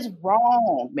 Something is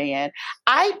wrong, man.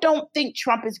 I don't think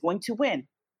Trump is going to win.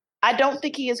 I don't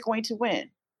think he is going to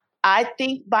win. I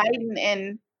think Biden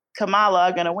and Kamala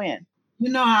are going to win. You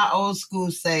know how old school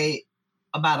say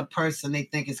about a person they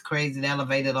think is crazy, the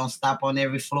elevator don't stop on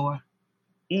every floor?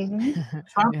 Mm-hmm.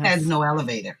 Trump has no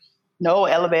elevator. No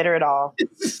elevator at all.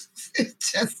 It's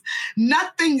just,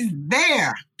 nothing's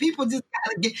there. People just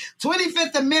got to get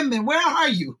 25th Amendment. Where are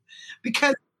you?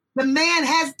 Because the man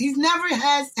he's never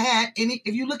has had any,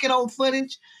 if you look at old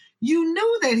footage, you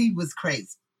knew that he was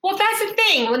crazy. Well, that's the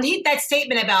thing. When that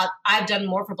statement about I've done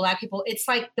more for Black people, it's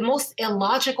like the most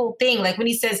illogical thing. Like when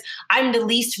he says, I'm the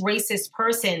least racist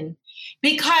person,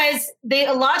 because the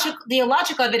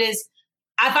illogic of it is,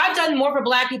 if I've done more for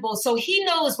Black people, so he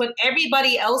knows what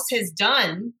everybody else has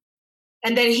done,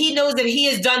 and then he knows that he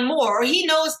has done more, or he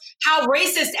knows how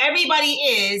racist everybody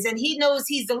is, and he knows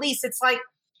he's the least. It's like,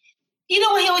 you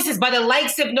know what he always says, by the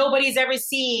likes of nobody's ever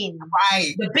seen.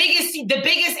 Right. The biggest,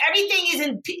 everything is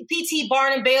in P.T.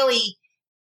 Barnum and Bailey.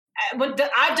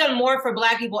 I've done more for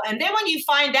Black people. And then when you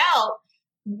find out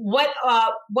what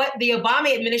the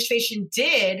Obama administration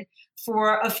did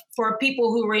for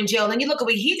people who were in jail, and then you look at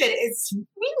what he did, it's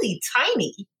really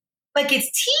tiny. Like,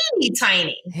 it's teeny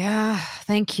tiny. Yeah,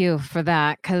 thank you for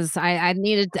that. Because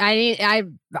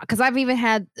because I've even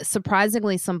had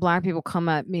surprisingly some Black people come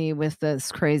at me with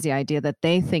this crazy idea that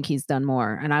they think he's done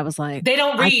more, and I was like, they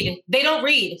don't read. They don't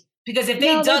read, because if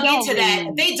they dug into that,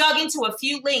 if they dug into a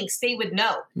few links, they would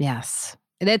know. Yes.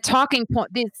 The talking point.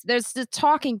 There's the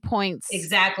talking points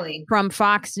exactly from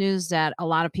Fox News that a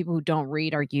lot of people who don't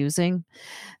read are using.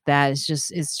 That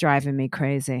is driving me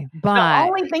crazy. But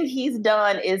the only thing he's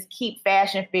done is keep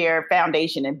Fashion Fair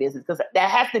Foundation in business, because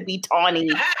that has to be Tawny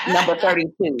number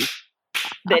 32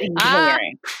 that he's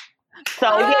wearing.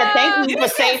 So yeah, thank you for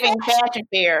saving Fashion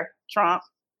Fair, Trump.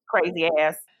 Crazy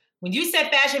ass. When you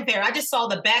said Fashion Fair, I just saw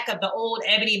the back of the old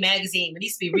Ebony magazine. It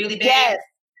used to be really big. Yes.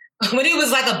 When it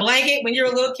was like a blanket, when you're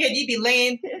a little kid, you'd be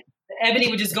laying, Ebony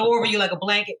would just go over you like a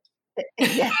blanket.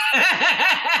 Yes.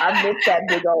 I miss that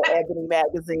big old Ebony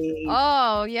magazine.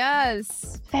 Oh,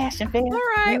 yes. Fashion Fair. All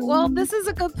right. Well, this is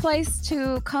a good place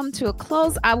to come to a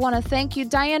close. I want to thank you,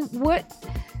 Diane.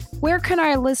 Where can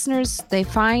our listeners, they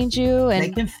find you? And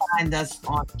they can find us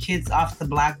on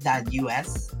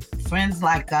kidsofftheblock.us. Friends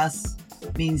Like Us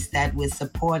means that we're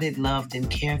supported, loved, and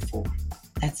cared for.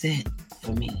 That's it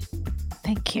for me.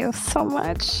 Thank you so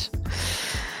much.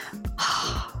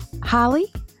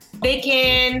 Holly? They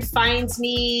can find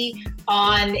me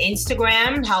on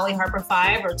Instagram, Holly Harper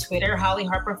 5, or Twitter, Holly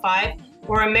Harper 5,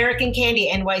 or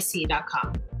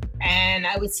AmericanCandyNYC.com. And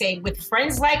I would say, with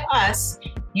friends like us,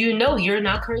 you know you're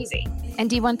not crazy. And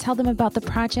do you want to tell them about the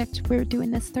project we're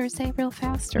doing this Thursday real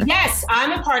fast? Or? Yes,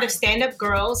 I'm a part of Stand Up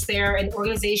Girls. They're an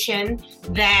organization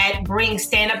that brings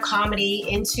stand-up comedy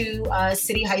into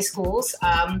city high schools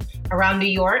around New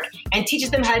York and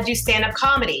teaches them how to do stand-up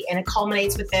comedy. And it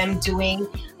culminates with them doing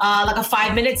like a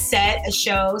 5-minute set, a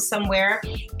show somewhere.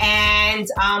 And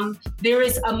there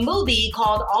is a movie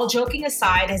called All Joking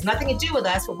Aside. It has nothing to do with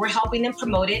us, but we're helping them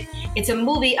promote it. It's a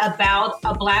movie about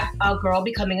a Black girl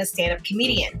becoming a stand-up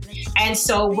comedian. And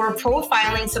so we're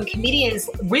profiling some comedians,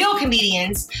 real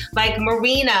comedians like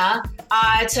Marina,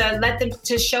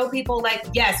 to show people like,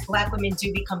 yes, Black women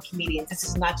do become comedians. This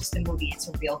is not just a movie, it's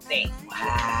a real thing.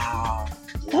 Wow.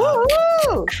 Woo!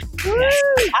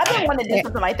 I've been wanting to do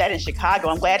something like that in Chicago.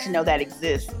 I'm glad to know that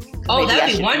exists. Oh,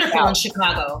 that'd be wonderful in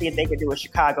Chicago. See if they could do a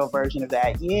Chicago version of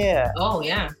that. Yeah. Oh,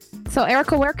 yeah. So,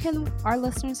 Erica, where can our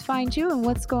listeners find you and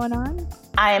what's going on?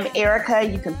 I am Erica.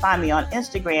 You can find me on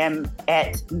Instagram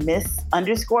at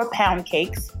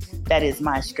Miss_Poundcakes. That is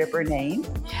my stripper name.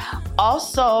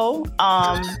 Also, you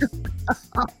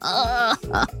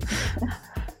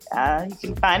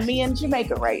can find me in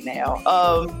Jamaica right now.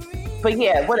 But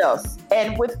yeah, what else?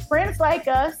 And with Friends Like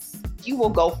Us, you will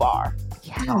go far.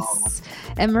 Yes.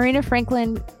 And Marina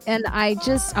Franklin, and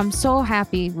I'm so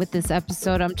happy with this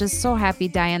episode. I'm just so happy,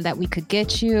 Diane, that we could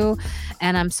get you.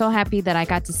 And I'm so happy that I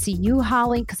got to see you,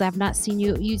 Holly, because I've not seen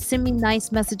you. You send me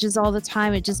nice messages all the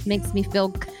time. It just makes me feel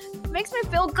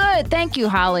good. Thank you,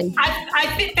 Holly.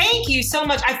 Thank you so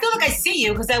much. I feel like I see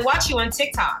you because I watch you on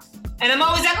TikTok. And I'm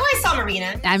always like, oh, I saw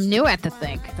Marina. I'm new at the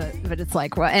thing, but it's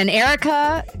like, well, and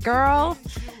Erica, girl,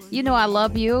 you know I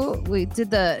love you. We did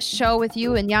the show with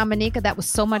you and Yamanika. That was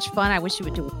so much fun. I wish you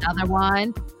would do another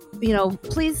one. You know,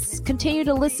 please continue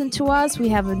to listen to us. We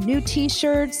have a new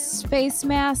t-shirts, face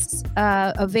masks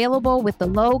available with the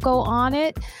logo on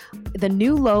it, the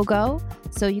new logo.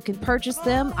 So you can purchase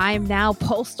them. I am now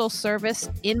postal service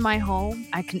in my home.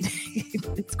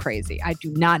 It's crazy. I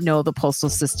do not know the postal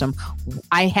system.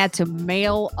 I had to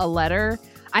mail a letter.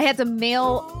 I had to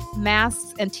mail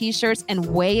masks and t-shirts and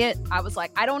weigh it. I was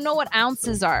like, I don't know what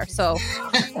ounces are. So,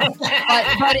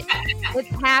 but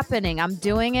it's happening. I'm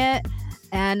doing it.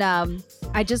 And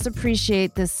I just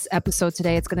appreciate this episode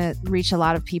today. It's going to reach a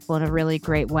lot of people in a really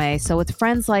great way. So with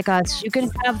Friends Like Us, you can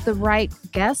have the right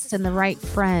guests and the right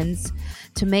friends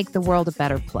to make the world a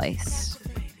better place.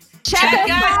 Check us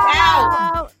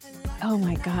out. Oh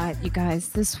my God, you guys,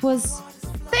 this was...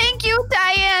 Thank you,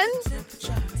 Diane.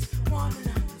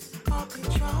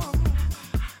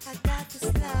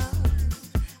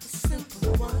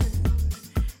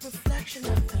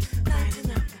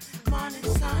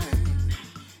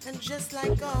 And just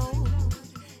like gold,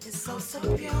 it's so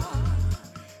pure.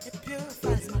 It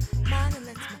purifies my mind and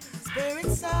lets my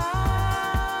spirit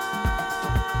soar.